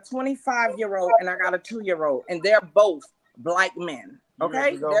 I got a 25-year-old and I got a 2-year-old, and they're both black men.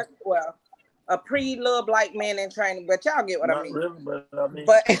 Okay, they're, well, a pretty little black man in training, but y'all get what I mean. Really, but I mean,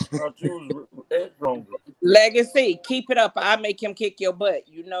 Legacy, keep it up. I make him kick your butt.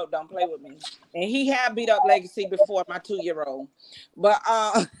 You know, don't play with me. And he had beat up Legacy before, my 2-year-old. But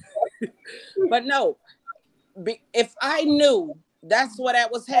but no, if I knew that's where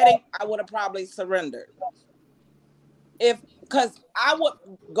that was heading, I would have probably surrendered. Because I would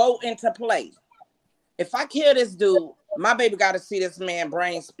go into play. If I kill this dude, my baby got to see this man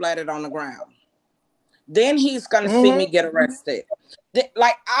brain splattered on the ground. Then he's going to see me get arrested.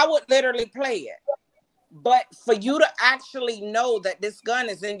 Like, I would literally play it. But for you to actually know that this gun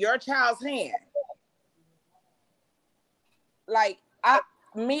is in your child's hand, like,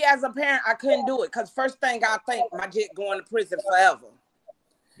 me as a parent, I couldn't do it. Because first thing I think, my jit going to prison forever.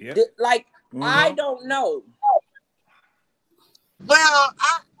 Yep. Like, I don't know. Well,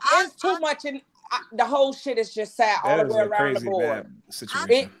 it's too much, and the whole shit is just sad all the way around the board.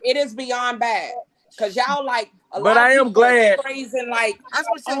 It is beyond bad because y'all like a lot. But I am glad. Praising like,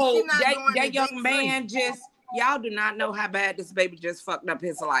 oh, that young man just. Y'all do not know how bad this baby just fucked up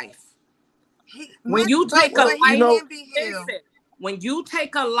his life. When you take a life, when you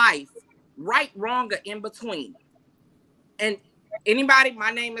take a life, right, wrong, or in between, and anybody, my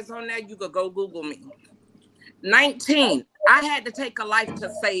name is on there. You could go Google me. 19. I had to take a life to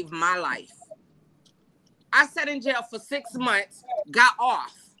save my life. I sat in jail for 6 months, got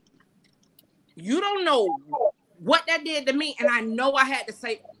off. You don't know what that did to me, and I know I had to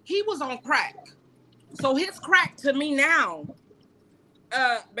say he was on crack. So his crack to me now,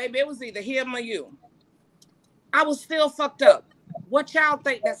 baby, it was either him or you. I was still fucked up. What y'all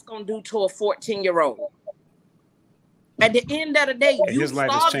think that's gonna do to a 14-year-old? At the end of the day, his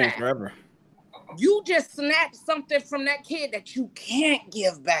life has changed forever. You just snatched something from that kid that you can't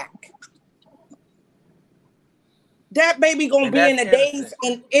give back. That baby gonna be in a daze,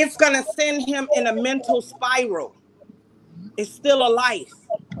 and it's gonna send him in a mental spiral. It's still a life.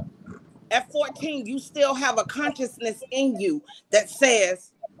 At 14, you still have a consciousness in you that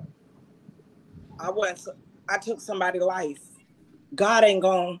says, I took somebody's life. God ain't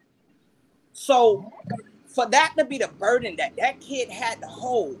gone. So for that to be the burden that kid had to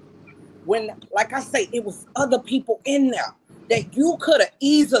hold, when, like I say, it was other people in there that you could have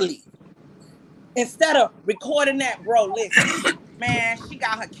easily, instead of recording that, bro, listen, man, she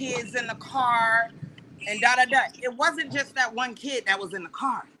got her kids in the car and da-da-da. It wasn't just that one kid that was in the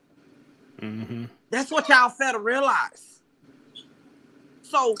car. Mm-hmm. That's what y'all fail to realize.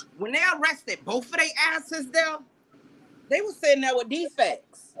 So when they arrested both of their asses there, they were sitting there with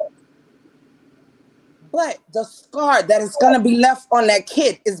defects. But the scar that is going to be left on that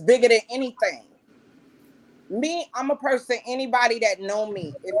kid is bigger than anything. Me, I'm a person, anybody that know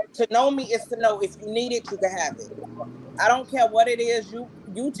me, to know me is to know if you need it, you can have it. I don't care what it is.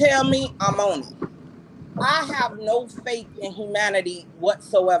 You tell me, I'm on it. I have no faith in humanity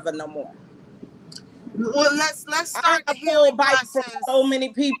whatsoever no more. Well, let's start the healing process. From so many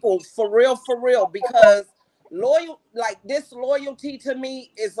people, for real, because this loyalty to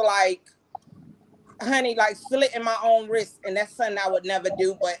me is like, honey, like slitting my own wrist, and that's something I would never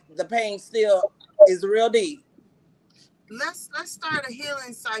do, but the pain still is real deep. Let's start a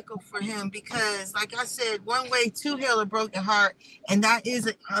healing cycle for him, because like I said, one way to heal a broken heart, and that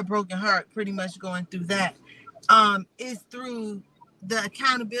is a broken heart, pretty much going through that, is through the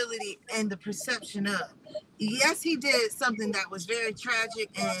accountability and the perception of. Yes, he did something that was very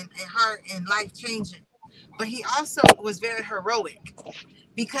tragic and heart and life changing, but he also was very heroic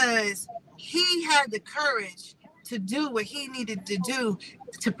because he had the courage to do what he needed to do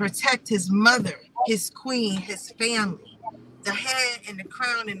to protect his mother, his queen, his family, the head and the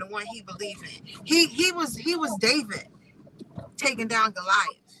crown and the one he believed in. He was David taking down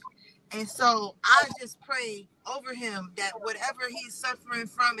Goliath. And so I just pray over him that whatever he's suffering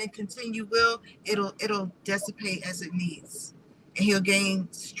from and continue it'll dissipate as it needs. And he'll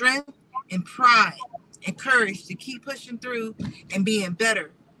gain strength and pride and courage to keep pushing through and being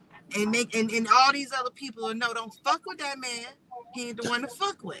better. And all these other people will know, don't fuck with that man. He ain't the one to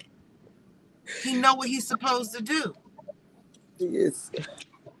fuck with. He know what he's supposed to do. Yes.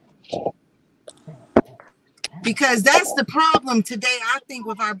 Because that's the problem today, I think,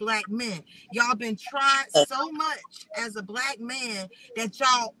 with our black men. Y'all been tried so much as a black man that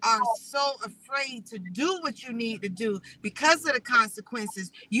y'all are so afraid to do what you need to do because of the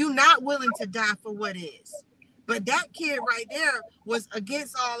consequences. You not willing to die for what is. But that kid right there was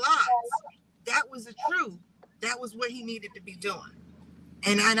against all odds. That was the truth. That was what he needed to be doing.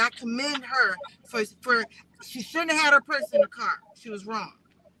 And I commend her for she shouldn't have had her purse in the car. She was wrong.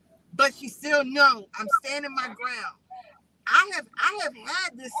 But she still know I'm standing my ground. I have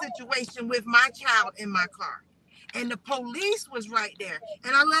had this situation with my child in my car, and the police was right there,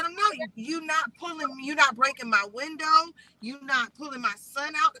 and I let them know you not breaking my window, you not pulling my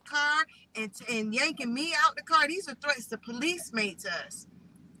son out the car and yanking me out the car. These are threats the police made to us.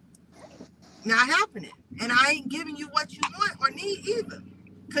 Not happening, and I ain't giving you what you want or need either,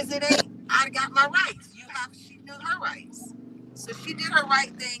 because it ain't. I got my rights. She knew her rights. So she did her right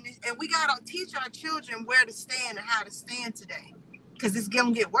thing, and we gotta teach our children where to stand and how to stand today, because it's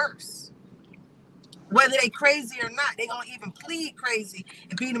gonna get worse. Whether they crazy or not, they gonna even plead crazy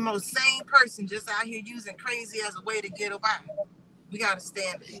and be the most sane person just out here using crazy as a way to get by. We gotta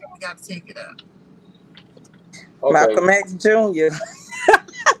stand it. We gotta take it up. Okay. Malcolm X Jr.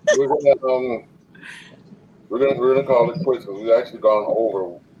 We're gonna call it quits because we've actually gone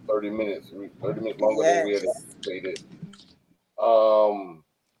over 30 minutes. 30 minutes longer than we had anticipated.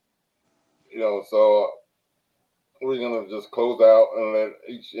 So we're gonna just close out and let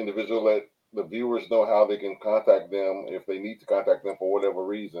each individual let the viewers know how they can contact them if they need to contact them for whatever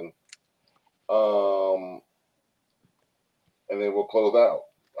reason. And then we'll close out.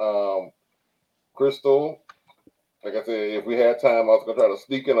 Crystal, like I said, if we had time, I was gonna try to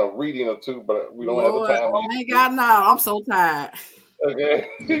sneak in a reading or two, but we don't have the time. I ain't got now. I'm so tired. Okay.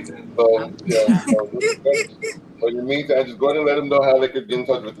 So yeah. So in the meantime, just go ahead and let them know how they could get in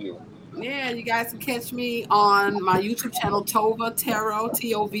touch with you. Yeah, you guys can catch me on my YouTube channel, Tova Tarot,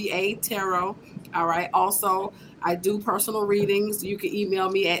 Tova Tarot. All right. Also, I do personal readings. You can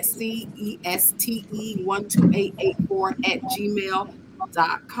email me at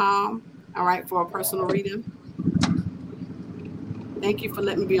ceste12884@gmail.com. All right, for a personal reading. Thank you for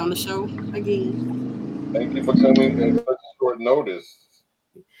letting me be on the show again. Thank you for coming at such short notice.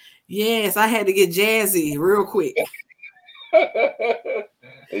 Yes, I had to get jazzy real quick.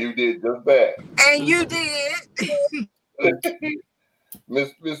 And you did just that. And you did.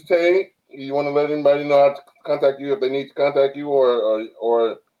 Miss Tay, you want to let anybody know how to contact you if they need to contact you, or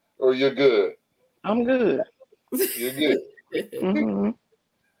you're good? I'm good. You're good.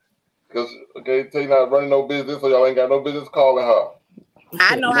 Because Tay not running no business, so y'all ain't got no business calling her.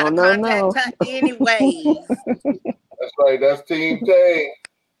 I know how to contact her anyways. That's right. That's Team Tay.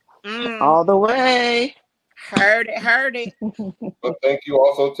 All the way. Heard it. But thank you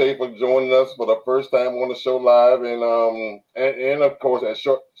also, Tay, for joining us for the first time on the show live, and of course at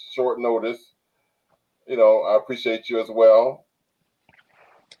short notice. I appreciate you as well.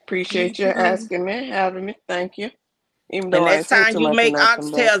 Appreciate you asking me, having me. Thank you. Even though next time you make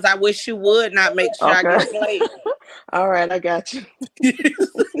oxtails, I wish you would not make sure I get a plate. All right, I got you.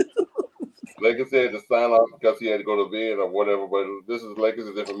 Legacy had to sign off because he had to go to bed or whatever, but this is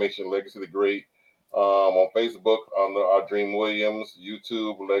Legacy's information, Legacy the Great. On Facebook, on our Dream Williams,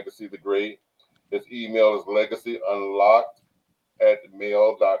 YouTube, Legacy the Great. His email is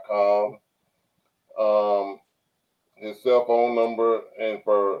legacyunlocked@mail.com. His cell phone number, and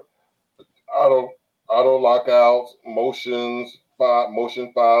for auto lockouts, motion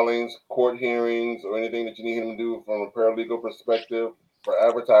filings, court hearings, or anything that you need him to do from a paralegal perspective for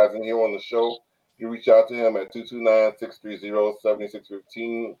advertising here on the show, you reach out to him at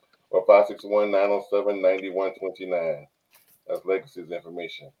 229-630-7615 or 561-907-9129. That's Legacy's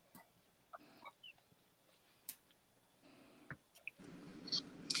information.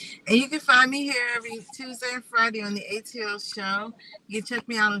 And you can find me here every Tuesday and Friday on the ATL show. You can check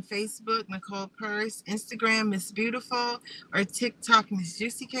me out on Facebook, Nicole Purse, Instagram, Miss Beautiful, or TikTok, Miss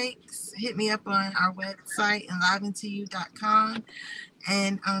Juicy Cakes. Hit me up on our website, enliventonyou.com.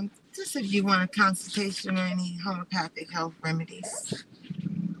 And Just if you want a consultation or any homeopathic health remedies.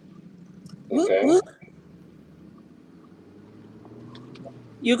 Okay.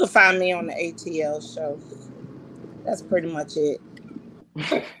 You can find me on the ATL show. That's pretty much it.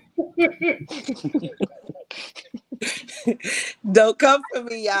 Don't come for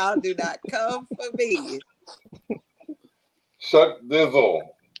me, y'all. Do not come for me. Chuck Dizzle,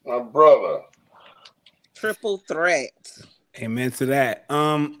 my brother. Triple threat. Amen to that.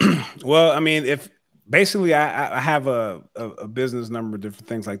 Well, I mean, if basically I have a business number, different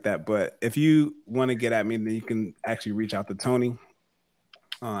things like that. But if you want to get at me, then you can actually reach out to Tony.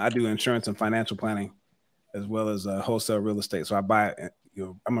 I do insurance and financial planning, as well as wholesale real estate. So I buy,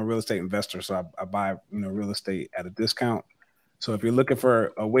 I'm a real estate investor, so I buy, real estate at a discount. So if you're looking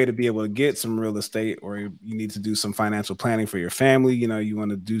for a way to be able to get some real estate, or you need to do some financial planning for your family, you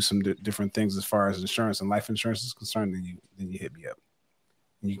want to do some different things as far as insurance and life insurance is concerned, then you hit me up.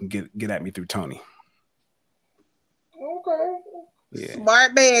 And you can get at me through Tony. Okay. Yeah.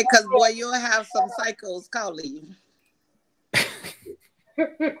 Smart man, because boy, you'll have some psychos calling you.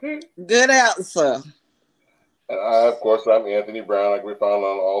 Good answer. And of course, I'm Anthony Brown. I can be found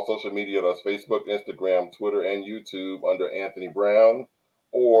on all social media. That's Facebook, Instagram, Twitter, and YouTube under Anthony Brown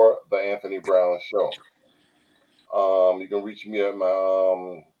or The Anthony Brown Show. You can reach me at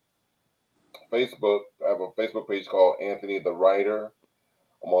my Facebook. I have a Facebook page called Anthony the Writer.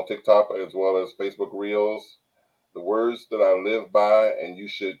 I'm on TikTok as well as Facebook Reels. The words that I live by, and you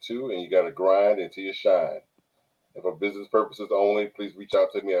should too, and you got to grind until you shine. And for business purposes only, please reach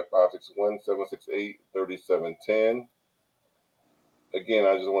out to me at 561-768-3710. Again,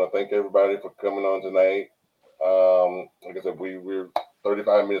 I just want to thank everybody for coming on tonight. Like I said, we're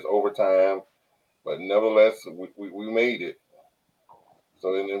 35 minutes over time, but nevertheless, we made it.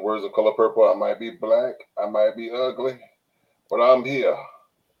 So in the words of Color Purple, I might be black, I might be ugly, but I'm here.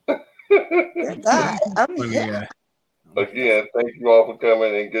 God, I'm here. Again, thank you all for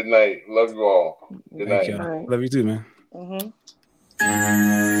coming, and good night. Love you all. Good night. Love you too, man. 28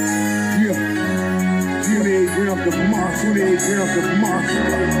 grams of moss, 28 grams of moss.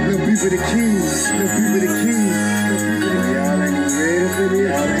 Little beef of the kings, little beef of the kings. Y'all ain't ready for this,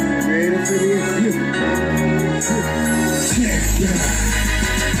 y'all ain't ready for this. Yeah.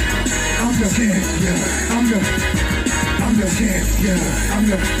 I'm the champion, I'm the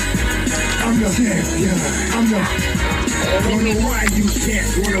champion, I don't know why you can't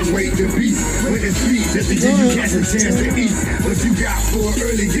wanna wait to be with the feet just to give you cats a chance to eat. What you got for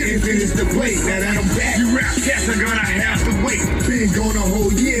early didn't finish the plate. Now that I'm back, you rap cats are gonna have to wait. Been gone a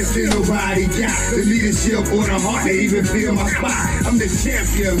whole year, still nobody got the leadership or the heart to even feel my spot. I'm the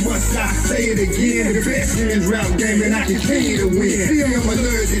champion, must I say it again? The best in this rap game, and I continue to win. See, I'm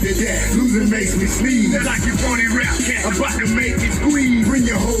allergic to that, losing makes me sneeze. Like you phony rap cat, about to make me squeeze. Bring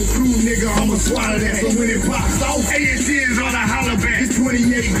your whole crew, nigga, I'ma swallow that. So when it pops off, A&T on a holler back. It's 28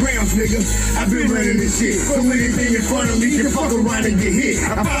 grams, nigga. I've been running this shit. So anything in front of me can fuck around and get hit.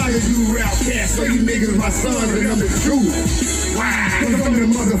 I follow you rap cats, so you niggas my sons, and I'm the truth. Why? Cause I'm the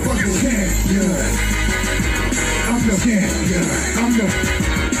motherfucking champion. I'm the champion. I'm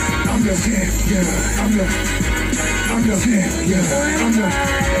the champion. I'm the champion.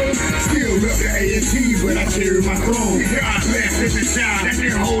 Still rep the A&T, but I carry my throne. God bless every child that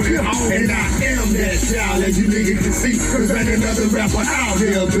can hold it home. And I am that child, as you niggas can see. Cause there's another rapper out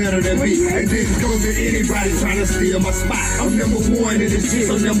there better than me. And this goes to anybody trying to steal my spot. I'm number one in this shit,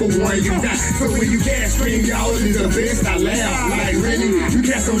 so number one you got. So when you gas scream, y'all is the best, I laugh. Like really, you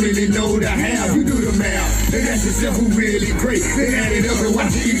cats don't really know the how. You do the math, and that's yourself who really great. Then add it up and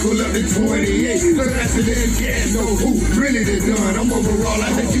watch it equal up to 28. So that's the damn cats know who really the done. I'm overall, I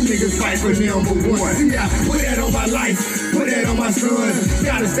let you niggas fight for number one. See, I put that on my life, put that on my son.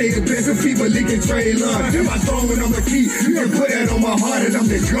 Gotta stay the best of people licking Trey Lund. And my throne, I'm the key. You can put that on my heart and I'm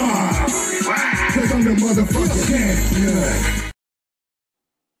the God. Cause I'm the motherfucking champion.